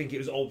 I think it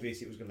was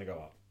obvious it was going to go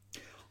up.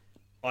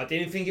 I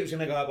didn't think it was going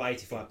to go up by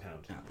 £85.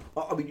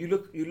 No. I mean, you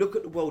look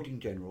at the world in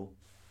general.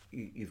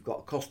 You've got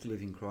a cost of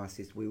living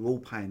crisis. We're all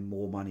paying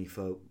more money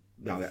for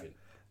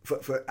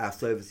our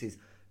services.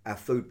 Our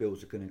food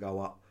bills are going to go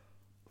up.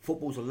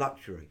 Football's a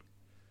luxury.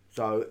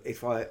 So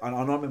I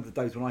remember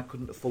the days when I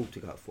couldn't afford to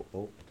go to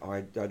football.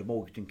 I had a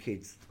mortgage and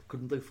kids. I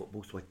couldn't do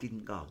football, so I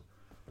didn't go.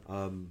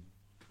 But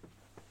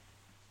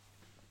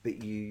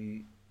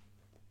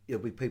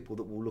there'll be people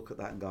that will look at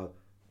that and go,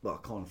 "Well,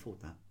 I can't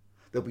afford that."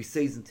 There'll be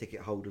season ticket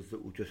holders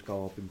that will just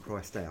go, "I've been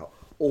priced out,"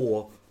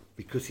 or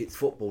because it's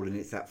football and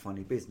it's that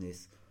funny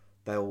business,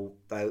 they will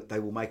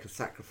make a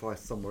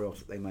sacrifice somewhere else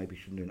that they maybe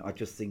shouldn't do. I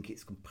just think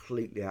it's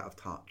completely out of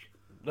touch.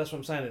 That's what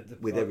I'm saying.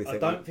 With everything, I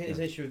don't think it's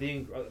an issue with the.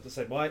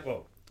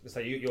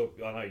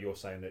 I know you're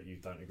saying that you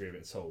don't agree with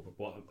it at all, but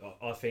what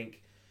I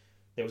think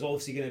there was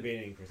obviously going to be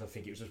an increase. I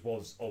think it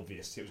was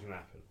obvious it was going to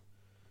happen.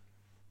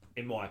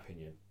 In my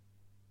opinion,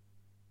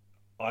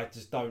 I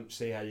just don't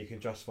see how you can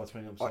justify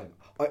 29%.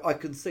 I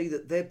can see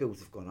that their bills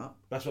have gone up.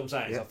 That's what I'm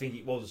saying. Yeah. I think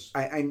it was,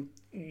 and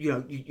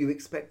you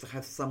expect to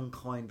have some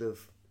kind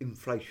of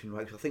inflation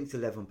rate. I think it's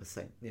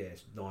 11%. Yeah,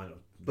 it's 9 or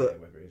but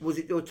whatever it is. Was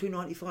it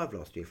 $2.95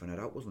 last year for an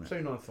adult? Wasn't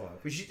it?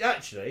 $2.95, which is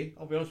actually,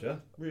 I'll be honest with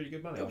you, really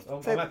good money.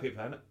 I'm happy with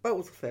paying it. That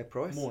was a fair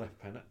price. More than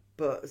happy paying it.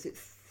 But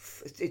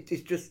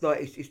it's just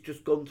like it's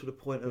just gone to the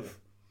point of.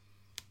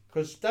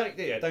 Because don't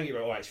get me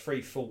wrong, it's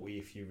 $3.40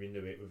 if you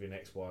renew it within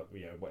X,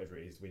 whatever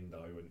it is,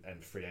 window,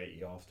 and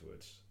 $3.80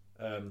 afterwards.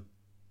 I'm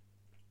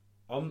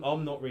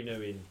not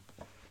renewing.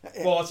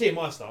 Well, I'll tell you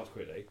my stance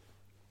quickly.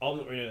 I'm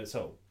not renewing at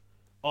all.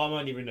 I'm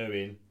only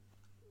renewing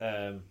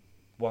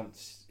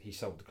once he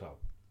sold the club.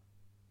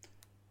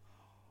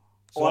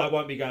 So I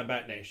won't be going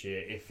back next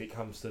year if it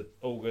comes to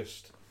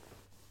August,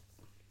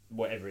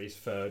 whatever it is,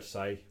 first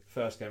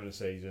game of the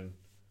season.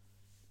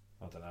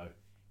 I don't know.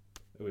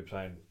 We'll be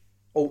playing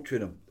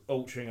Altrincham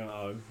at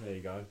home. There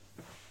you go.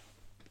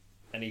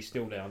 And he's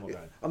still there. I'm not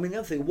going. I mean, the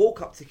other thing, a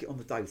walk-up ticket on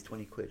the day is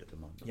 £20 at the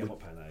moment. Yeah, I'm not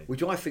paying that.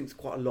 Which I think is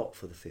quite a lot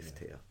for the fifth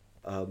tier.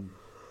 And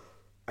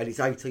it's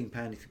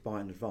 £18 if you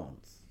buy in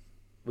advance,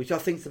 which I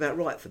think is about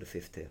right for the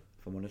fifth tier.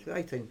 If I'm honest,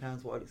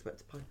 £18 what I'd expect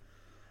to pay.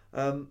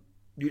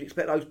 You'd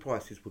expect those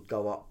prices would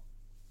go up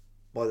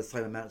by the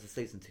same amount as the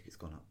season ticket's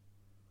gone up.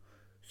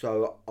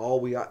 So are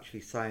we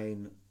actually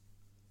saying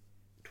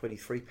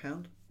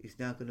 £23 is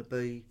now going to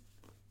be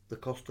the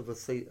cost of a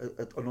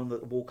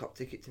walk-up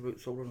ticket to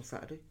Roots Hall on a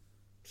Saturday?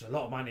 There's a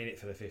lot of money in it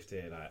for the 5th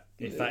tier,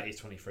 if that is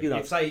 23. He's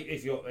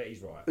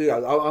right.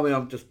 I mean,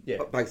 I'm just based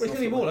well, it's going to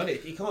be more, isn't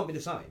it? It can't be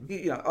the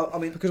same. I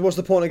mean, because what's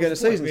the point of getting a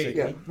season ticket?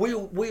 Yeah,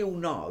 we all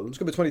know it's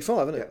going to be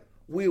 25, isn't it?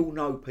 We all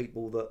know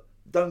people that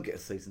don't get a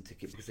season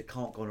ticket because they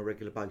can't go on a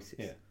regular basis.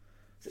 Yeah.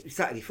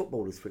 Saturday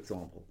footballers, for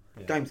example,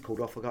 games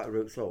called off. I go to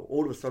Rooksall.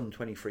 All of a sudden,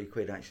 23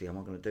 quid. Actually, am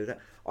I going to do that?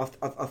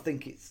 I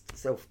think it's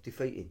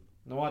self-defeating.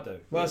 No, I do.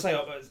 Well, I say,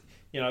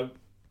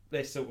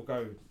 let's sort of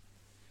go.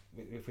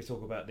 If we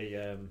talk about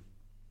the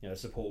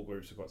support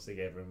groups have got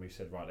together and we've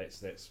said, right,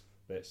 let's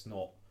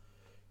not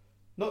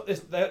they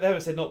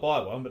haven't said not buy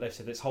one, but they've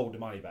said let's hold the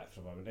money back for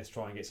the moment. Let's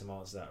try and get some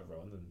answers out of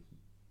Ron, and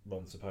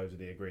Ron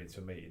supposedly agreed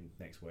to a meeting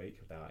next week.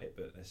 I doubt it,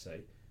 but let's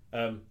see.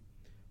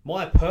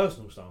 My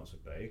personal stance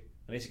would be,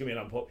 and this is going to be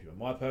an unpopular,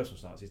 my personal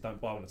stance is don't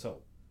buy one at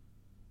all.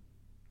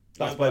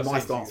 That's been my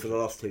stance for the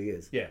last 2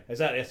 years. Yeah,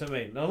 exactly. That's what I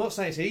mean. Now, I'm not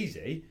saying it's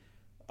easy.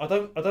 I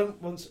don't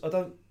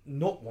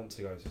not want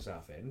to go to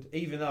Southend,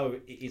 even though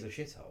it is a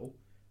shithole.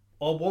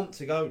 I want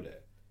to go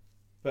there,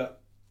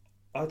 but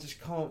I just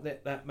can't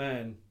let that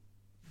man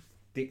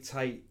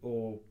dictate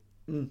or.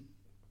 Do you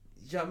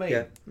know what I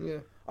mean? Yeah.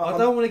 I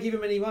don't want to give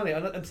him any money.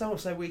 And someone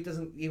say, well, he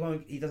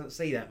doesn't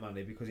see that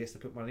money because he has to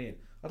put money in.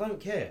 I don't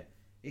care.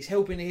 It's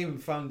helping him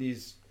fund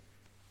his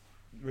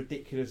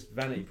ridiculous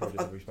vanity project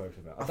that we spoke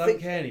about. I don't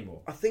care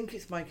anymore. I think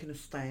it's making a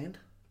stand.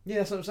 Yeah,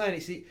 that's what I'm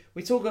saying.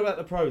 We talk about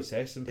the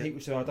process, and people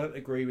say, I don't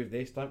agree with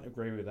this, don't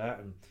agree with that,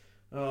 and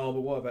but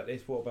what about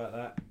this, what about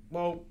that?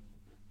 Well,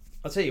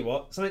 I'll tell you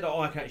what, something that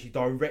I can actually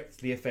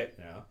directly affect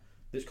now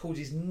that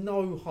causes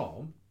no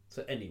harm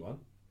to anyone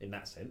in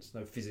that sense,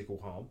 no physical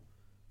harm,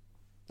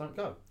 don't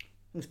go.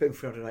 And spend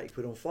 380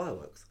 quid on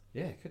fireworks.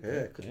 Yeah,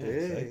 could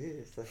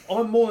do. Yeah.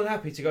 I'm more than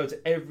happy to go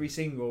to every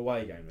single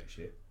away game next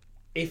year.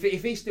 If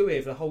he's still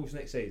here for the whole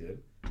next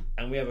season,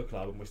 and we have a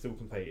club and we're still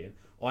competing,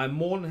 I am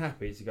more than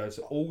happy to go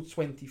to all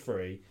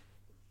 23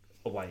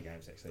 away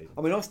games next season.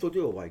 I mean, I still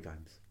do away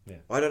games. Yeah.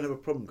 I don't have a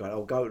problem going.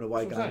 I'll go to an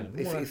away game. I'm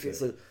going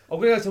to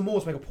go to more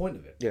to make a point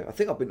of it. Yeah, I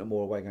think I've been to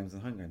more away games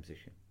than home games this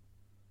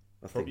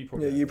year.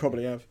 You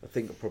probably have. I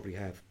think I probably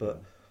have,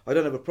 but I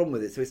don't have a problem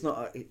with it. So it's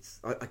not.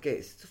 I get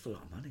it's just a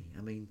lot of money.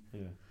 I mean,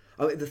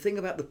 the thing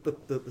about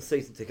the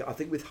season ticket, I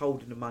think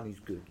withholding the money is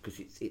good because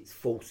it's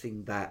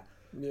forcing that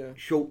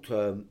short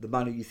term, the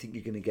money you think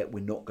you're going to get, we're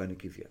not going to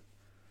give you.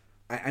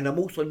 And I'm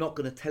also not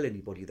going to tell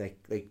anybody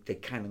they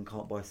can and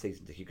can't buy a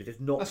season ticket because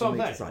it's not That's for what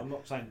me I'm to say. I'm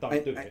not saying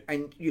don't do it.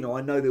 And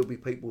I know there'll be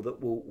people that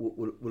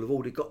will have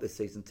already got their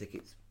season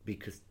tickets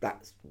because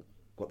that's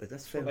what they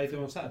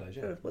do on Saturdays.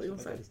 Yeah, what they do on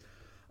Saturdays.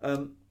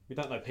 We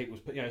don't know people's.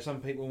 Some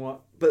people might.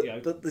 But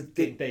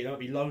they might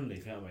be lonely.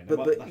 If you know what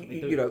I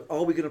mean. But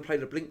are we going to play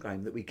the blink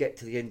game that we get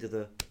to the end of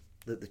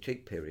the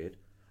cheap period,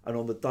 and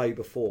on the day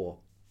before?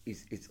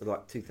 It's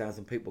like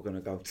 2,000 people going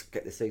to go to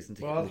get the season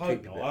ticket. Well, I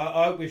hope not.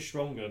 I hope we're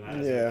stronger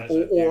than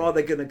that. Or are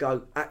they going to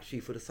go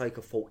actually for the sake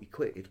of 40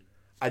 quid,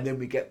 and then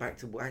we get back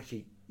to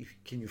actually,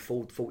 can you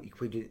afford 40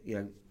 quid?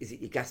 Is it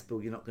your gas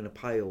bill you're not going to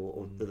pay,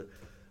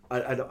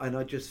 and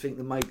I just think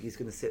that maybe he's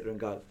going to sit there and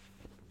go,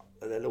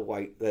 they'll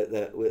wait.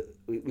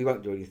 We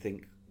won't do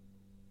anything.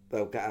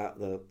 They'll get out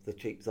the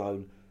cheap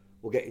zone.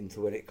 We'll get into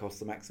when it costs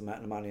the max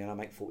amount of money, and I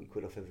make 40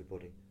 quid off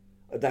everybody.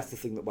 That's the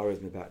thing that worries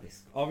me about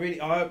this. I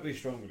hope we're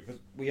stronger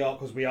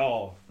because we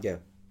are. Yeah.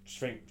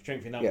 Strength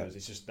in numbers.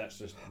 It's just that's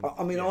just.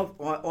 I mean, I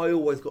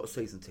always got a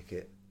season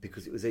ticket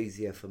because it was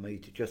easier for me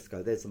to just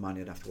go. There's the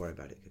money. I don't have to worry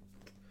about it.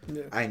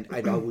 Yeah. And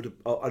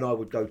I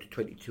would go to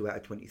 22 out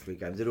of 23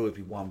 games. There'd always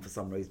be one for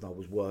some reason. I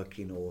was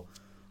working or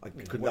I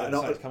couldn't. And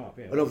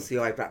obviously,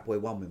 I had Black Boy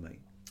one with me.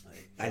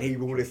 And he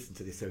will listen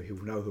to this, so he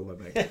will know who I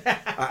mean.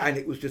 And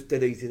it was just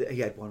dead easy that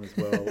he had one as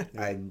well.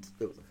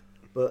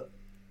 But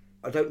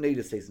I don't need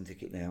a season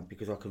ticket now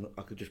because I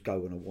could just go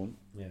when I want.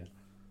 Yeah.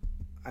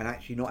 And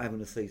actually, not having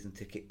a season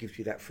ticket gives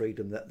you that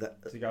freedom that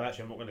so you go.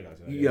 Actually, I'm not going to go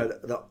to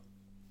it. That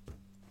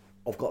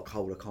I've got a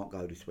cold. I can't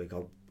go this week.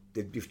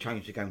 You've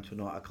changed the game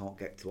tonight. I can't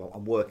get to.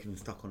 I'm working and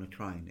stuck on a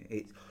train.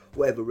 It's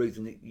whatever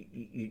reason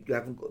you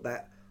haven't got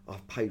that.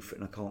 I've paid for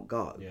it and I can't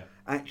go. Yeah.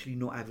 Actually,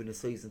 not having a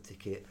season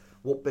ticket.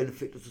 What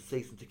benefit does a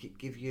season ticket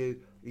give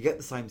you? You get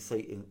the same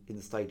seat in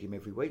the stadium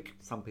every week.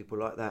 Some people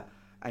like that.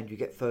 And you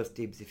get first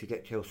dibs if you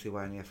get Chelsea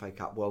away in the FA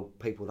Cup. Well,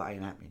 people, that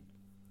ain't happening.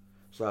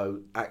 So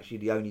actually,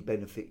 the only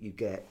benefit you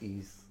get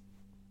is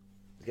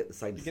you get the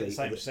same seat. You get the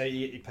same seat.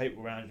 You get your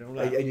people around you and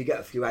all that. And you get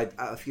a few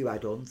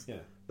add-ons. Yeah.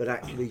 But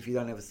actually, if you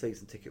don't have a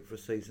season ticket for a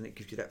season, it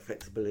gives you that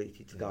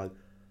flexibility to go.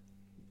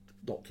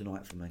 Not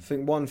tonight for me. I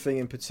think one thing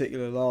in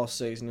particular last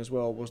season as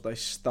well was they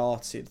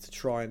started to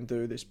try and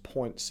do this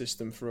point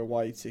system for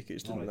away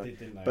tickets, didn't they?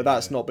 But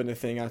that's not been a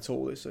thing at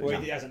all this season.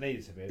 Well, it hasn't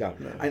needed to be. No.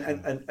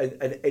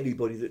 And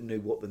anybody that knew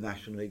what the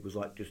National League was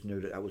like just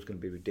knew that was going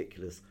to be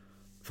ridiculous.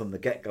 from the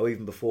get-go,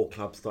 even before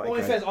clubs started. Well,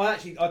 in fact,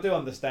 I do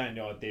understand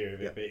the idea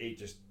of it, but it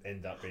just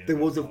ended up being. There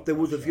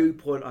was a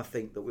viewpoint, I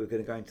think, that we were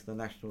going to go into the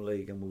National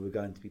League and we were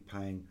going to be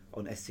playing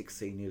on S06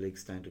 Senior League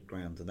standard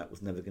grounds, and that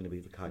was never going to be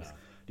the case. No.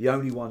 The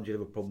only ones you'd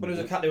have a problem.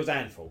 But there was a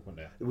handful, wasn't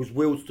there? It was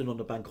Wilston on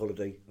the bank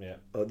holiday. Yeah,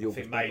 I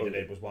think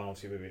Maidenhead was one.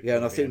 Obviously, yeah,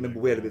 and I still remember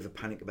we had a bit of a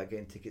panic about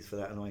getting tickets for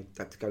that, and I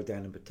had to go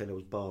down and pretend I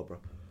was Barbara.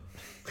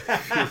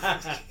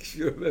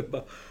 You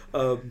remember?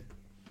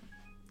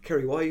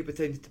 Kerry, why are you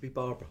pretending to be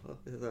Barbara?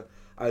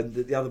 And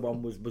the other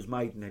one was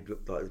Maidenhead.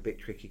 Looked like it was a bit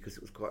tricky because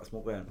it was quite a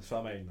small ground. That's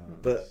what I mean.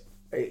 But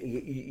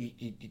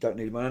you don't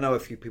need them. And I know a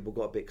few people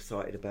got a bit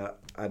excited about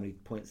how many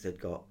points they'd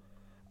got.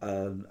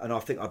 And I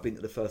think I've been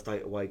to the first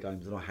 8 away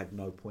games and I had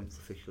no points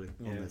officially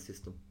on their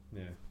system.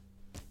 Yeah.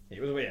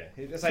 It was weird.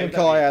 I think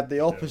I had the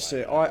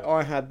opposite.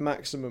 I had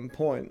maximum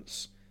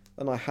points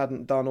and I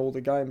hadn't done all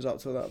the games up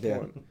to that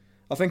point.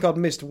 I think I'd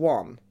missed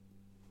one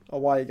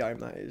away game,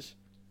 that is.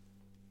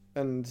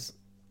 And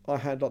I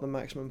had like the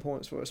maximum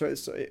points for it.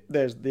 So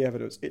there's the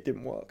evidence. It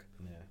didn't work.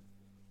 Yeah.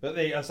 But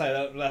I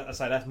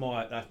say that's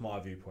my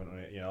viewpoint on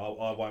it. You know,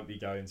 I won't be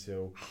going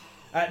till,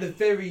 at the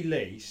very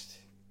least,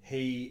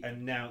 he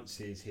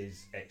announces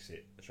his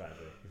exit strategy.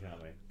 If you know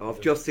what I mean.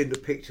 I've just seen the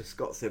picture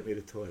Scott sent me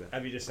to the toilet.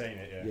 Have you just seen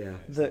it?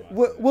 Yeah.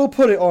 We'll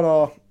put it on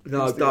our.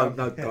 No,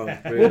 Instagram.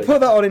 don't. Really. We'll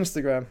put that on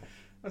Instagram.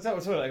 That's how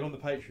we're talking on the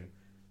Patreon.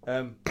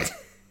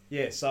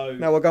 Yeah. So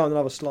now we'll go on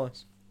another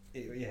slice.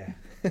 Yeah.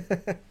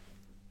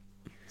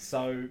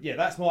 So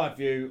that's my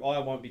view. I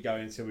won't be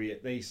going until we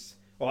at least.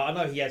 Well, I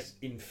know he has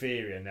in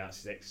theory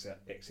announced his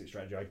exit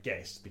strategy. I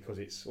guess because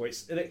it's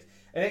an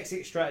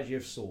exit strategy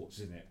of sorts,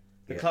 isn't it?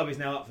 The club is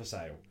now up for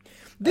sale.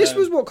 This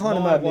was what kind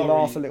of made me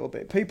laugh a little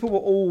bit. People were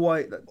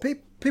always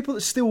people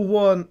that still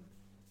weren't.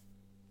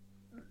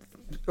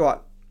 Right,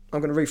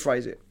 I'm going to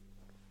rephrase it.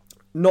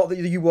 Not that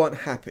you weren't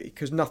happy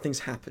because nothing's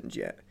happened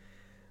yet.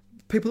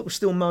 People that were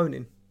still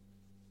moaning.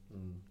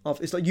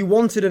 It's like you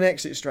wanted an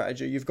exit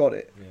strategy, you've got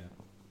it. Yeah.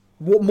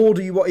 What more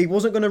do you want? He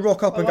wasn't going to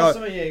rock up and go.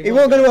 He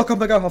wasn't going to rock up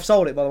and go. I've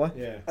sold it, by the way.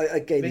 Yeah.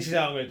 Again, this is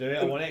how I'm going to do it.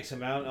 I want X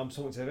amount. I'm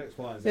talking to X,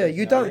 Y, and Z. Yeah,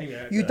 you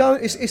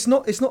don't. It's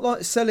not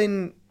like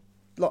selling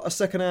like a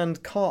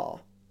second-hand car.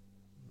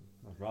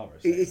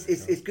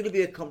 It's going to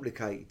be a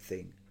complicated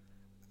thing,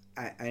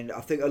 and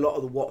I think a lot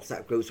of the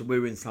WhatsApp groups, and we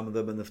were in some of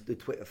them, and the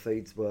Twitter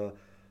feeds were.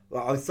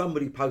 Like,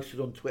 somebody posted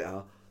on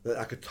Twitter that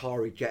a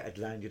Qatari jet had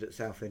landed at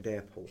Southend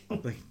Airport. I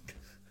mean,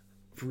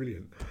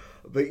 brilliant.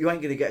 But you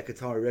ain't going to get a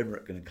Qatari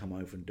Emirate going to come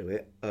over and do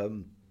it,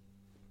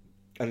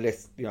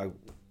 unless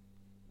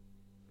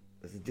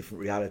there's a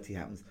different reality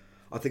happens.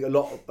 I think a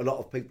lot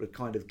of people have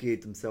kind of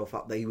geared themselves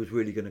up that he was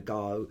really going to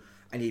go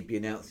and he'd be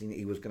announcing that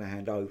he was going to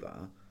hand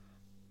over.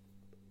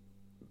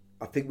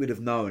 I think we'd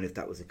have known if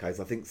that was the case.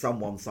 I think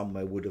someone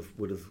somewhere would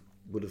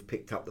have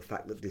picked up the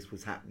fact that this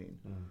was happening.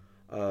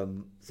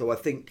 So I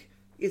think.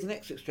 Is an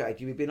exit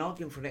strategy. We've been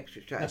arguing for an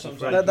exit strategy.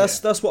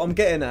 That's what I'm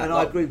getting at. And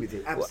I agree with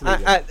you,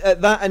 absolutely. At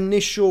that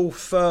initial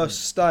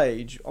first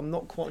stage, I'm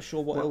not quite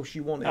sure what else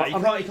you wanted.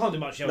 No, you can't do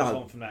much else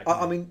on from that.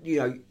 I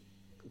mean,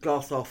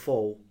 glass half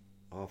full,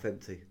 half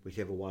empty,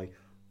 whichever way.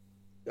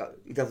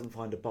 He doesn't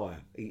find a buyer.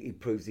 He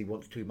proves he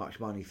wants too much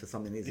money for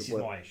something that isn't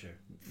worth.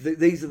 This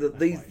is my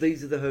issue.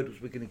 These are the hurdles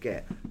we're going to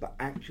get. But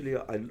actually,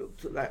 I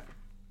looked at that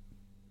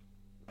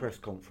press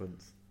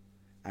conference.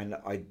 And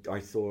I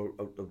saw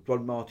a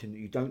Ron Martin that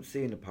you don't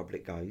see in the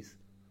public gaze.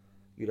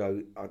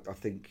 I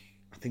think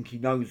he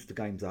knows the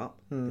game's up.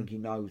 I think he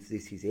knows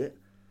this is it.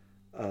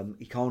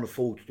 He can't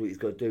afford to do what he's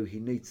got to do. He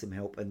needs some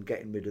help, and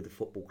getting rid of the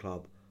football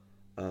club,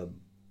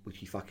 which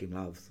he fucking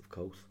loves, of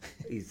course,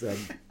 is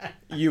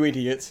you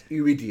idiot.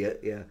 You idiot,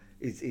 yeah.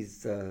 Is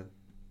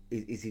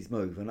his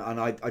move, and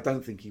I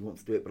don't think he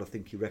wants to do it, but I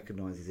think he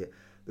recognises it.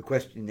 The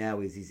question now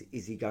is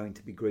he going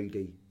to be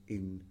greedy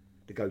in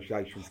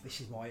negotiations? This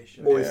is my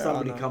issue. Or if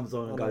somebody comes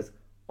on and goes,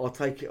 I'll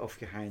take it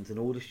off your hands and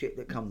all the shit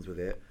that comes with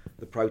it,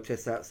 the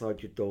protests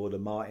outside your door, the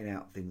Martin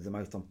out things, the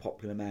most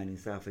unpopular man in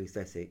South East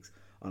Essex,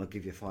 and I'll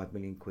give you £5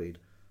 million.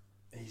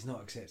 He's not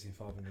accepting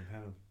 £5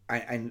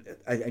 million.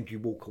 And you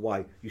walk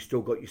away. You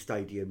still got your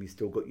stadium. You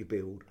still got your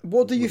build.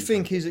 What do you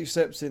think he's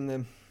accepting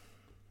then?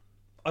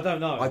 I don't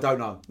know. I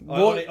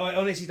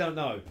honestly don't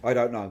know. I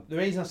don't know. The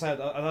reason I say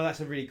I know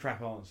that's a really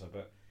crap answer,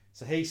 but.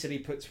 So he said he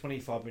put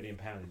 £25 million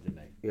in, didn't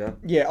he? Yeah.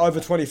 Yeah,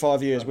 over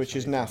 25 years, which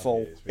is naff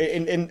all.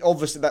 In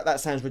obviously that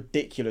sounds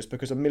ridiculous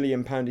because £1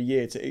 million a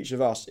year to each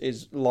of us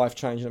is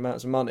life-changing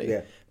amounts of money.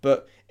 Yeah.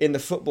 But in the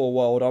football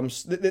world,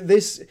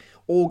 this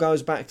all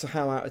goes back to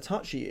how out of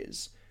touch he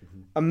is.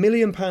 £1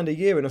 million a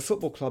year in a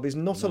football club is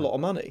not a lot of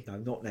money. No,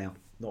 not now.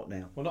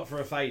 Well, not for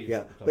a fading.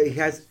 Yeah, but he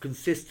has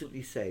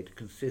consistently said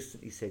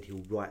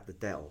he'll write the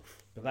debt off.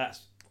 But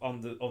that's on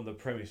the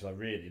premise,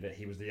 that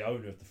he was the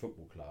owner of the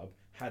football club.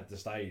 Had the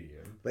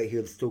stadium, but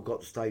he'll still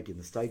got the stadium.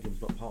 The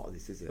stadium's not part of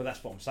this, is it? But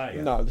that's what I'm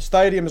saying. No, the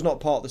stadium is not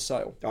part of the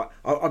sale.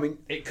 I mean,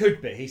 it could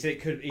be. He said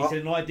it could. He said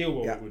in an ideal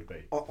world it would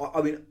be.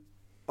 I mean,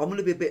 I'm going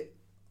to be a bit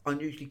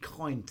unusually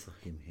kind to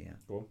him here.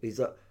 Go on. Is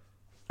that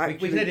we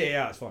can edit it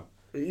out? It's fine.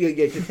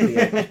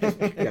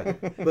 Yeah.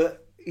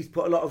 But he's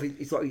put a lot of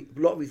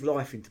his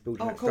life into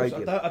building that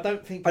stadium. I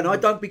don't think, and I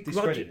don't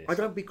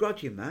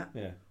begrudge him that.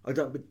 Yeah, I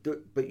don't.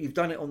 But you've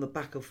done it on the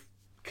back of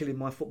killing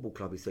my football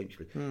club,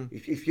 essentially.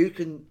 If you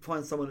can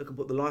find someone that can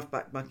put the life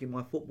back in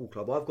my football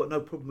club, I've got no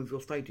problem with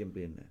your stadium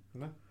being there.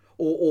 No.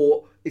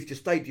 Or if your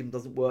stadium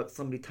doesn't work,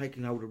 somebody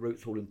taking hold of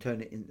Roots Hall and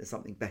turn it into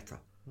something better.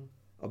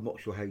 I'm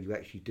not sure how you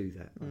actually do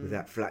that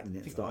without flattening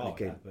it and starting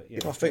again.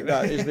 I think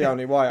that is the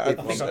only way. I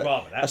think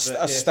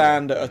a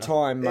stand at a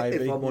time,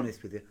 maybe. If I'm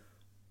honest with you.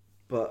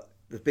 But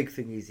the big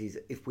thing is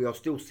if we are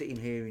still sitting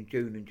here in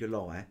June and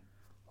July,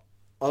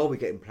 are we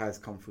getting players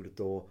come through the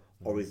door,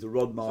 or is the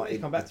Rod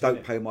Martin,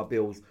 don't pay my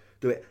bills,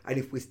 do it? And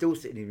if we're still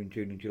sitting here in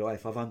June and July,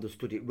 if I've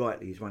understood it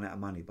rightly, he's run out of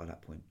money by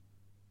that point.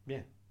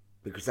 Yeah.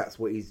 Because that's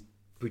what his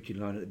bridging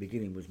loan at the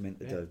beginning was meant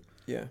to do.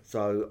 Yeah.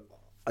 So,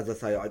 as I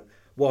say,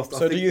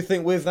 do you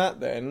think with that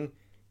then,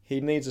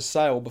 he needs a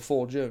sale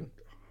before June?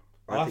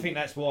 I think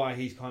that's why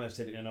he's kind of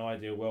said in an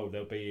ideal world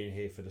they'll be in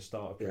here for the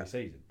start of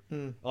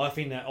pre-season. I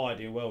think that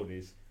ideal world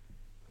is,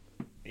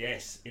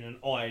 yes, in an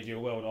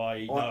ideal world,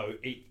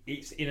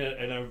 it's in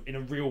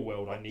a real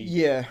world. I need.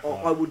 Yeah,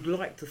 I would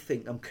like to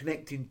think I'm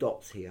connecting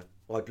dots here.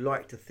 I'd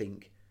like to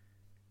think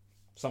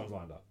someone's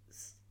lined up.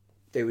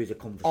 There is a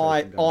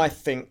conversation. I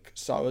think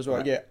so as well.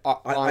 Right. Yeah,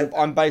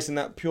 I'm basing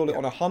that purely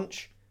on a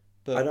hunch.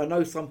 But... And I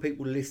know some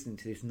people listening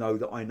to this know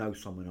that I know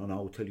someone, and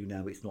I'll tell you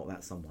now, it's not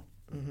that someone.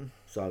 Mm-hmm.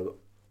 So.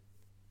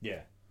 Yeah.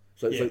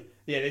 There's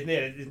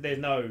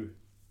no.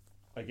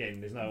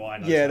 Again, there's no I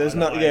know. Yeah, there's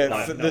not.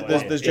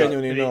 There's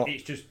genuinely not.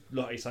 It's just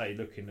like you say,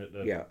 looking at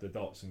the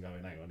dots and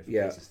going, hang on, if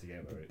it pieces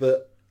together.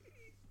 But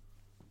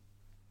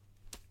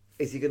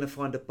is he going to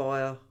find a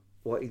buyer?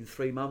 In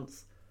 3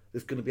 months,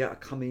 that's going to be able to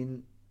come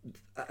in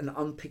and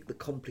unpick the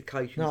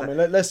complications? No, I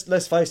mean,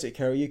 let's face it,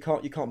 Kerry. You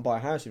can't buy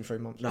a house in 3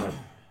 months. No.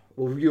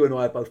 Well, you and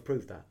I have both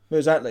proved that.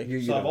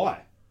 Exactly. So have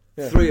I.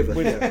 Yeah. 3 of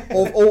us.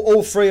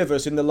 All 3 of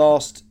us in the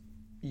last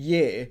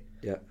year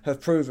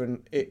have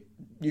proven it.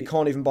 You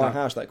can't even buy a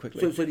house that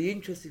quickly. So the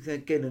interesting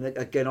thing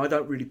again, I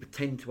don't really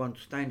pretend to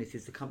understand this,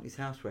 is the company's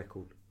house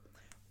record.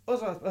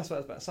 That's what I was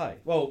about to say.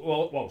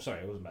 Well, sorry,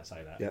 I wasn't about to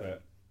say that. Yep.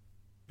 But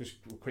just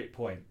a quick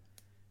point.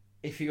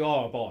 If you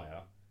are a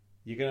buyer,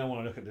 you're going to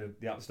want to look at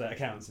the up-to-date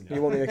accounts.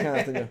 You want the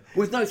accounts, don't you?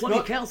 Well, no, it's not the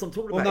accounts I'm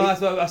talking about.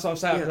 Well, no, that's what I'm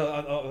saying.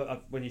 Yeah.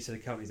 When you said the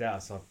company's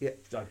house, I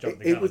jumped the gun a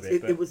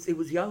bit. It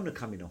was the owner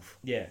coming off.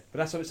 Yeah, but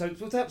that's what. So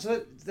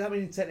does that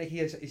mean technically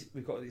it's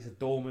a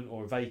dormant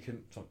or a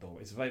vacant? It's not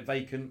dormant. It's a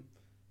vacant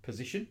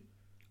position.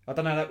 I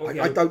don't know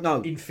that. I don't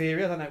know.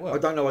 Inferior. I don't know how it works.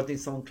 I don't know. I need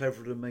someone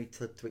cleverer than me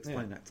to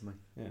explain that to me.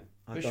 Yeah,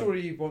 but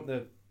surely you want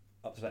the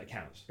up-to-date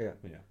accounts.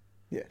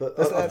 Yeah, but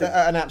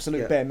an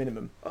absolute bare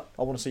minimum.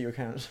 I want to see your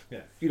accounts.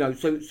 Yeah,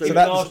 so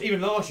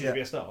even last year would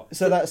be a start.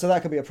 So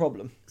that could be a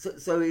problem.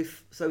 So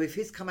if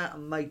he's come out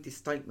and made this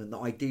statement that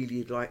ideally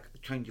he'd like a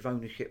change of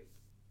ownership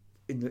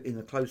in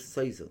the close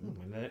season,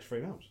 in the next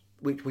 3 months,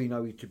 which we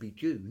know to be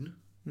June.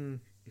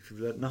 If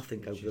you've learnt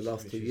nothing over the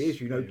last 2 years,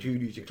 you know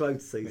June is your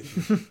close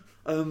season.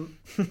 So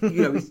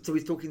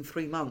he's talking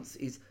 3 months.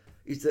 Is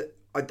that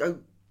I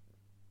don't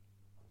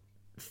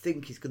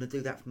think he's going to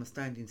do that from a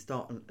standing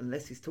start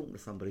unless he's talking to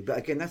somebody. But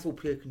again, that's all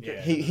pure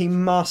conjecture. He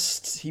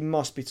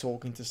must be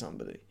talking to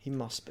somebody. He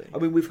must be. I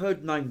mean, we've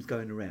heard names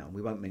going around.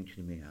 We won't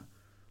mention them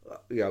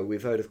here.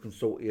 We've heard of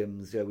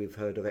consortiums. We've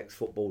heard of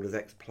ex-footballers,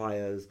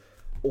 ex-players,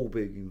 all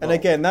being involved. And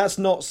again, that's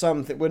not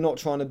something. We're not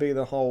trying to be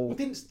the whole.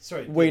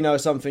 We know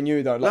something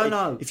you don't.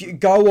 No. If you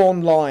go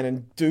online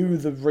and do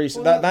the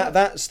research,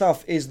 that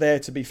stuff is there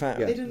to be found.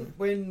 Yeah. Didn't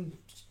when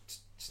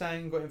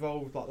Stan got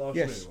involved last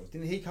year?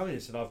 Didn't he come in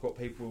and said, "I've got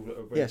people that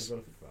are ready to run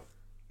a football club"?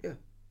 Yeah.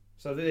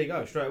 So there you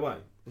go, straight away.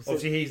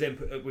 Obviously, he's then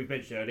we've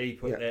mentioned earlier. He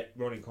put that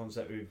running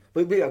concept with.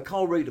 But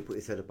Carl Reeder put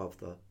his head above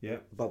the. Yeah.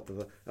 Above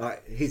the.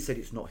 He said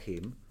it's not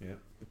him. Yeah.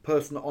 The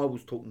person that I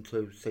was talking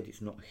to said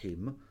it's not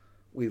him.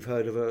 We've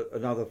heard of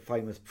another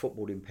famous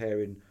footballing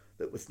pairing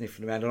that was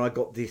sniffing around, and I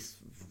got this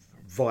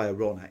via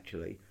Ron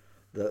actually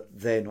that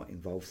they're not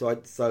involved.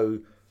 So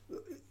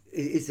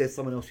is there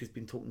someone else who's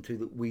been talking to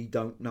that we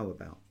don't know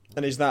about?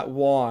 And is that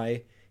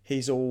why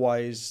he's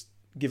always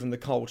given the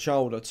cold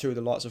shoulder to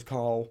the likes of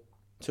Carl,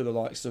 to the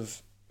likes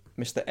of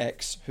Mr.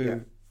 X,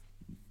 who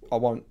I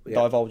won't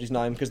divulge his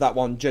name because that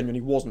one genuinely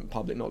wasn't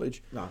public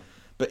knowledge. No.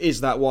 But is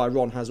that why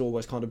Ron has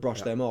always kind of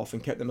brushed them off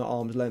and kept them at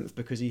arm's length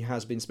because he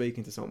has been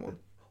speaking to someone?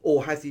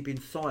 Or has he been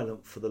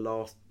silent for the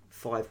last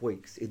 5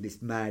 weeks in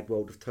this mad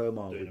world of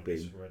turmoil we've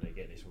been?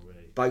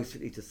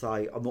 Basically to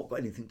say, I've not got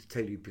anything to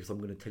tell you because I'm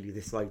going to tell you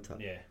this later.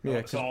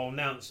 Yeah. So I'll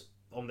announce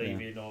I'm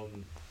leaving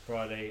on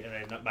Friday,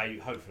 and then maybe,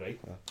 hopefully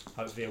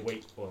a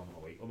week, or not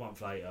a week, a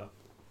month later,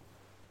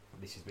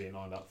 this is being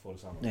lined up for the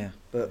summer. Yeah,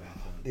 but,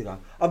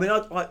 I mean,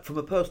 I, from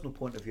a personal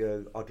point of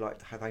view, I'd like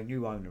to have a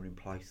new owner in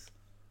place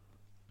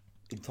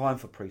in time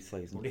for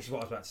pre-season. Well, this is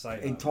what I was about to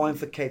say. In time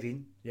for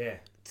Kevin. Yeah.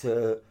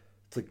 To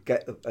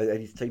get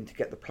his team to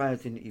get the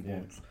players in that he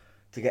wants,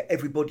 to get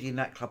everybody in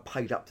that club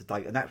paid up to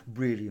date, and that's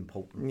really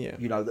important. Yeah.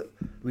 That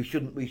we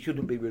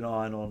shouldn't be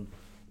relying on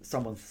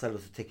someone to sell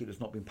us a ticket that's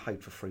not been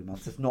paid for 3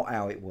 months. That's not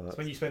how it works.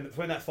 So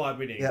when that 5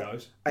 million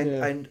goes,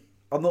 and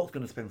I'm not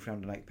going to spend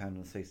 £380 on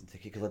a season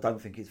ticket because I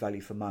don't think it's value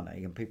for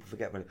money, and people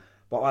forget about it.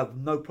 But I have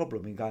no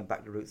problem in going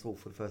back to Roots Hall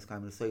for the first game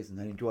of the season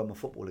and enjoying my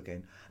football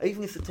again,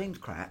 even if the team's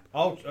crap.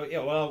 I'll sort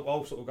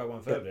of go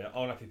one further.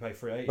 I'll happily pay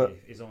 £380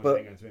 as long as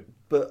they go to him.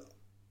 But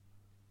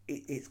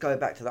it's going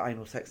back to the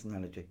anal sex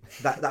analogy.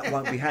 That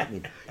won't be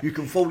happening. You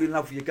can fall in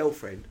love with your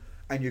girlfriend,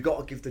 and you've got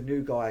to give the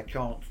new guy a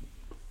chance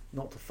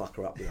not to fuck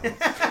her up the arse.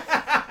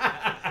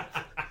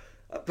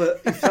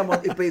 But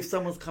if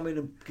someone's come in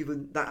and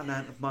given that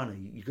amount of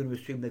money, you're going to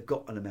assume they've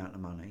got an amount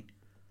of money,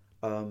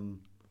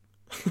 and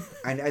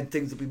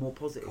things will be more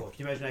positive. God,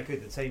 can you imagine how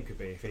good the team could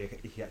be if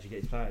he actually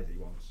gets players that he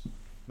wants?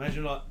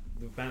 Imagine like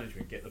the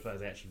management get the players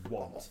they actually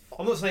want.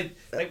 I'm not saying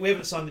we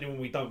haven't signed anyone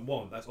we don't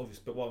want. That's obvious.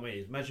 But what I mean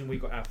is, imagine we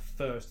got our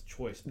first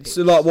choice picks.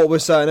 So like what we're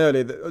saying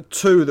earlier,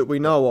 two that we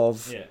know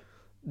of. Yeah.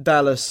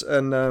 Dallas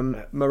and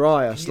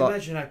Mariah. Can you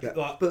imagine how,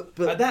 but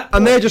at that point,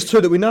 and they're just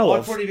two that we know I'd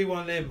of. probably be one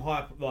of them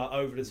hype, like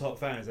over the top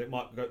fans that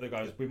might go. That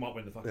goes, we might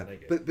win the fucking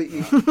league. But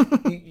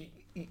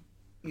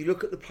you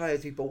look at the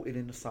players he brought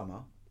in the summer.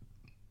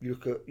 You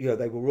look at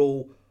they were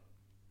all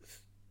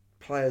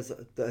players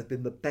that have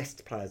been the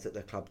best players at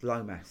their club.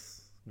 Lomas.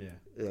 Yeah,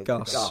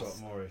 Gus.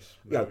 Morris,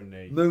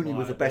 Mooney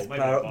was the best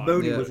player.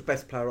 Mooney was the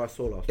best player I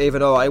saw last. Even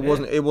though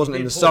it wasn't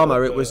in the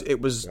summer, it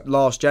was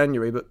last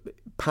January. But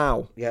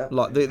Powell,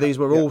 these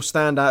were all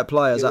standout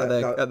players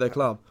at their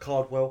club.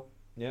 Cardwell,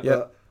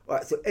 right.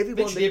 So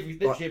everyone, so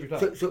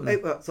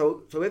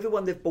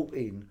everyone they've brought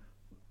in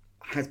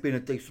has been a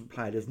decent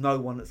player. There's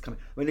no one that's coming.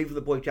 I mean, even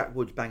the boy Jack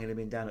Woods banging him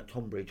in down at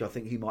Tonbridge. I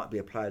think he might be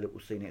a player that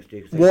we'll see next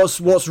year.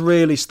 What's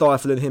really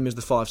stifling him is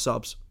the 5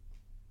 subs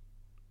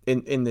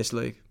in this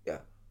league. Yeah.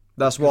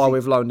 That's why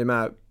we've loaned him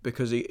out,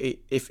 because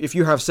if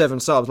you have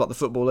 7 subs like the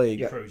Football League,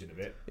 you're cruising a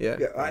bit. Yeah,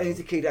 and he's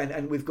a kid,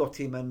 and we've got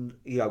him, and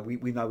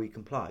we know he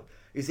can play.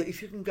 Is that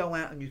if you can go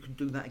out and you can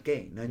do that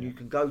again, and you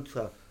can go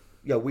to,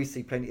 we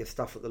see plenty of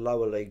stuff at the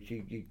lower leagues.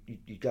 You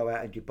go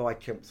out and you buy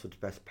Chelmsford's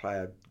best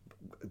player,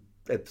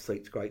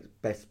 Ebbsfleet's great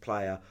best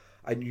player,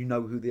 and you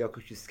know who they are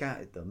because you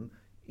scouted them.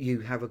 You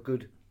have a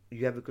good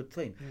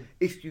team.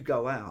 If you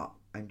go out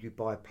and you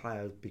buy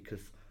players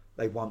because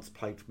they once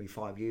played for me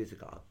 5 years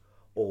ago,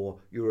 or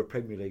you're a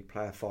Premier League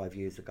player 5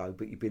 years ago,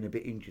 but you've been a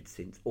bit injured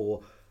since,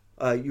 or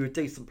you're a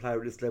decent player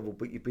at this level,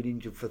 but you've been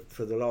injured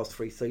for the last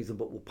 3 seasons,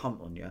 but we'll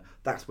punt on you.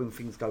 That's when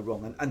things go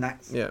wrong, and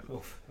that's you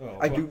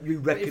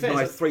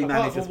recognise 3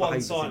 managers' behaviours. Apart from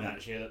one sign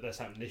actually that's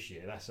happened this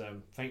year. That's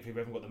thankfully we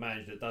haven't got the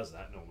manager that does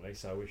that normally,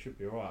 so we should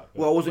be all right.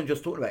 Well, I wasn't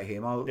just talking about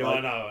him.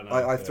 I know.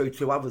 I threw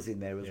 2 others in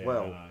there as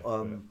well.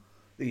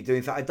 That you do.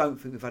 In fact, I don't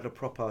think we've had a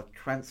proper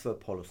transfer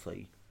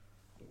policy.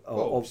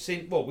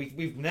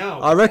 We've now.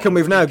 I reckon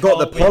we've now got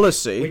the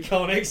policy. We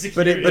can't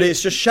execute but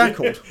it's just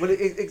shackled. Well,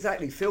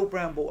 exactly. Phil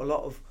Brown bought a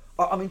lot of.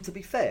 I mean, to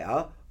be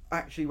fair,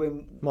 actually,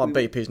 when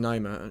beep his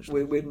name out.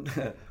 Actually, when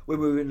we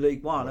were in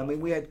League One, I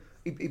mean,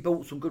 he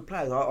bought some good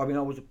players. I mean,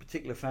 I was a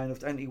particular fan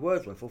of Anthony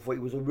Wordsworth. I thought he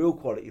was a real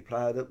quality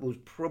player. That was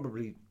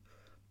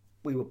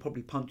we were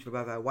probably punching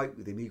above our weight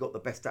with him. He got the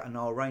best out of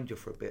Nile Ranger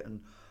for a bit,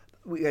 and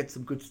we had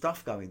some good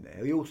stuff going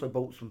there. He also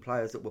bought some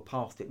players that were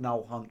past it.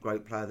 Noel Hunt,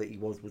 great player that he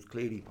was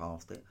clearly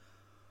past it.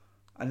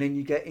 And then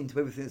you get into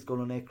everything that's gone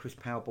on there. Chris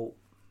Powell bought.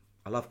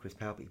 I love Chris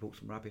Powell, but he bought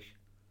some rubbish.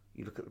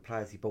 You look at the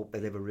players he bought; they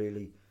never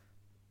really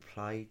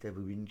played. They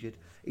were injured.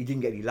 He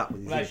didn't get any luck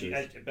with his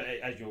injuries.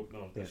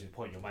 This is the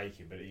point you're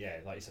making. But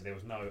like you said, there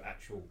was no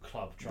actual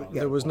club transfer.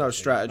 There was no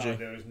strategy.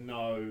 There was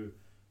no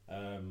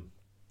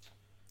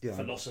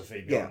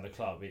philosophy behind the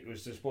club. It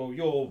was just,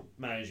 you're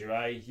manager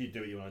A, you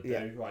do what you want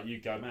to do. Right,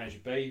 you go manager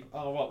B.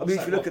 Oh, right. I mean,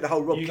 if you look at the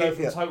whole Rob Kiernan,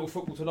 you go from total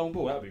football to long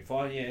ball, that'd be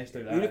fine. Yeah, let's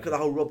do that. You look at the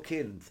whole Rob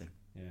Kiernan thing.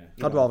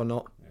 Yeah, I'd rather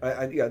not.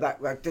 And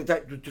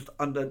that just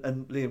under,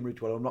 and Liam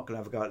Ridgewell. I'm not going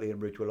to have a go at Liam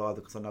Ridgewell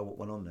either because I know what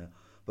went on there.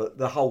 But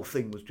the whole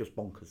thing was just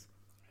bonkers.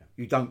 Yeah.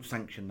 You don't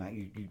sanction that.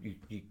 You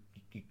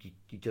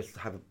just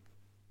have a.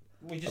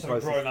 We just have a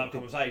grown up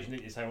conversation,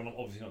 didn't you? Say, well, I'm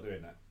obviously not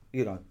doing that.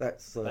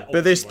 That's.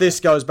 But this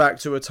goes back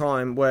to a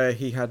time where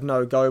he had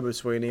no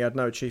go-between, he had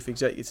no chief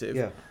executive.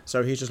 Yeah.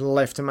 So he's just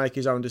left to make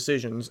his own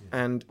decisions,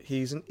 and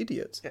he's an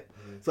idiot. Yeah.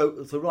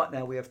 So right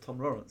now we have Tom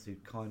Lawrence, who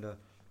kind of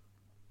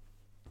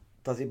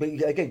does it. But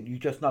again, we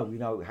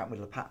know it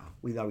happened with Lapata.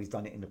 We know he's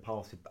done it in the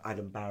past with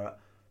Adam Barrett,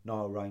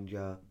 Nile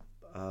Ranger.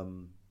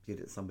 Did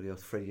it somebody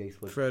else, Freddie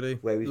Eastwood.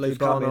 Where he's Lee just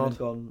come in and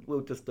gone,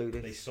 we'll just do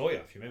this. Lee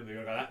Sawyer, if you remember, we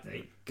go that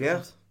deep.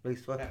 Yeah, Lee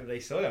Sawyer.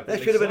 There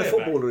should have been a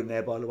footballer in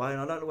there, by the way,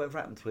 and I don't know whatever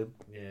happened to him.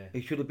 Yeah.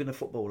 He should have been a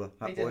footballer,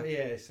 that boy.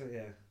 Yeah.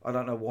 I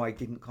don't know why he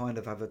didn't kind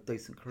of have a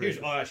decent career.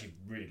 I actually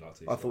really liked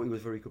him. I thought he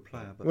was a very good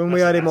player. But when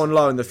we had him on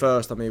loan the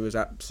first time, he was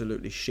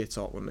absolutely shit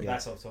hot, wasn't he?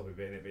 That's off topic,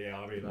 but yeah,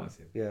 I really liked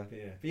him. Yeah.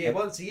 But yeah,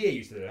 once a year he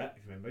used to do that,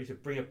 if you remember. He used to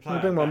bring a player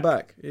back. He'd bring one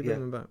back. He'd bring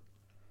one back.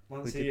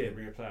 Once a year,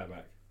 bring a player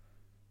back.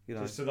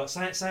 Just so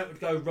something would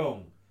go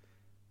wrong.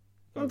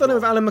 I've done it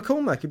with Alan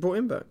McCormack. He brought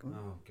him back. Oh,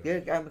 God.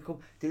 Yeah, Alan McCormack.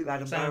 Did it with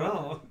Adam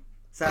Barrett.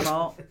 Sam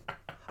Hart.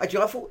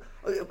 Actually, I thought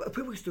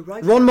people used to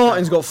write. Ron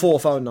Martin's got 4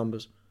 phone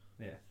numbers.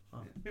 Yeah.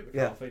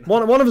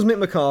 One of them's Mick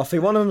McCarthy.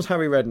 One of them's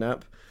Harry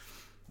Redknapp.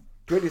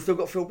 Do you still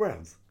got Phil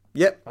Brown's?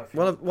 Yep.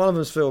 One of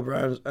them's Phil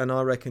Brown, and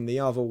I reckon the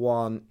other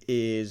one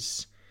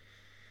is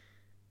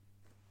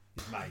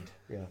Made.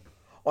 Yeah.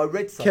 I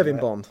read somewhere, Kevin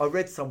Bond. I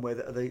read somewhere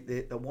that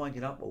the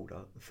winding up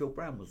order, Phil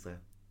Brown was there.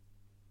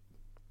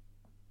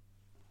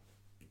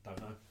 Don't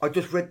know. I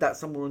just read that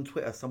somewhere on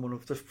Twitter. Someone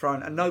was just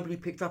thrown, and nobody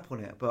picked up on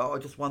it. But I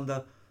just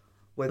wonder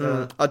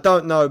whether I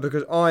don't know,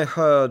 because I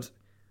heard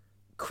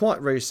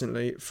quite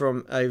recently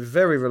from a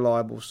very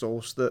reliable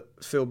source that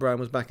Phil Brown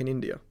was back in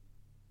India.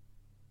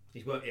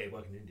 He's working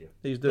in India.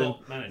 He's doing.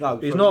 Not managing. No,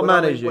 he's not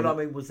managing. What I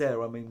mean was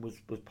there. I mean was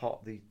part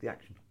of the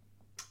action.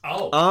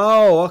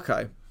 Oh,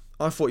 okay.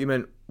 I thought you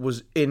meant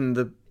was in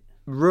the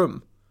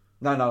room.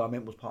 No, I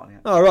meant was part of the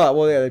action. Oh, right.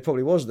 Well, yeah, he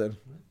probably was then.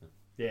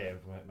 Yeah, it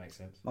makes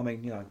sense. I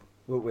mean,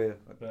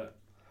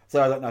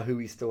 so I don't know who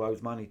he still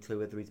owes money to,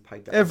 whether he's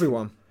paid that.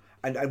 Everyone.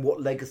 And what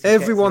legacy.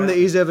 Everyone that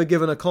he's ever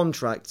given a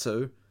contract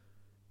to,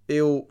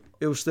 he'll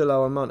still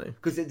owe him money.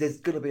 Because there's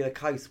going to be a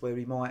case where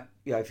he might,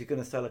 if you're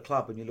going to sell a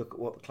club and you look at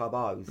what the club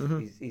owes,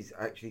 he's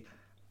actually,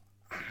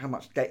 how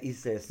much debt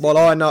is there? Well,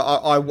 I know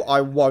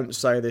I won't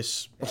say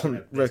this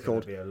on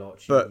record,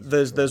 but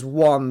there's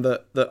one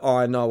that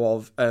I know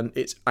of, and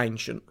it's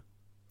ancient.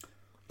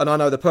 And I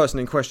know the person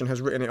in question has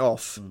written it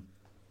off,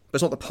 but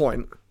it's not the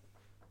point.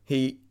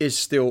 He is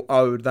still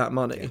owed that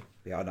money.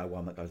 Yeah, I know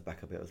one that goes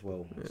back a bit as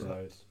well.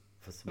 Yeah.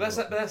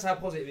 But that's how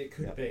positive it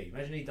could be.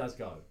 Imagine he does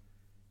go.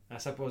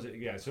 That's how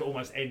positive, so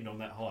almost end on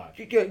that high.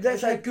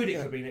 That's how good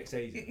it could be next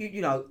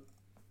season.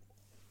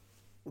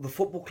 The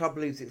football club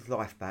leaves its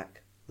life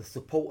back. The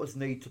supporters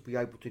need to be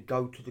able to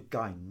go to the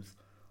games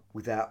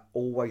without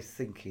always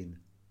thinking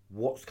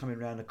what's coming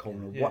around the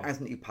corner, what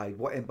hasn't he paid,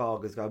 what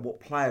embargo's going, what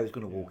player is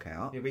going to walk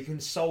out. Yeah, we can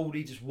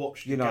solely just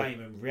watch the game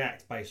and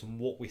react based on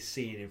what we're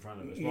seeing in front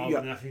of us, rather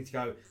than having to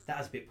go, that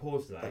was a bit poor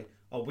today.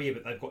 But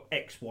they've got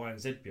X, Y, and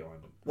Z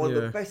behind them. One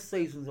of the best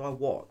seasons I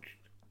watched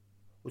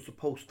was the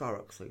Paul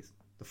Sturrock season.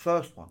 The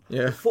first one.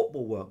 Yeah. The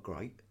football weren't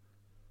great.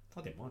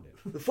 I didn't mind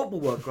it. The football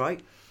weren't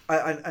great.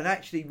 And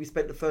actually, we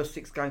spent the first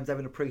 6 games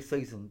having a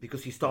pre-season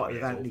because he started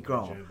with Anthony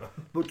Grant.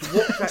 But to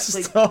watch that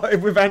season...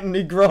 Started with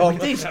Anthony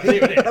Grant.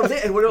 That was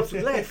it. Everyone else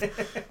was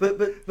left.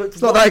 But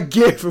it's like that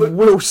gif of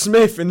Will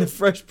Smith in The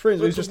Fresh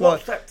Prince. It's just to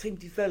watch that team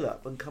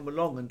develop and come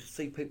along, and to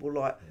see people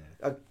like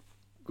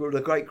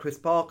the great Chris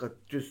Parker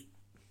just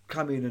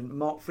come in, and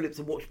Mark Phillips,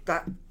 and watch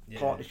that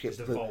partnership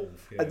evolve.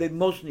 And then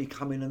Mosney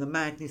come in, and the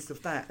madness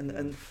of that,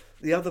 and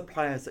the other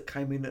players that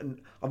came in,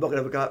 and I'm not going to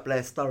ever go at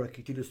Blair Sturrock,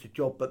 he did us a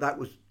job, but that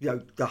was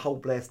the whole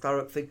Blair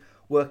Sturrock thing,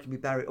 working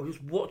with Barry. I was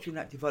just watching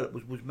that develop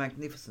was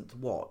magnificent to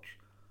watch,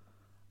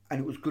 and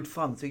it was good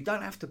fun. So you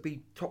don't have to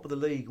be top of the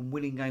league and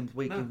winning games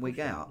week in, week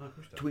out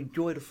to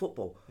enjoy the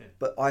football. Yeah.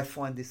 But I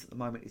find this at the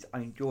moment is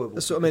unenjoyable.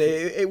 That's what I mean.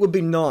 It would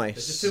be nice.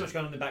 There's just too much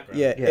going on in the background.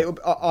 Yeah. It would,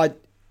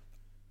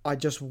 I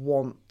just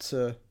want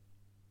to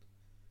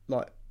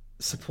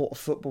support a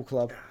football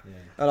club,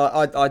 and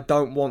I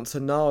don't want to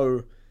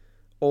know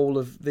all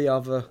of the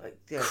other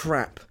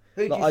crap.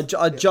 I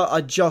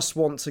just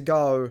want to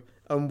go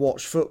and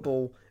watch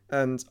football,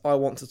 and I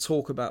want to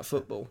talk about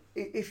football.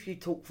 If you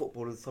talk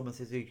football and someone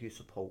says, who do you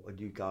support? And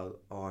you go,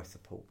 I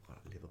support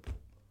Liverpool.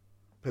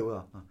 People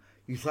are.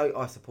 You say,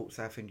 I support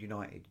Southend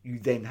United. You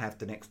then have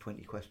the next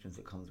 20 questions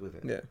that comes with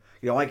it.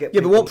 Yeah. I get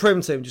but what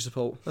Prem team do you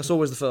support? That's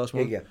always the first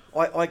one. Yeah.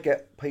 I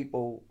get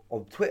people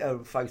on Twitter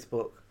and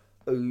Facebook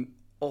who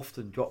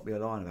often drop me a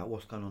line about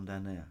what's going on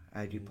down there.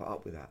 How do you put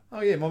up with that? Oh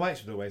yeah, my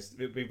mates would always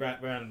be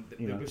round.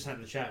 We'd sat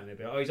in the chat and they'd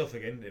be like, oh, he's off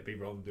again. It'd be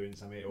Ron doing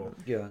something, or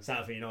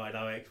Southend United,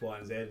 X, Y,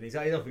 and Z. And he's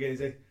off again.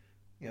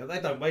 They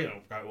don't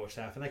go watch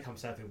South, and they come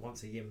Southend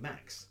once a year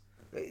max.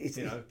 But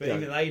even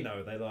they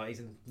know he's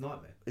a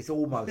nightmare. It's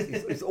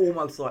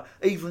almost like,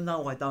 even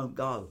though I don't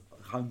go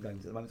home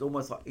games at the moment, it's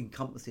almost like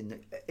encompassing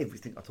that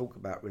everything I talk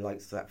about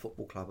relates to that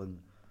football club and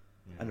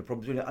the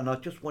problems with it. And I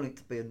just want it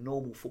to be a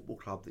normal football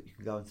club that you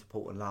can go and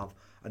support and love,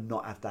 and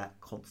not have that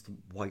constant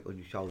weight on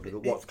your shoulder that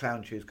what's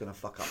Clown Shoe's going to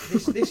fuck up.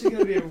 This is going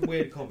to be a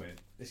weird comment.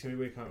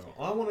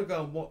 I want to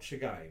go and watch a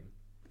game,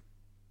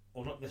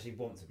 or not necessarily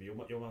want to be.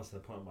 You're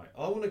answering the point, mate.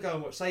 I want to go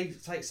and watch.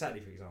 Take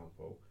Saturday for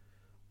example.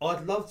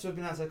 I'd love to have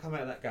been able to come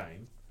out of that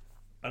game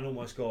and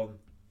almost gone,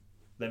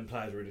 them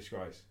players are a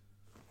disgrace.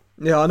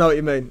 Yeah, I know what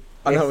you mean.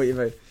 I know what you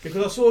mean.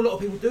 Because I saw a lot of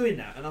people doing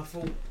that, and I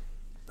thought,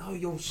 oh,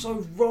 you're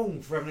so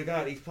wrong for having a go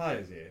at these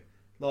players here.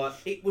 Like,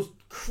 it was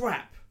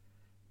crap.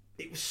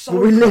 It was so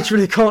we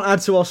literally can't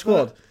add to our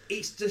squad. But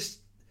it's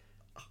just...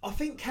 I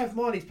think Cav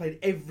Marley's played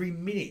every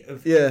minute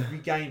of every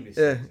game this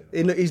season.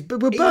 We're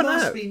burnt out. He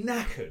must be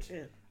knackered.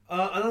 Yeah.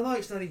 And I know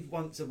it's only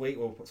once a week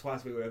or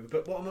twice a week or whatever,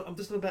 but what I'm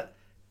just talking about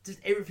just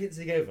everything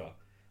together.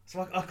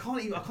 So I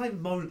can't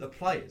even moan at the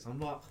players. I'm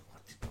like,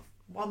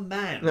 one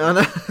man. No, I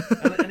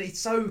know. and he's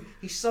so...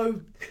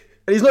 And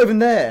he's not even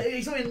there.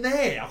 He's not even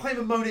there. I can't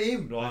even moan at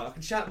him. Like, I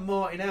can shout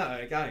Martin out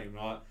at a game.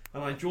 Like,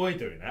 and I enjoy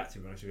doing that, to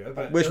be honest with you.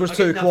 But which was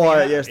too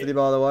quiet yesterday,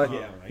 by the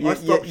way.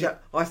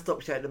 I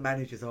stopped shouting at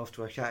managers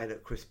after I shouted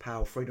at Chris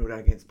Powell 3-0 down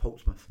against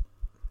Portsmouth.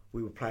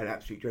 We were playing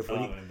absolutely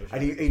dreadful.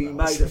 And he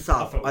made a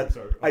sub.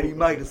 And he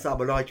made a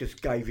sub, and I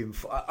just gave him...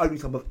 Only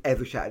time I've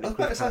ever shouted at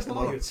Chris Powell. That's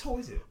not you at all,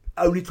 is it?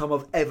 only time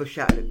I've ever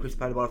shouted at Chris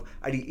Payne in my life.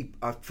 And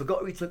I forgot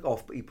who he took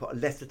off, but he put a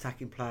less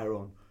attacking player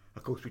on.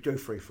 Of course, we drew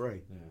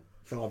 3-3. Yeah.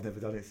 So I've never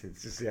done it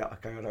since. Just okay,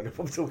 I don't know what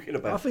I'm talking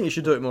about. I think you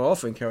should do it more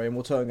often, Kerry, and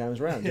we'll turn games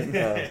around.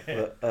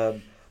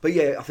 But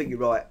yeah, I think you're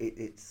right.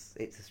 It's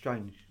a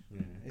strange.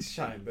 Yeah, it's a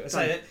shame, but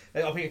I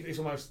think it's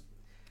almost.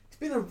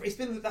 It's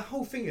been the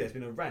whole thing. There's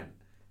been a rant.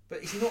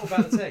 But it's not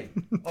about the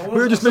team.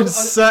 We've just been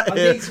sat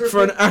here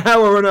for an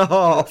hour and a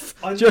half,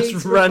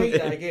 just ranting.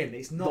 That again.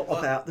 It's not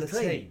about the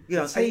team.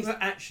 The team are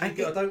actually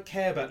good. I don't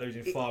care about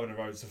losing 5 in a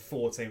row to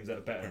 4 teams that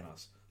are better than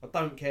us. I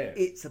don't care.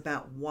 It's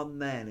about one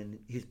man and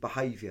his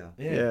behaviour.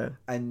 Yeah.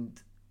 And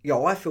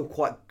I feel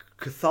quite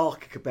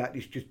cathartic about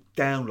this just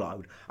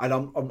download, and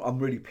I'm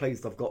really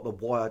pleased I've got the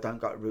Why I Don't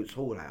Go to Roots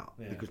Hall out,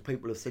 because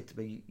people have said to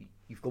me,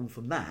 you've gone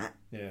from that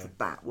to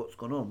that. What's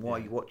gone on? Why are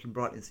you watching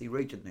Brighton Sea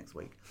Regent next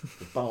week?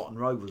 The Barton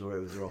Rovers or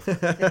whoever's are off.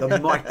 The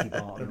mighty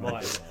Barton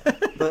Rovers.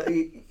 But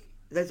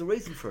there's a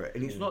reason for it,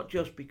 and it's not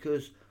just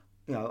because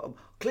I'm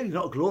clearly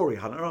not a glory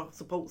hunter. I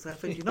support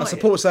Southend United. I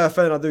support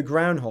Southend and I do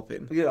ground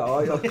hopping.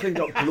 I'm clearly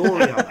not a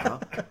glory hunter.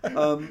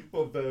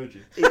 What a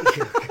virgin.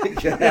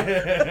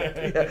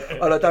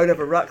 And I don't have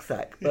a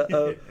rucksack.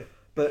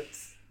 But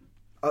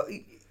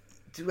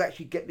to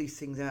actually get these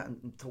things out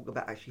and talk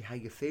about actually how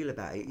you feel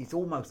about it, it's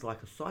almost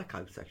like a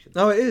psycho session.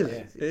 No, it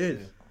is. It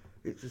is.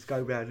 It's just go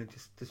round and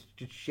just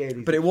share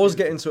these. But it was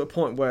getting to a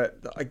point where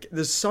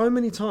there's so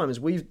many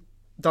times we've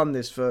done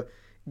this for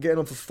getting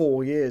on for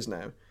 4 years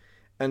now.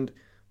 And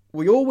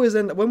we always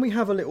end up, when we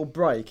have a little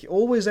break, it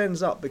always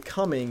ends up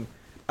becoming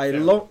a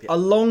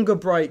longer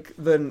break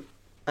than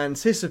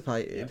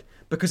anticipated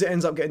because it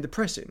ends up getting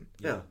depressing.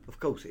 Yeah, of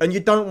course. And you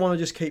don't want to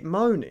just keep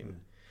moaning.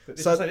 But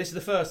this is the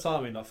first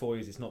time in 4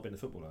 years it's not been the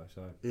football though.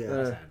 So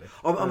that's handy.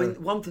 I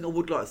mean, one thing I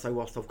would like to say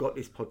whilst I've got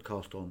this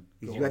podcast on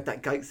is you had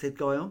that Gateshead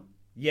guy on.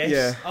 Yes.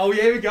 Yeah. Oh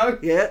yeah, here we go.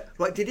 Yeah.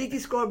 Like, did he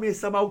describe me as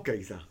some old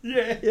geezer?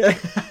 Yeah. Yeah.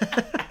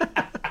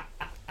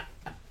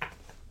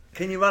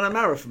 Can you run a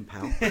marathon,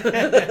 pal?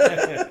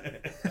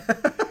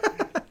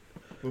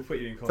 We'll put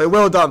you in contact. So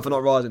well done for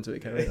not rising to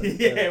it, Kerry.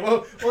 Yeah,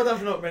 well done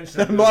for not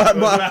mentioning that.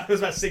 It was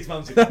about 6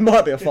 months ago. That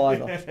might be a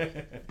fine off.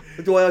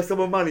 Do I owe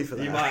someone money for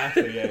that? You might have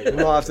to, yeah. You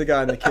might have to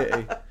go in the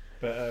kitty.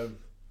 But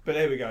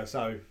there we go.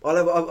 So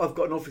I've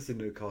got an office in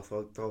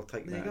Newcastle. I'll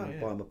take you there.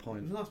 Buy him a pint.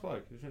 It was a nice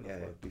bloke. It was really nice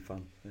bloke. It'd be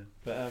fun. Yeah.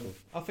 But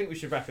I think we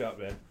should wrap it up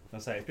there. I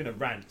say it's been a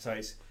rant, so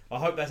I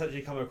hope that's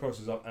actually come across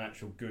as an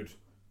actual good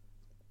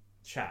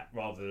chat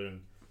rather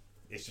than.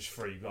 It's just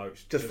 3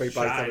 blokes. Just 3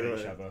 blokes having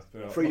each other.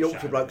 3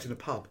 Yorkshire blokes in a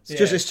pub.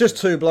 It's just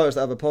 2 blokes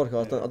that have a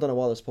podcast. I don't know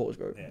why the supporters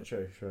group. Yeah,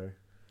 true.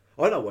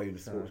 I know why you're in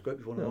the supporters group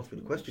if you want to ask me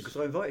the question, because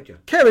I invited you.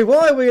 Kerry,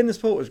 why are we in the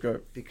supporters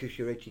group? Because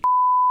you're edgy.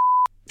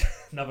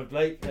 Another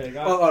bleep. There you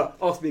go.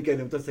 Ask me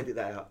again. I've just said it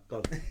that out. Go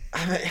on.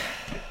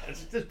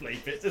 just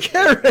bleep it.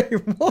 Kerry,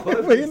 why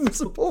are we in the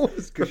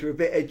supporters group? Because you're a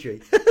bit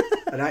edgy.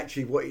 And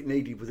actually, what it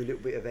needed was a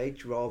little bit of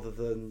edge rather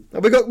than.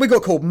 We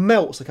got called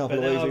melts a couple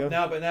of weeks ago.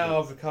 Now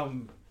I've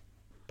become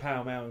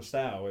Pall Mall and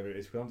style, whether it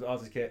is. I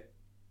just get.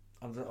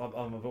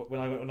 When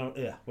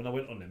I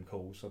went on them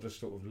calls, I just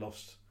sort of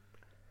lost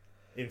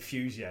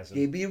enthusiasm.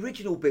 Yeah, the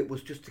original bit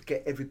was just to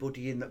get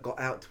everybody in that got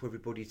out to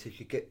everybody so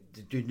you get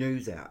the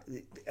news out,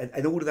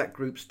 and all of that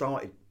group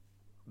started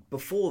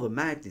before the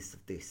madness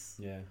of this.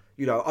 Yeah,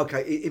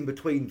 okay, in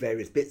between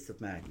various bits of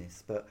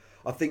madness, but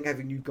I think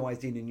having you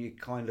guys in and you're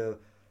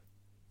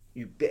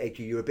a bit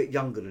edgy, you're a bit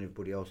younger than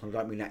everybody else, and I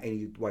don't mean that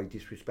any way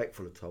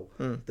disrespectful at all,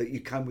 that you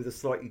come with a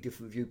slightly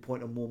different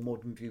viewpoint, a more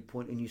modern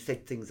viewpoint, and you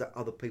said things that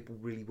other people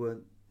really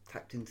weren't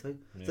tapped into.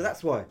 Yeah. So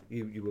that's why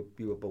you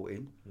were brought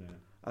in. Yeah.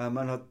 And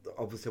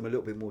obviously I'm a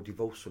little bit more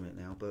divorced from it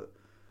now, but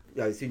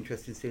it's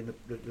interesting seeing the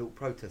little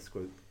protest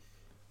group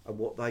and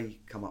what they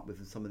come up with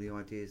and some of the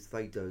ideas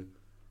they do.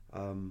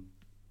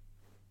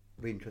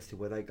 Be interested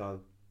where they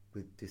go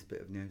with this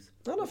bit of news.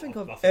 I don't think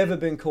I've ever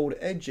been called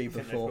edgy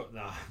before.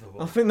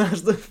 I think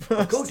that's the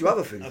first. I've called you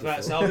other things.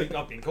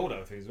 I've been called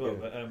other things as well,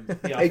 but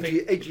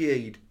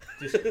edgy-eed.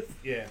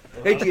 Yeah.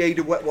 Edgy-eed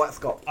and wet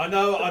Scott. I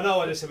know.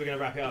 I just said we're going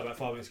to wrap it up about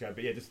 5 minutes ago,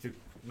 but yeah, just to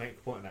make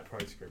a point on that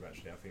protest group.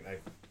 Actually, I think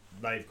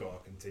they've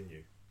got to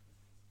continue.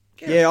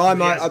 Yeah, I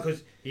might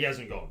because he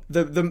hasn't gone.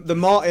 The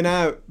Martin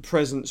out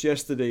presence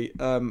yesterday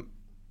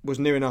was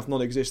near enough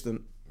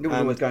non-existent. It was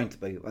always going to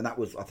be, and that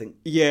was, I think.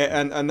 Yeah,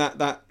 and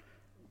that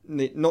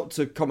not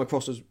to come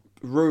across as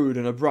rude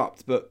and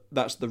abrupt, but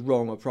that's the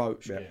wrong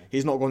approach. Yeah.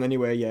 He's not gone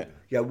anywhere yet.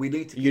 Yeah, we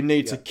need to. You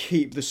need to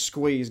keep the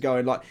squeeze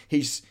going. Like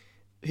he's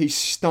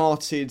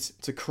started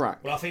to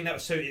crack. Well, I think that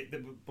was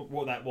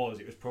what that was.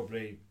 It was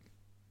probably,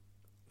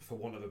 for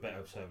want of a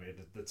better term,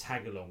 the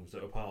tag-alongs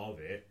that were part of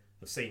it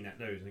have seen that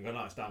news and gone,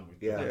 "No, it's done."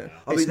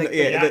 I mean,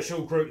 the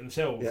actual group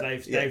themselves,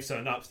 they've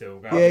turned up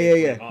still.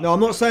 Yeah. No, I'm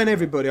not saying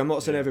everybody.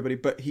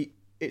 But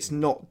it's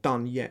not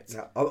done yet.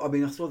 Yeah, I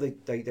mean, I saw they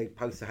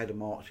posted ahead of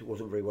March. It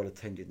wasn't very well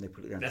attended, and they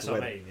put it down. That's to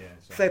what I mean. Yeah.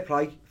 So. Fair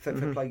play.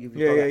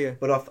 Yeah.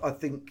 But I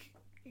think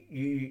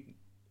you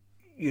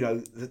know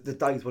the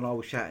days when I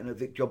was shouting at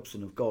Vic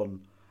Jobson have gone,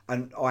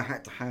 and I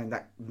had to hand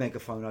that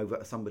megaphone over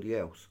to somebody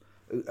else,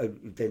 who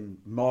then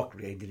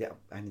markedly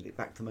handed it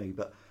back to me.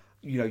 But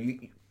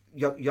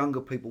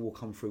younger people will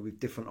come through with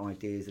different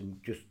ideas,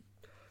 and just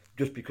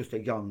because they're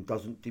young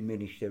doesn't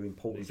diminish their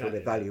importance or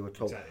their value at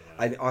all. Exactly,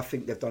 and I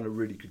think they've done a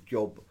really good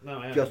job.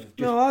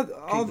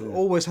 I've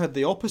always had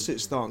the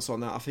opposite stance on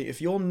that. I think if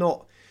you're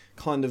not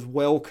kind of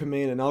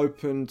welcoming and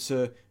open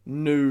to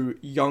new,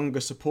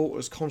 younger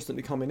supporters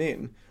constantly coming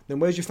in, then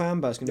where's your fan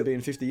base going to be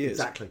in 50 years?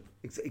 Exactly.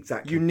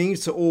 You need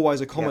to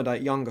always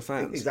accommodate younger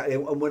fans. Exactly.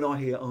 And when I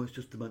hear, it's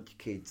just a bunch of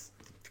kids,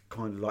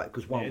 kind of like,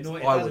 because once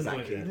I was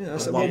that kid.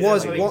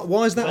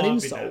 Why is that an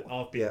insult?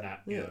 I've been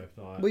that.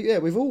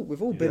 We've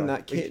all been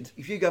that kid.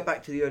 If you go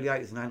back to the early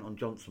 80s and Anton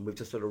Johnson, we've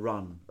just had a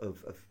run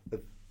of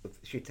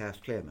shithouse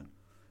chairman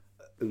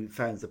who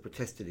fans have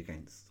protested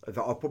against. I've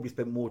probably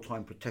spent more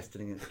time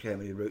protesting against the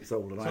chairman in Roots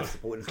Hall than I have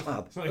supporting his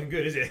club. It's not even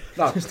good, is it?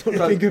 No, it's not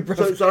even good,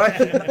 bro. So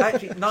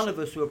actually, none of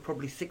us who are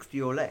probably 60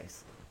 or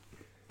less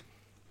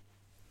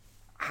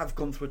have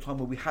gone through a time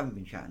where we haven't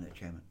been shouting at the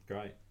chairman.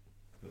 Great.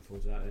 Look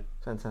forward to that then.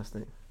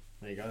 Fantastic.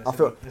 There you go.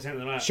 Let's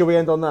end on that. Shall we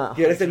end on that?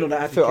 Yeah, let's end on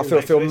that. I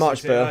feel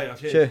much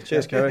better.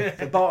 Cheers, Kerry.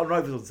 The Barton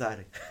Rovers on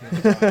Saturday.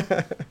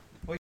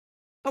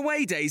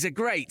 Away days are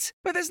great,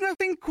 but there's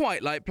nothing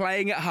quite like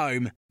playing at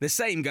home. The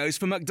same goes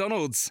for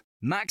McDonald's.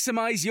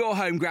 Maximise your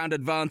home ground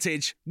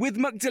advantage with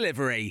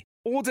McDelivery.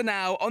 Order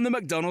now on the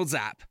McDonald's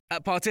app.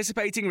 At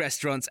participating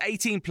restaurants,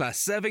 18 plus,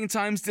 serving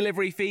times,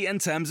 delivery fee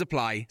and terms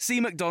apply. See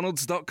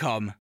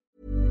mcdonalds.com.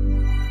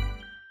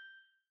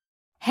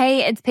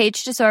 Hey, it's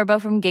Paige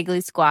DeSorbo from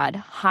Giggly Squad.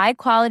 High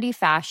quality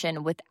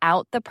fashion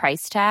without the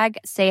price tag.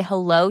 Say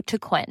hello to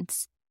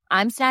Quince.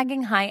 I'm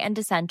snagging high-end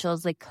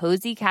essentials like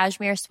cozy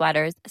cashmere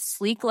sweaters,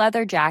 sleek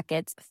leather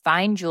jackets,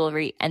 fine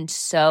jewelry, and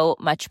so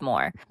much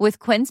more. With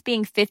Quince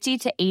being 50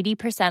 to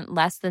 80%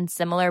 less than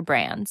similar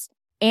brands.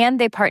 And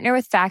they partner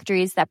with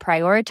factories that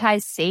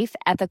prioritize safe,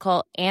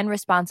 ethical, and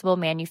responsible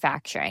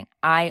manufacturing.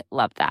 I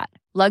love that.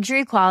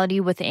 Luxury quality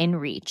within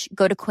reach.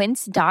 Go to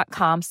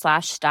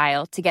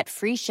quince.com/style to get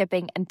free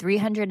shipping and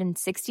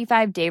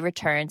 365-day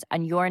returns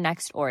on your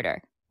next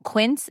order.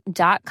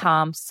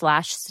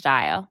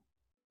 Quince.com/style.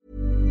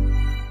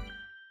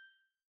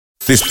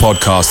 This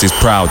podcast is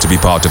proud to be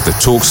part of the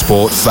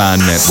TalkSport Fan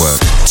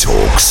Network.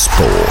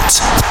 TalkSport.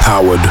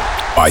 Powered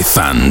by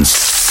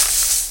fans.